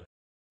excelled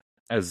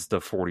as the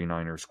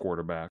 49ers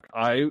quarterback.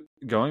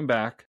 Going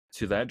back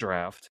to that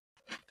draft,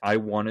 I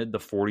wanted the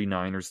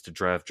 49ers to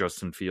draft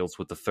Justin Fields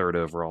with the 3rd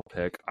overall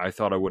pick. I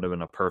thought it would have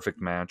been a perfect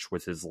match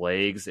with his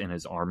legs and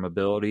his arm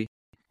ability.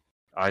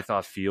 I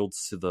thought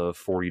Fields to the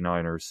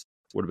 49ers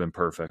would have been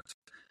perfect.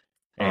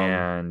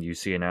 And you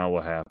see now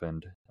what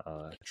happened.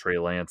 Trey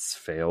Lance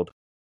failed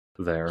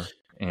there.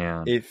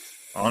 And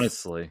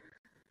honestly,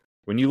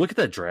 when you look at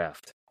that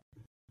draft,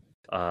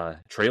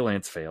 Trey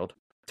Lance failed,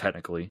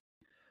 technically.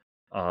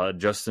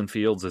 Justin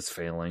Fields is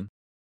failing.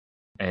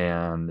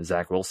 And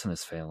Zach Wilson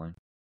is failing.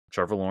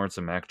 Trevor Lawrence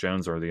and Mac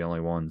Jones are the only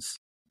ones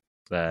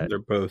that... They're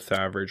both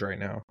average right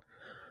now.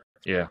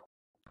 Yeah.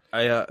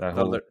 That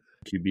whole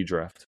QB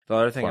draft. The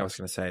other thing I was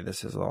going to say,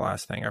 this is the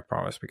last thing, I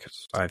promise,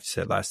 because I've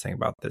said last thing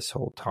about this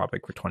whole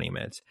topic for 20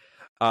 minutes.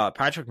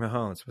 Patrick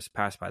Mahomes was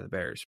passed by the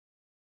Bears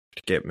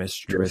to get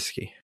Mr.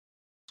 Trubisky.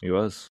 He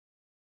was.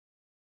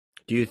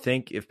 Do you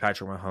think if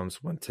Patrick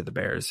Mahomes went to the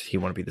Bears, he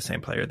wouldn't be the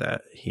same player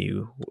that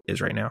he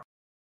is right now?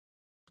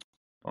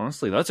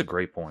 Honestly, that's a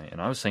great point,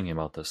 and I was thinking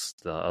about this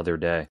the other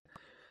day.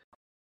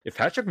 If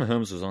Patrick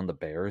Mahomes was on the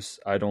Bears,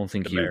 I don't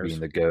think he would be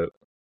in the GOAT.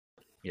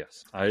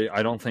 Yes.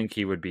 I don't think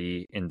he would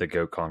be in the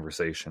GOAT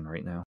conversation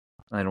right now.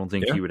 I don't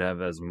think he would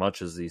have as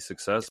much as the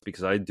success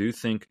because I do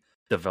think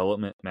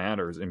development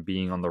matters and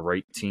being on the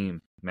right team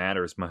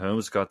matters.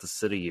 Mahomes got to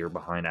sit a year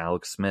behind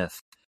Alex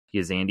Smith. He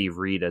has Andy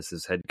Reid as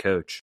his head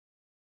coach.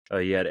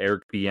 He had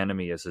Eric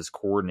Bieniemy as his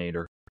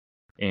coordinator.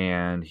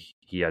 And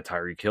he had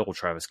Tyreek Hill,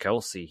 Travis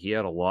Kelce. He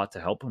had a lot to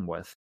help him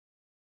with.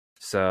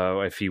 So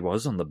if he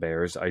was on the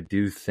Bears, I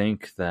do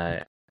think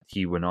that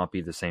he would not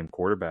be the same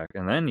quarterback.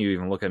 And then you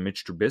even look at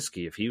Mitch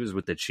Trubisky. If he was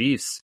with the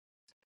Chiefs,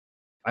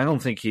 I don't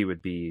think he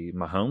would be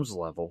Mahomes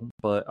level,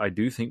 but I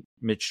do think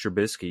Mitch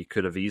Trubisky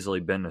could have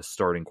easily been a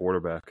starting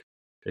quarterback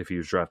if he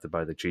was drafted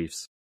by the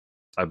Chiefs.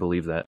 I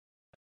believe that.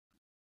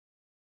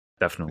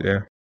 Definitely. Yeah,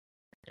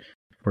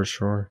 for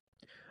sure.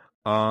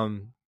 All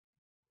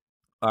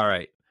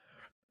right.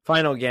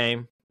 Final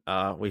game.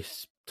 We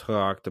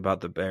talked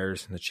about the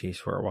Bears and the Chiefs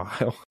for a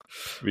while.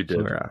 We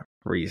did. For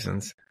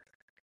reasons.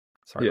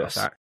 Sorry about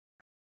that.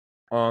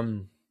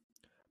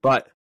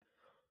 But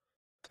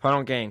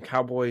final game,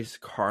 Cowboys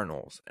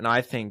Cardinals, and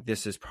I think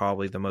this is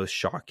probably the most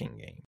shocking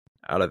game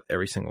out of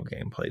every single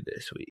game played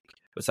this week.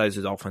 Besides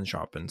the Dolphins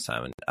dropping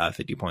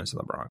 50 points on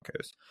the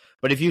Broncos.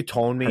 But if you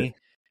told me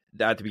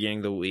that at the beginning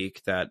of the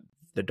week that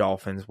the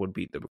Dolphins would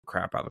beat the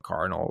crap out of the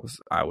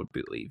Cardinals, I would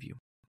believe you.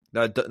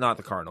 Not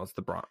the Cardinals,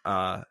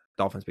 the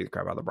Dolphins beat the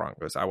crap out of the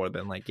Broncos. I would have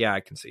been like, yeah, I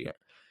can see it.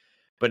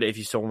 But if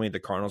you told me the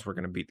Cardinals were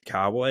going to beat the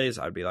Cowboys,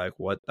 I'd be like,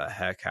 what the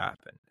heck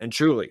happened? And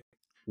truly,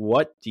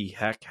 what the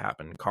heck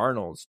happened?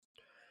 Cardinals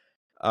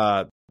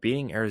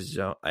beating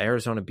Arizona.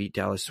 Arizona beat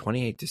Dallas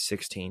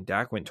 28-16.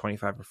 Dak went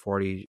 25 for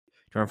 40,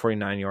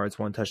 249 yards,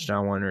 1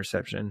 touchdown, 1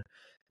 interception.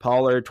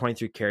 Pollard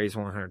 23 carries,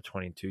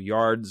 122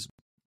 yards.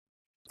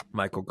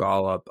 Michael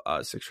Gallup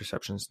 6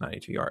 receptions,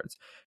 92 yards.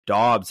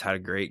 Dobbs had a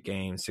great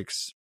game,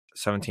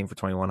 17 for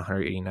 21,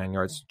 189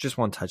 yards, just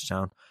 1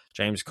 touchdown.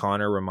 James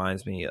Conner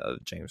reminds me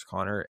of James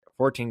Conner,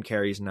 14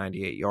 carries,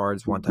 98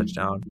 yards, 1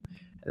 touchdown.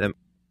 And then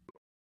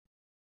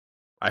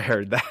I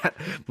heard that.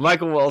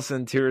 Michael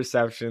Wilson, 2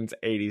 receptions,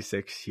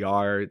 86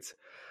 yards.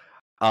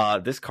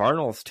 This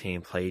Cardinals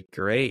team played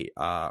great.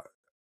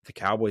 The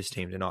Cowboys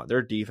team did not.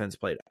 Their defense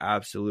played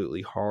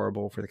absolutely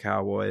horrible for the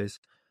Cowboys.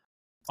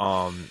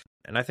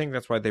 And I think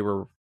that's why they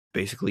were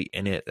basically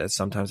in it at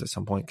some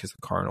point, because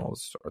the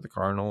Cardinals are the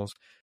Cardinals.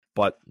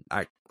 But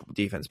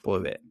defense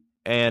blew it.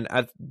 And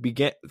at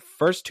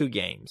first 2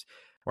 games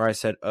where I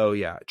said, oh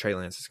yeah, Trey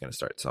Lance is going to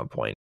start at some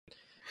point.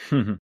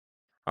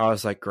 I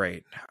was like,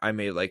 great. I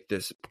made like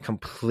this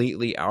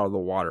completely out of the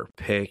water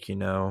pick, you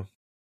know.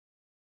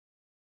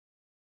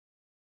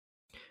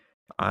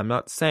 I'm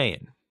not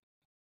saying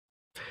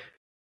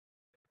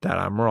that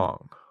I'm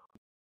wrong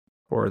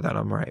or that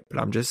I'm right, but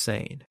I'm just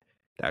saying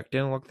Dak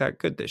didn't look that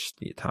good this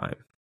time.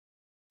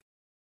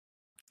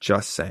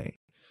 Just saying.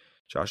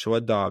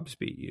 Joshua Dobbs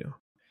beat you.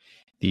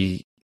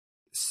 The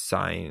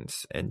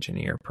science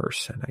engineer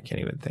person. I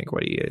can't even think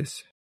what he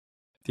is.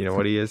 Do you know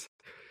what he is?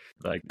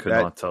 I could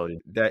not tell you.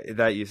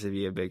 That used to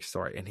be a big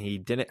story. And he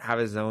didn't have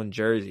his own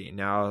jersey.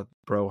 Now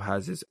bro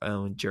has his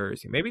own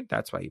jersey. Maybe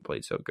that's why he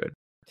played so good.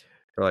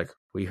 They're like,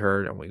 we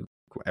heard and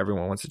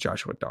everyone wants a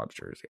Joshua Dobbs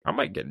jersey. I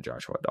might get a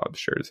Joshua Dobbs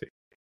jersey.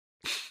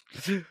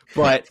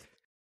 But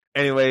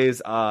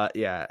anyways,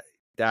 yeah,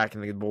 Dak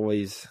and the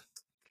boys,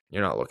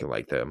 you're not looking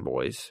like them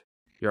boys.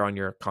 You're on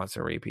your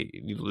constant repeat.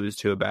 You lose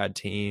to a bad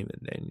team,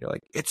 and then you're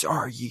like, it's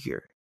our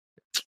year.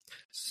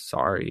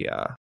 Sorry,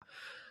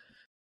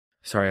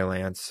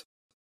 Lance.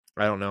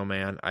 I don't know,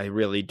 man. I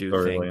really do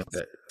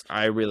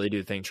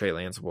think Trey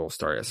Lance will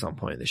start at some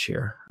point this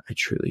year. I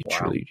truly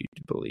do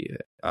believe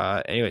it.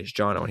 Anyways,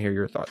 John, I want to hear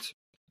your thoughts.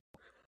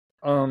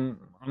 I'm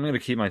going to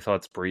keep my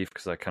thoughts brief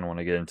because I kind of want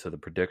to get into the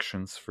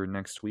predictions for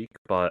next week.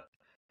 But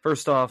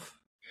first off,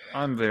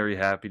 I'm very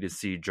happy to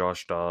see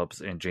Josh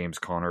Dobbs and James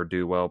Conner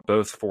do well.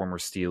 Both former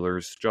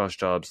Steelers. Josh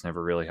Dobbs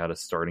never really had a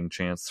starting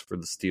chance for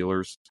the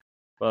Steelers.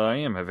 But I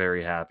am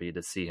very happy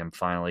to see him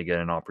finally get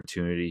an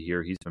opportunity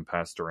here. He's been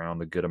passed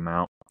around a good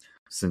amount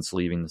since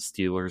leaving the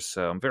Steelers.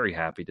 So I'm very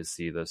happy to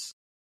see this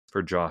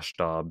for Josh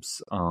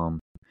Dobbs.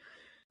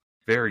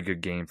 Very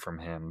good game from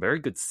him. Very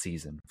good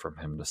season from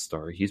him to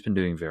start. He's been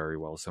doing very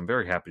well. So I'm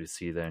very happy to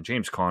see that. And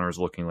James Conner is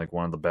looking like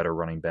one of the better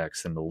running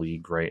backs in the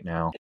league right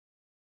now.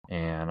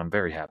 And I'm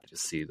very happy to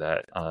see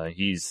that.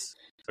 He's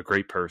a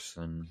great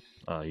person.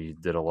 He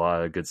did a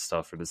lot of good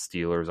stuff for the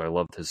Steelers. I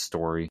loved his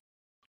story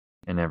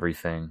and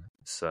everything.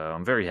 So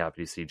I'm very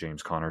happy to see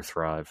James Conner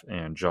thrive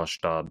and Josh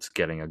Dobbs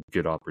getting a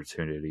good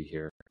opportunity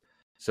here.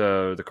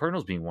 So the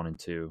Cardinals being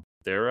 1-2,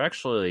 they're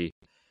actually,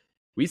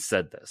 we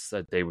said this,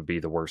 that they would be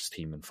the worst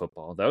team in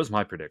football. That was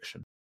my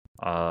prediction.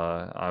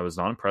 I was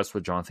not impressed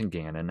with Jonathan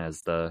Gannon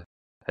as the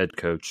head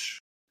coach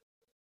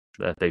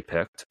that they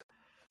picked.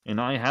 And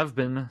I have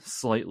been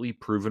slightly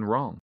proven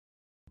wrong.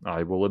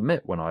 I will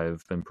admit when I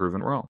have been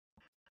proven wrong.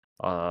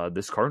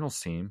 This Cardinals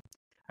team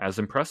has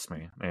impressed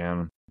me.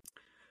 And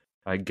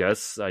I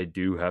guess I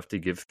do have to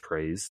give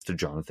praise to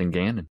Jonathan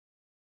Gannon.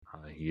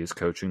 He is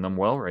coaching them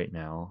well right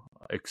now,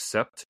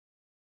 except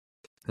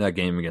that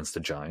game against the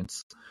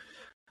Giants.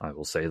 I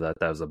will say that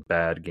was a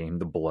bad game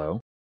to blow.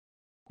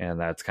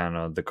 And that's kind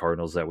of the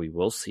Cardinals that we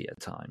will see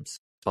at times.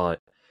 But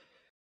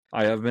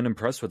I have been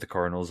impressed with the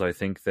Cardinals. I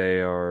think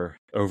they are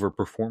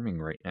overperforming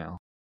right now.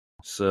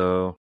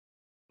 So,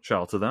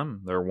 shout out to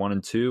them. They're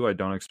 1-2. I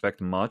don't expect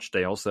much.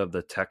 They also have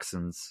the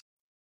Texans'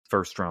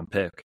 first-round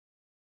pick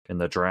in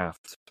the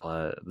draft.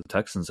 The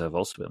Texans have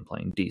also been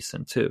playing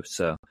decent, too.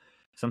 So,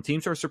 some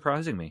teams are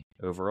surprising me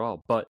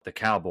overall. But the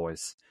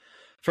Cowboys,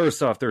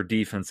 first off, their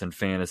defense and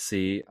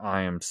fantasy,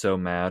 I am so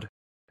mad.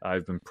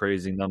 I've been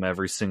praising them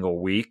every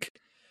single week.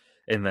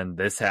 And then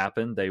this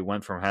happened. They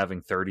went from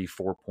having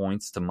 34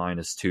 points to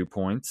 -2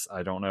 points.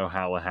 I don't know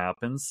how it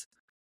happens,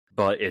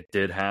 but it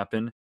did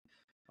happen.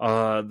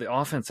 The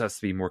offense has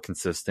to be more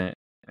consistent,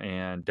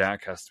 and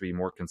Dak has to be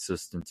more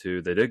consistent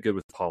too. They did good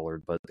with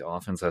Pollard, but the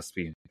offense has to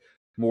be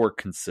more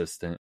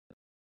consistent.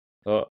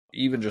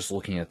 Even just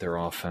looking at their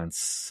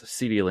offense,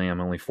 CeeDee Lamb,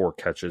 only 4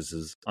 catches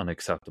is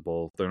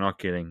unacceptable. They're not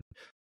getting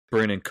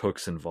Brandon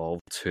Cooks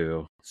involved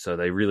too, so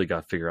they really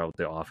got to figure out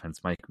the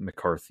offense. Mike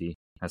McCarthy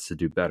has to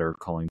do better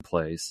calling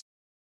plays.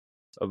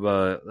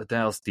 But the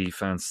Dallas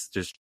defense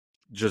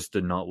just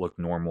did not look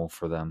normal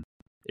for them.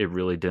 It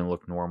really didn't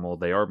look normal.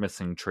 They are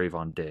missing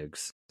Trayvon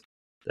Diggs.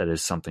 That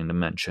is something to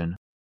mention.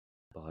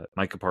 But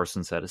Micah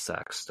Parsons had a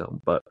sack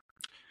still. But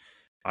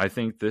I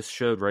think this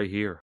showed right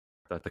here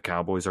that the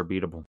Cowboys are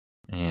beatable.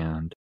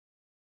 And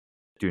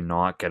do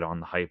not get on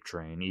the hype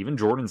train. Even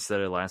Jordan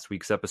said it last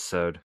week's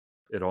episode.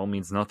 It all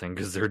means nothing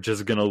because they're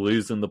just going to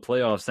lose in the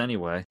playoffs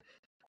anyway.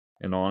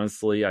 And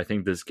honestly, I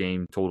think this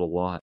game told a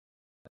lot.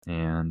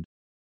 And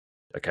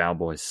the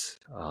Cowboys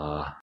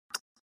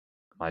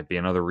might be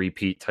another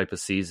repeat type of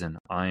season.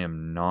 I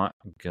am not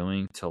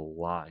going to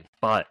lie.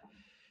 But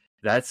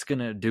that's going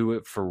to do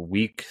it for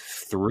week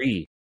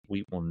 3.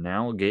 We will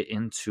now get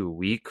into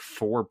week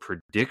 4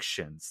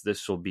 predictions.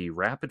 This will be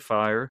rapid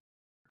fire.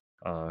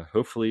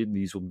 Hopefully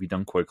these will be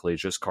done quickly.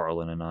 It's just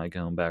Carlin and I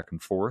going back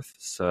and forth.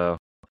 So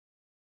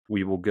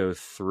we will go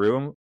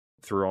through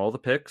all the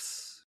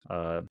picks,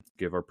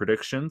 give our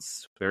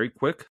predictions very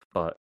quick,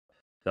 but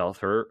without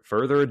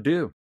further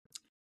ado,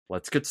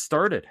 let's get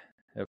started.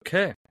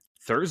 Okay,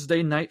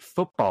 Thursday night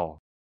football.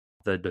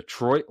 The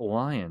Detroit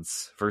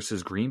Lions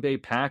versus Green Bay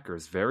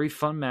Packers. Very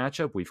fun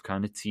matchup. We've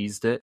kind of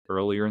teased it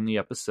earlier in the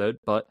episode,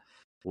 but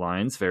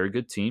Lions, very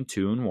good team,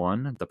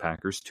 2-1. The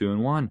Packers,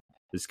 2-1.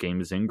 This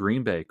game is in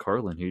Green Bay.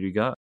 Carlin, who do you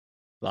got?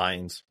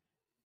 Lions.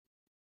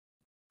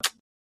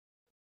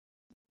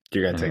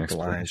 You're gonna take the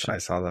Lions. I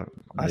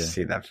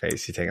see that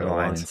face. You taking the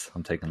Lions?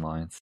 I'm taking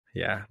Lions.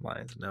 Yeah,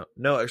 Lions.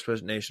 No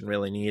explanation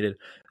really needed.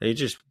 They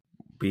just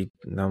beat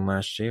them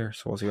last year,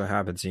 so we'll see what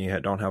happens. And you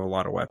don't have a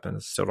lot of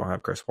weapons. Still don't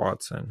have Chris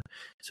Watson.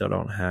 Still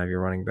don't have your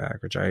running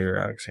back or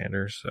Jair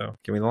Alexander. So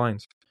give me the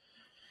Lions.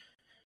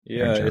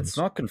 Yeah, it's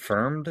not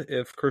confirmed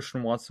if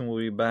Christian Watson will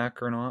be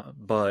back or not,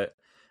 but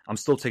I'm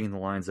still taking the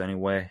Lions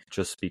anyway,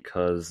 just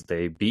because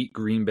they beat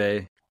Green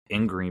Bay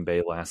in Green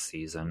Bay last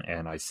season,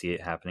 and I see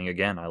it happening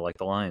again. I like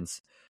the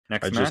Lions.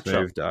 Next matchup. I just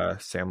moved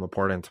Sam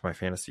Laporta into my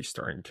fantasy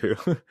starting too.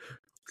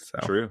 So.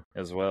 True,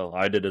 as well.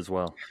 I did as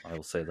well. I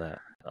will say that.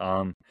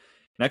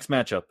 Next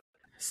matchup.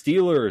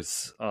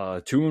 Steelers,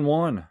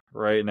 2-1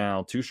 right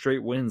now. 2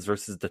 straight wins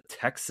versus the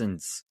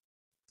Texans,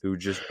 who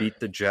just beat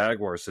the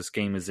Jaguars. This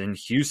game is in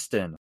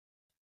Houston,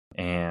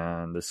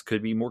 and this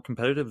could be more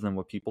competitive than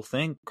what people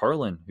think.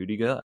 Carlin, who do you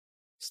got?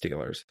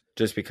 Steelers,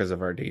 just because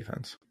of our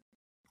defense.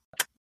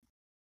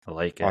 I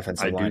like it.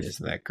 Offensive line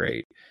isn't that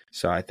great,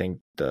 so I think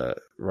the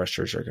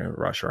rushers are going to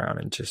rush around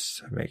and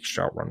just make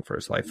Stroud run for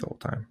his life the whole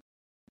time.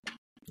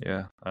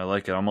 Yeah, I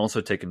like it. I'm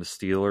also taking the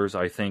Steelers.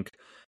 I think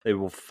they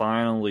will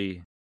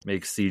finally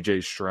make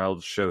CJ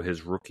Stroud show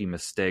his rookie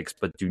mistakes,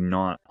 but do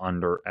not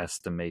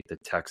underestimate the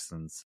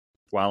Texans.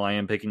 While I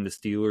am picking the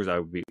Steelers,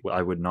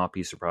 I would not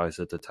be surprised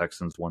if the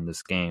Texans won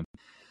this game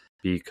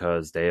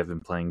because they have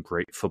been playing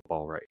great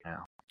football right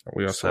now.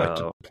 We also like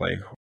to play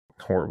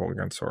horrible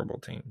against horrible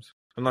teams.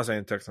 I'm not saying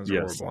the Texans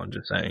are horrible. I'm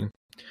just saying.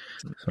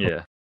 So.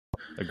 Yeah,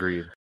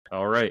 agreed.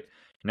 All right.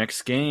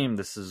 Next game,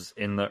 this is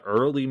in the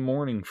early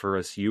morning for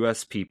us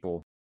U.S.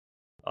 people.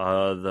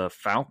 The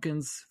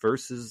Falcons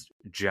versus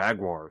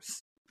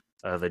Jaguars.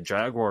 The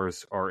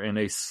Jaguars are in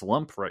a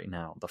slump right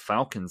now. The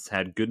Falcons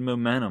had good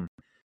momentum,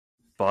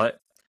 but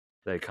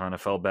they kind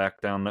of fell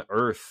back down to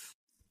earth.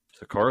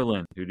 So,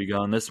 Carlin, who do you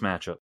got in this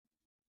matchup?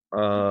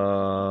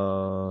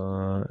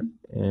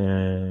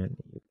 In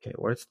UK,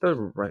 what's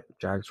the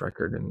Jags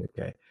record in the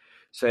UK?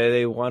 Say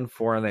they won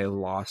 4 and they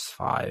lost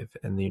 5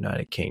 in the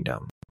United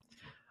Kingdom.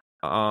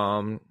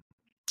 I'm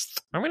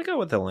gonna go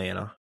with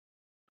Atlanta.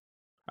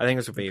 I think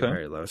it's gonna be a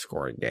very low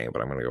scoring game,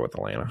 but I'm gonna go with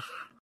Atlanta.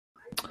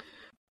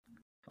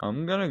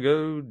 I'm gonna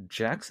go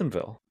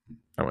Jacksonville.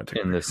 I'm gonna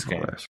take in this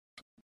game.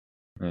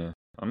 Yeah,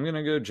 I'm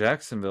gonna go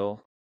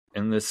Jacksonville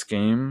in this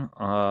game.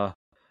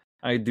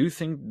 I do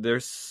think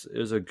there's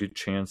a good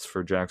chance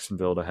for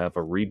Jacksonville to have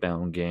a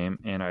rebound game,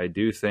 and I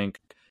do think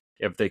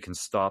if they can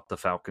stop the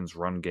Falcons'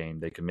 run game,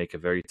 they can make it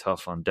very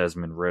tough on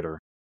Desmond Ridder.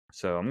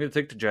 So I'm gonna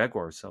take the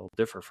Jaguars. I'll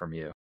differ from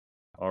you.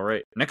 All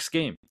right, next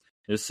game.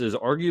 This is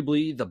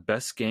arguably the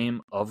best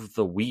game of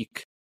the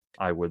week,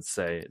 I would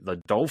say.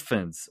 The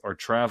Dolphins are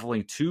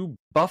traveling to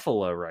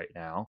Buffalo right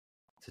now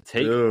to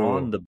take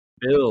on the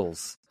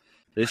Bills.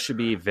 This should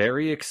be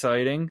very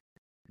exciting.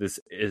 This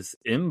is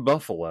in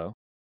Buffalo.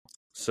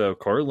 So,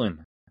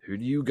 Carlin, who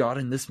do you got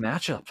in this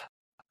matchup?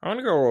 I'm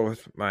going to go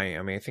with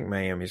Miami. I think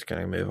Miami's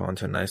going to move on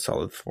to a nice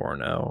solid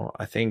 4-0.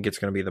 I think it's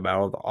going to be the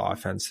battle of the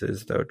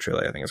offenses, though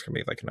truly I think it's going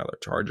to be like another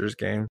Chargers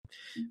game.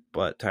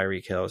 But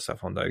Tyreek Hill,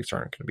 Stephon Diggs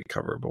aren't going to be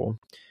coverable.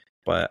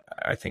 But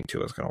I think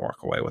Tua's going to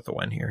walk away with the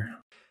win here.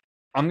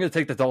 I'm going to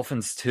take the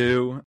Dolphins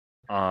too.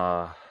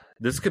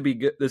 This could be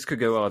good. This could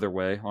go either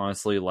way.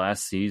 Honestly,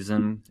 last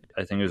season,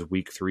 I think it was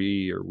week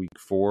 3 or week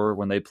 4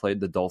 when they played,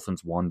 the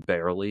Dolphins won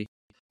barely.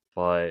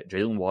 But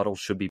Jalen Waddle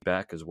should be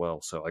back as well,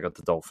 so I got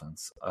the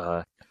Dolphins.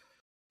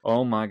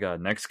 Oh my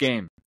God, next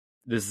game.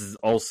 This is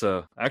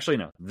also... Actually,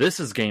 no. This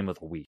is game of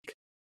the week.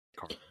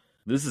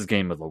 This is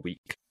game of the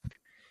week.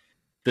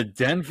 The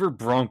Denver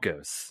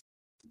Broncos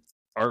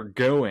are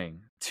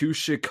going to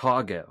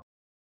Chicago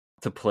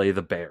to play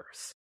the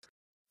Bears.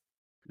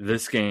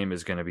 This game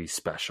is going to be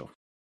special.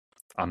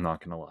 I'm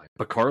not going to lie.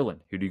 But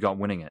Carlin, who do you got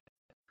winning it?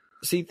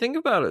 See, think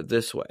about it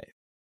this way.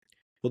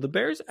 Will the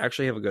Bears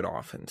actually have a good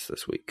offense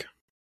this week?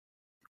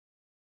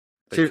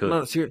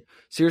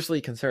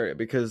 Seriously consider it,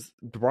 because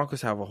the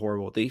Broncos have a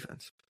horrible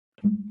defense.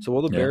 So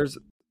will the Bears...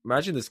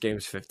 Imagine this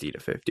game's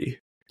 50-50.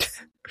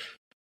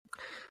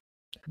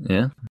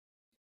 Yeah.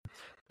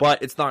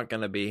 But it's not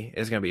going to be.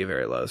 It's going to be a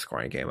very low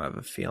scoring game, I have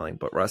a feeling.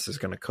 But Russ is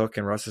going to cook,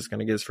 and Russ is going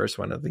to get his first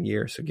win of the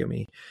year. So give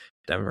me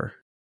Denver.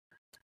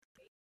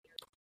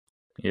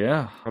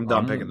 Yeah. I'm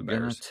done picking the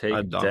Bears.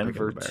 Take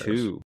Denver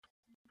too.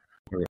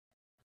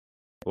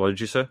 What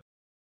did you say?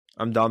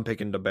 I'm done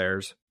picking the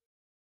Bears.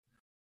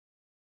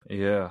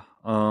 Yeah.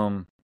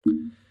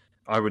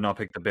 I would not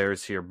pick the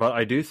Bears here, but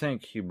I do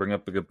think you bring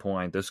up a good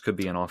point. This could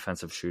be an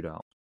offensive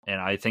shootout. And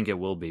I think it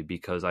will be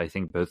because I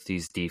think both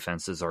these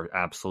defenses are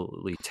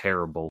absolutely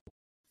terrible.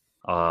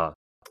 I'm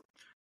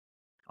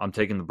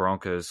taking the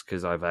Broncos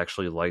because I've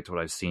actually liked what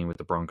I've seen with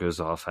the Broncos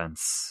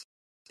offense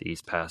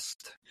these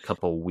past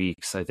couple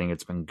weeks. I think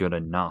it's been good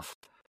enough.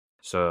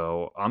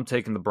 So I'm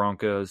taking the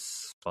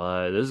Broncos,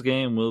 but this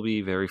game will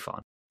be very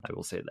fun. I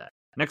will say that.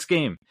 Next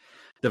game,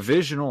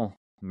 divisional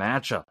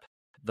matchup.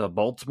 The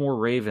Baltimore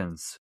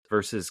Ravens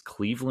versus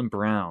Cleveland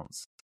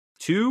Browns.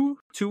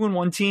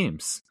 2-1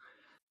 teams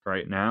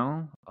right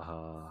now.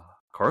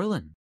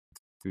 Carlin,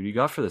 who do you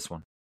got for this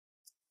one?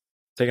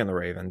 Taking the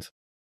Ravens.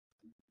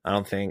 I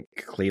don't think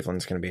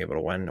Cleveland's going to be able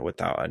to win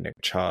without a Nick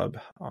Chubb.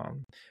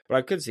 But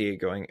I could see it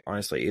going,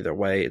 honestly, either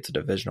way. It's a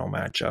divisional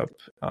matchup.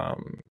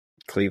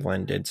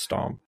 Cleveland did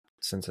stomp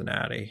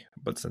Cincinnati,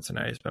 but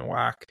Cincinnati's been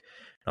whack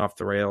and off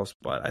the rails.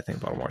 But I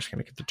think Baltimore's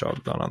going to get the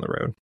job done on the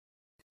road.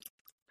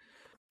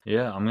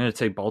 Yeah, I'm going to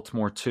take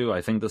Baltimore too.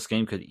 I think this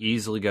game could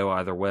easily go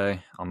either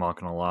way. I'm not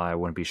going to lie. I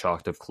wouldn't be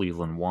shocked if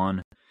Cleveland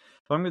won.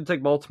 But I'm going to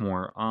take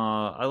Baltimore.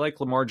 I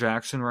like Lamar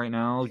Jackson right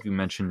now. You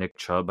mentioned Nick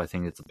Chubb. I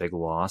think it's a big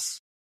loss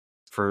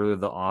for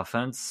the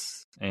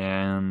offense,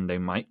 and they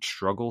might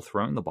struggle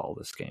throwing the ball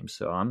this game.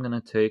 So I'm going to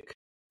take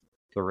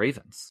the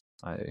Ravens.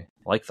 I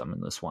like them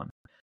in this one.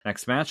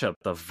 Next matchup,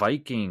 the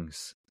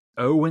Vikings.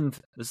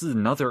 This is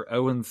another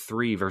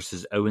 0-3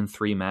 versus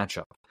 0-3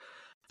 matchup.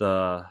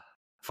 The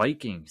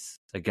Vikings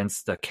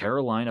against the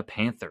Carolina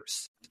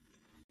Panthers.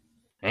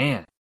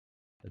 Man,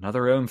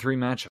 another 0-3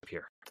 matchup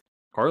here.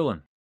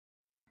 Carlin,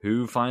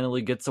 who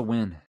finally gets a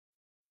win?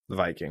 The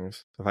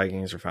Vikings. The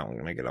Vikings are finally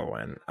going to get a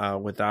win.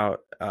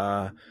 Without,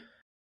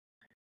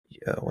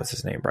 what's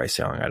his name? Bryce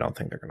Young. I don't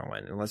think they're going to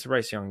win unless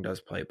Bryce Young does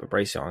play. But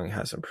Bryce Young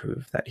hasn't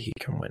proved that he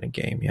can win a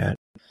game yet,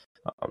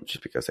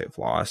 just because they've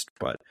lost.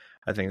 But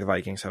I think the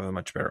Vikings have a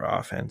much better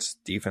offense.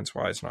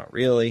 Defense-wise, not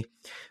really.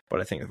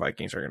 But I think the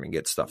Vikings are going to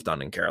get stuff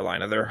done in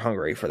Carolina. They're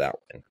hungry for that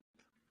win.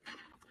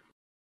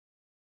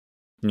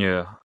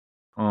 Yeah.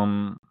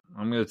 I'm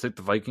going to take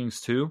the Vikings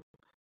too.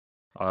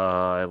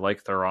 I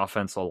like their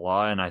offense a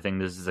lot, and I think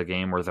this is a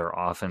game where their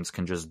offense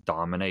can just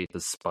dominate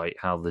despite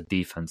how the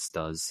defense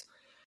does.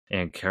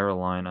 And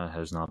Carolina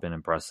has not been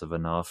impressive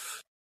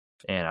enough,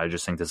 and I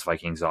just think this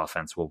Vikings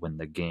offense will win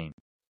the game.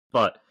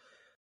 But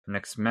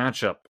next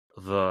matchup,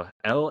 the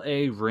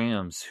LA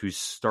Rams, who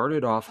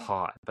started off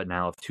hot but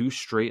now have 2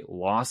 straight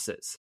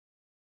losses,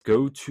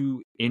 go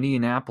to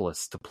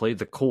Indianapolis to play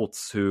the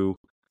Colts, who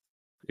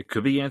it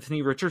could be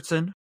Anthony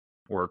Richardson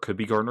or it could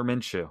be Gardner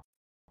Minshew.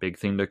 Big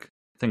thing to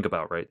think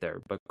about right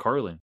there. But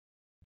Carlin,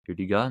 who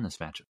do you got in this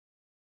matchup?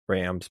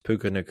 Rams.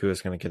 Puka Nacua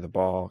is going to get the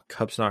ball.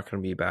 Cup's not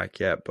going to be back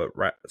yet, but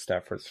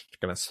Stafford's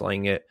going to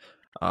sling it.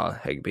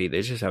 Higbee,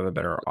 they just have a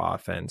better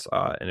offense.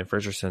 And if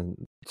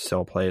Richardson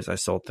still plays, I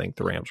still think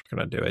the Rams are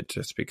going to do it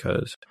just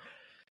because,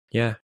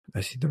 yeah,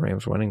 I see the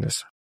Rams winning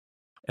this.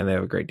 And they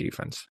have a great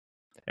defense.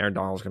 Aaron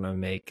Donald's going to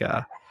make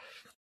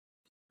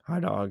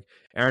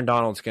Aaron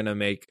Donald's going to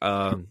make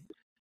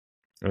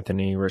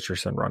Anthony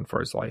Richardson run for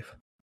his life.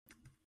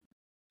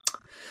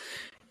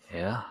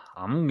 Yeah,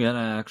 I'm going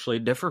to actually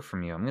differ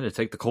from you. I'm going to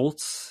take the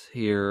Colts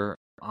here.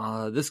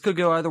 This could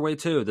go either way,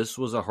 too. This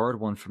was a hard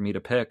one for me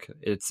to pick.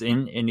 It's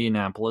in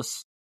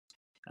Indianapolis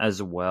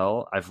as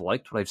well. I've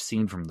liked what I've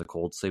seen from the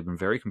Colts. They've been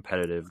very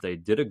competitive. They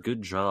did a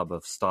good job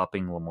of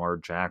stopping Lamar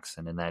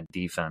Jackson in that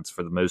defense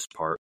for the most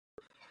part.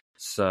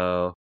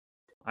 So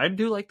I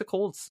do like the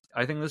Colts.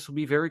 I think this will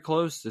be very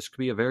close. This could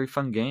be a very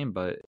fun game,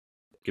 but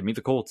give me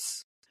the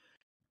Colts.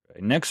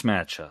 Next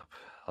matchup.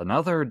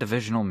 Another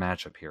divisional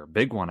matchup here.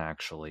 Big one,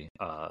 actually.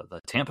 The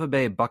Tampa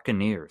Bay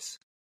Buccaneers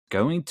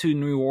going to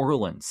New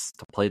Orleans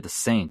to play the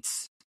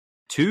Saints.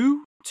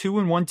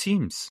 2-1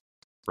 teams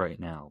right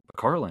now. But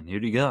Carlin, who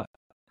do you got?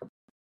 I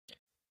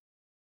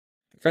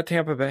got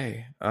Tampa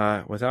Bay.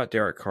 Without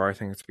Derek Carr, I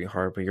think it's going to be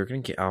hard, but you're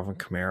going to get Alvin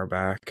Kamara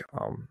back.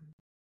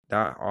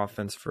 That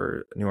offense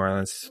for New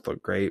Orleans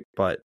looked great,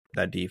 but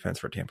that defense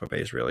for Tampa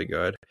Bay is really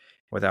good.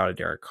 Without a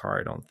Derek Carr,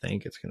 I don't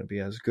think it's going to be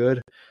as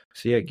good.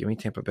 So, yeah, give me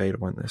Tampa Bay to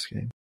win this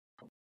game.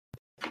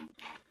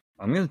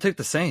 I'm going to take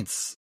the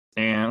Saints.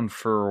 And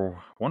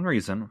for one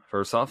reason,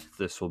 first off,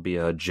 this will be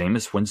a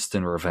Jameis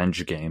Winston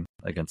revenge game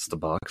against the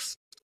Bucs.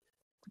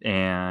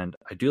 And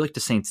I do like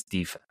the Saints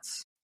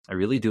defense. I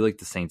really do like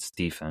the Saints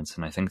defense,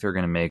 and I think they're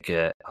going to make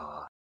it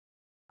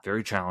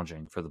very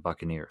challenging for the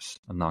Buccaneers.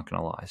 I'm not going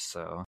to lie.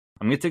 So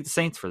I'm going to take the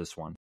Saints for this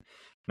one.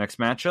 Next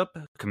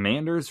matchup,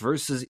 Commanders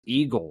versus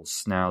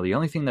Eagles. Now, the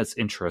only thing that's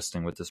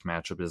interesting with this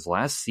matchup is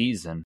last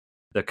season,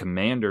 the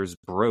Commanders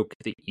broke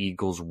the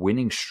Eagles'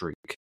 winning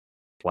streak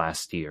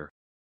last year.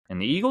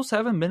 And the Eagles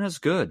haven't been as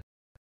good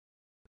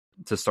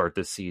to start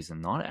this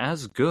season. Not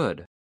as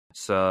good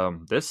So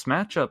this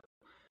matchup,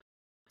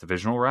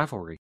 divisional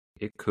rivalry,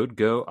 it could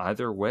go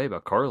either way.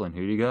 But Carlin,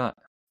 who do you got?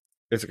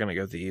 It's going to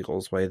go the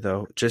Eagles' way,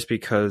 though, just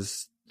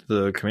because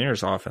the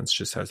Commanders' offense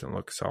just hasn't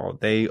looked solid.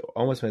 They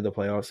almost made the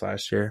playoffs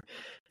last year,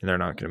 and they're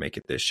not going to make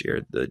it this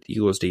year. The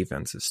Eagles'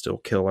 defense is still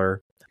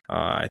killer.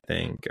 I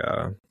think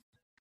Howe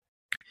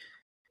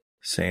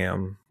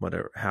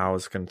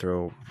is going to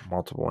throw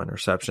multiple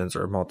interceptions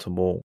or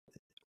multiple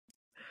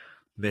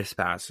missed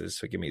passes.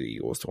 So give me the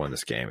Eagles to win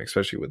this game,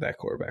 especially with that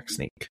quarterback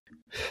sneak.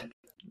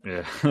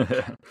 Yeah.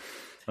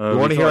 You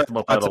want to hear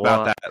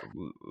about that?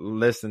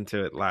 Listen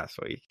to it last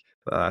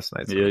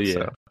night's week. Yeah.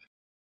 So.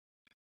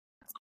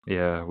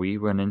 Yeah, we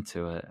went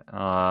into it.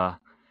 I'm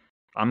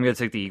going to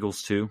take the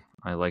Eagles too.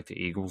 I like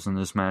the Eagles in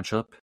this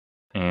matchup,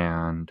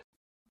 and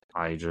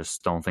I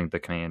just don't think the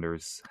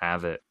Commanders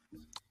have it.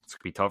 It's going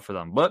to be tough for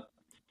them, but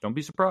don't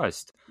be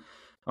surprised.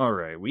 All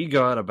right, we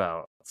got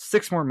about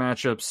 6 more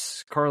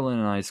matchups. Carlin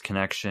and I's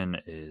connection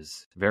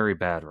is very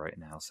bad right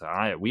now,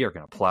 so we are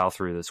going to plow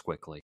through this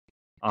quickly.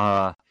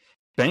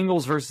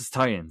 Bengals versus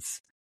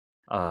Titans.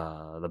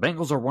 The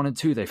Bengals are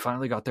 1-2. They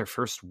finally got their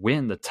first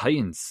win. The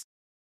Titans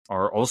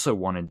are also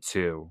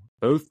 1-2.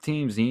 Both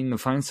teams needing to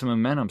find some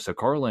momentum. So,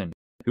 Carlin,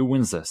 who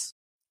wins this?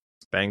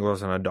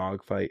 Bengals in a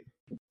dogfight.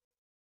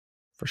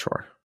 For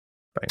sure.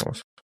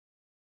 Bengals.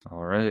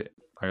 All right.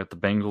 I got the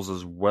Bengals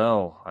as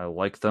well. I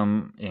like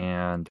them,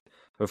 and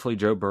hopefully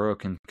Joe Burrow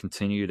can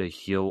continue to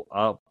heal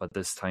up. But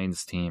this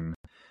Titans team,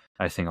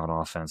 I think on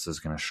offense, is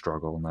going to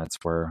struggle, and that's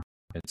where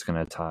it's going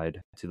to tide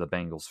to the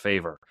Bengals'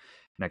 favor.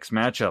 Next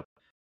matchup,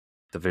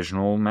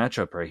 divisional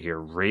matchup right here.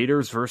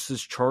 Raiders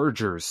versus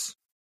Chargers.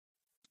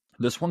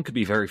 This one could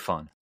be very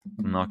fun.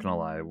 I'm not going to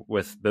lie.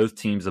 With both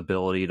teams'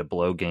 ability to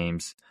blow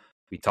games.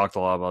 We talked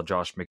a lot about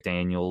Josh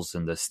McDaniels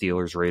in the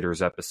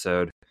Steelers-Raiders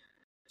episode.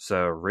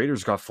 So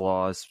Raiders got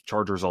flaws.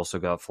 Chargers also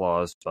got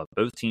flaws. But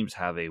both teams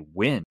have a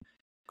win.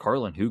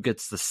 Carlin, who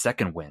gets the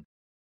second win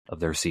of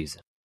their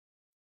season?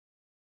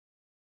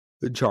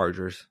 The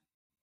Chargers.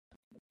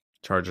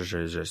 Chargers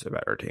is just a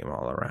better team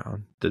all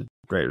around. The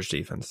Raiders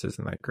defense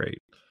isn't that great.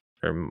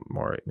 They're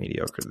more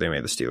mediocre. They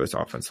made the Steelers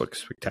offense look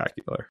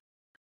spectacular.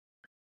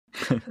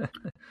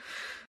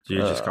 You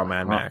just got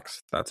Mad Max.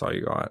 That's all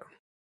you got.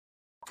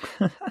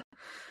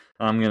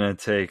 I'm going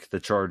to take the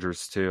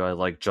Chargers too. I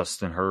like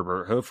Justin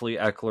Herbert. Hopefully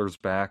Eckler's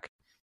back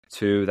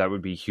too. That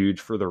would be huge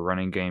for the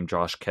running game.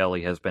 Josh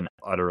Kelly has been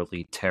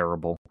utterly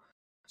terrible.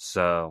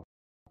 So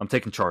I'm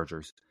taking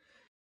Chargers.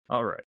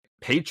 All right.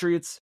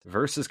 Patriots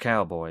versus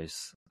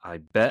Cowboys. I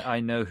bet I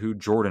know who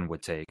Jordan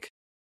would take.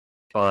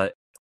 But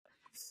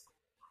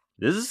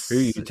this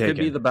could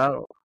be the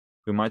battle.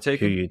 Who am I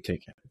taking? Who you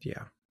taking?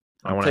 Yeah.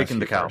 I'm taking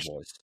the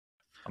Cowboys.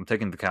 I'm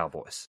taking the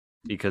Cowboys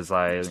because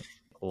I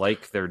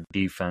like their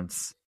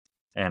defense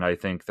and I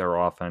think their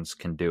offense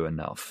can do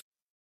enough.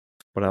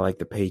 But I like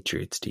the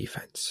Patriots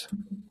defense.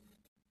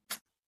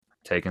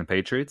 Taking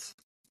Patriots?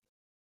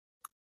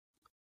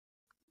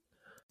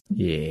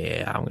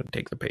 Yeah, I'm going to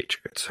take the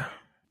Patriots.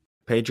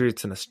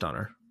 Patriots in a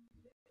stunner.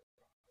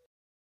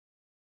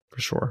 For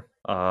sure.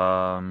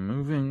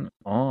 Moving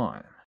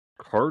on.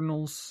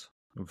 Cardinals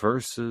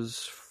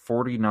versus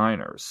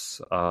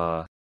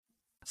 49ers.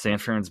 San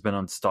Fran's been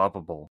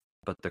unstoppable,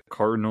 but the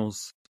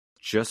Cardinals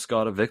just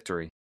got a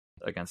victory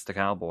against the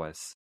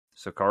Cowboys.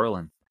 So,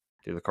 Carlin,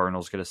 do the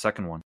Cardinals get a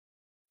second one?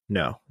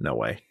 No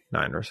way.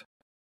 Niners.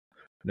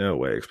 No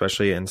way,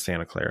 especially in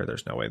Santa Clara.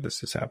 There's no way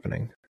this is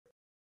happening.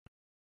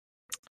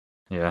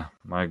 Yeah,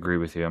 I agree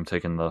with you. I'm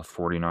taking the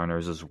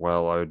 49ers as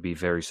well. I would be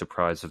very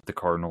surprised if the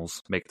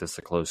Cardinals make this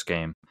a close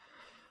game.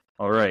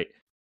 All right.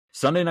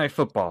 Sunday Night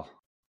Football.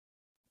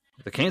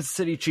 The Kansas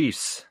City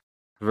Chiefs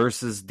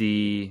versus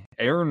the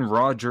Aaron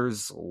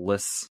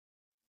Rodgers-less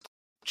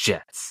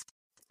Jets.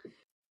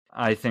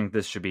 I think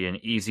this should be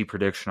an easy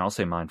prediction. I'll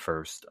say mine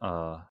first.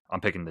 I'm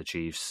picking the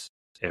Chiefs.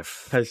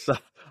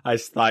 I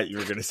thought you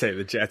were going to say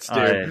the Jets,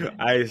 dude.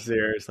 I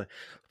seriously.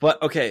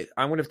 But, okay,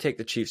 I'm going to take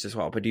the Chiefs as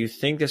well. But do you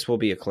think this will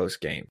be a close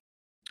game?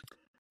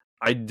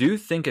 I do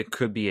think it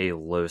could be a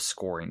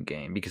low-scoring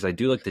game because I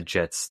do like the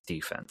Jets'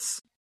 defense.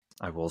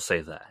 I will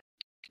say that.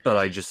 But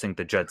I just think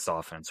the Jets'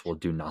 offense will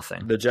do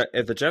nothing.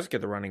 If the Jets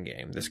get the running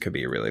game, this could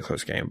be a really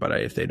close game. But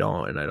if they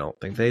don't, and I don't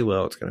think they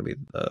will, it's going to be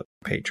the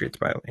Patriots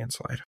by a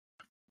landslide.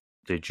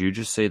 Did you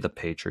just say the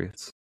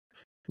Patriots?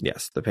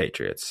 Yes, the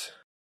Patriots.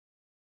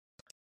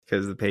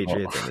 Because the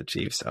Patriots and the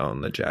Chiefs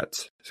own the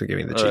Jets. So give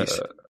me the Chiefs.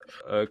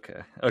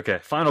 Okay.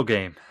 Final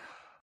game.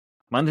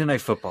 Monday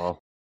Night Football.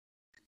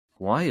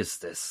 Why is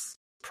this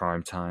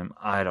prime time?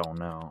 I don't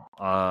know.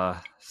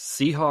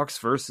 Seahawks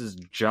versus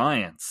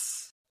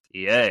Giants.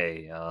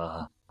 Yay.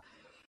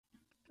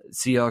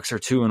 Seahawks are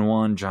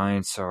 2-1.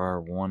 Giants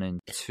are 1-2.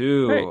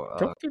 Hey,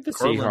 don't give the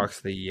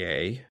Seahawks the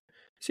yay.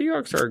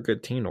 Seahawks are a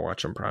good team to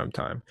watch in prime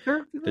time.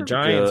 The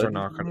Giants are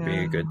not going to be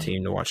a good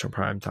team to watch in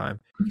prime time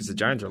because the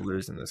Giants are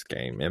losing this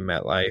game in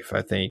MetLife.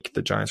 I think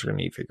the Giants are going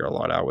to need to figure a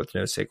lot out with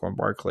no Saquon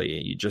Barkley.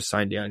 You just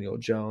signed Daniel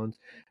Jones.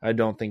 I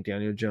don't think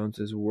Daniel Jones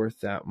is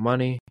worth that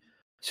money.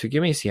 So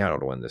give me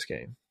Seattle to win this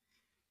game.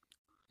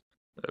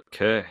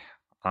 Okay.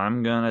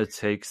 I'm going to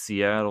take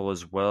Seattle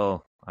as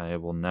well. I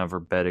will never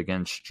bet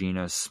against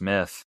Geno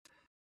Smith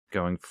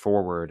going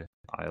forward.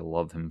 I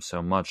love him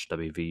so much.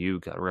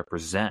 WVU got to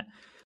represent.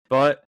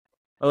 But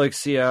I like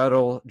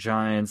Seattle.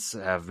 Giants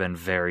have been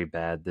very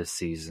bad this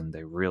season.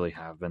 They really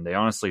have been. They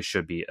honestly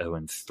should be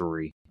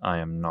 0-3. I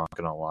am not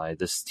going to lie.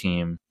 This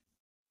team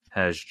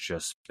has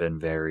just been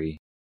very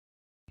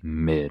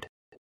mid,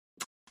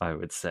 I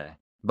would say.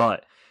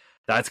 But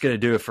that's going to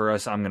do it for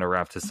us. I'm going to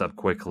wrap this up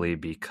quickly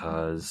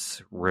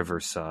because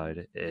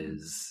Riverside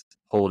is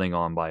holding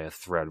on by a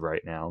thread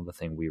right now, the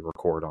thing we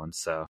record on.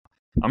 So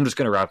I'm just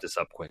going to wrap this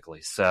up quickly.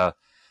 So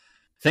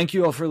thank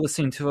you all for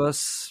listening to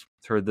us.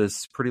 Heard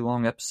this pretty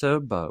long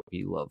episode, but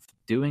we love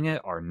doing it.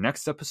 Our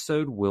next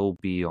episode will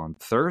be on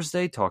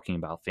Thursday, talking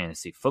about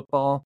fantasy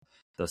football,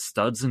 the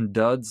studs and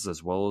duds,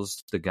 as well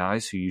as the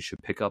guys who you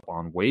should pick up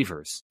on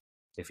waivers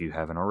if you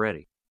haven't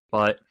already.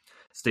 But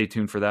stay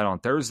tuned for that on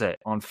Thursday.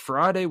 On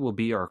Friday will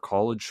be our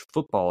college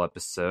football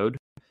episode.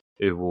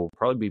 It will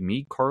probably be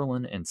me,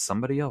 Carlin, and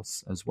somebody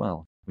else as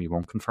well. We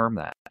won't confirm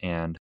that.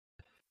 And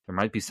there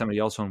might be somebody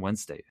else on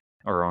Wednesday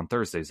or on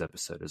Thursday's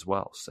episode as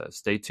well. So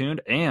stay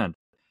tuned. And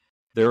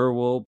there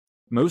will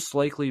most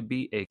likely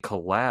be a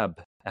collab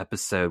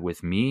episode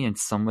with me and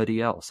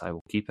somebody else. I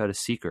will keep that a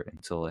secret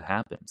until it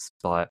happens.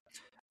 But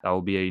that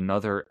will be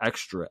another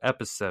extra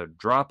episode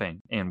dropping.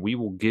 And we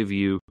will give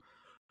you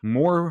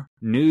more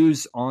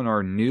news on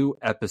our new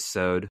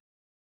episode,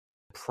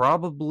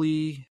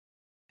 probably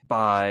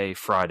by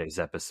Friday's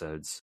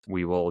episodes.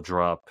 We will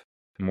drop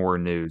more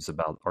news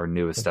about our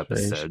newest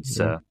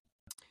episodes.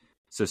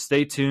 So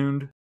stay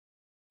tuned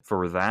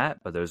for that,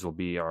 but those will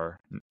be our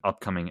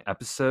upcoming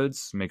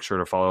episodes. Make sure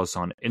to follow us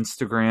on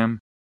Instagram,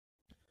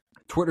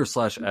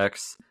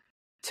 Twitter/X,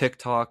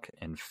 TikTok,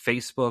 and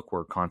Facebook.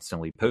 We're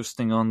constantly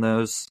posting on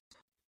those.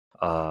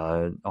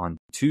 On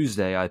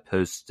Tuesday, I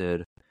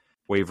posted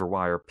waiver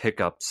wire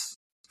pickups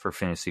for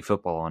fantasy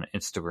football on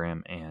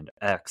Instagram and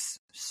X,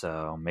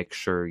 so make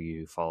sure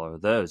you follow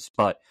those.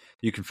 But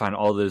you can find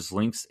all those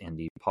links in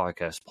the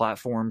podcast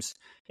platforms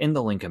in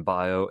the link in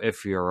bio.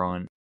 If you're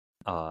on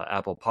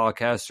Apple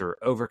Podcasts or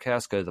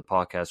Overcast, go to the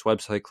podcast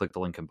website, click the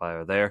link in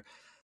bio there.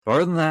 But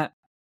other than that,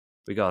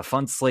 we got a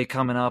fun slate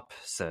coming up,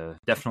 so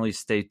definitely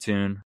stay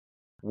tuned.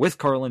 With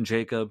Carlin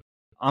Jacob,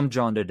 I'm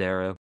John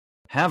Dodaro.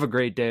 Have a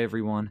great day,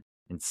 everyone,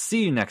 and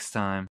see you next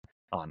time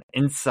on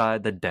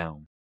Inside the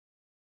Dome.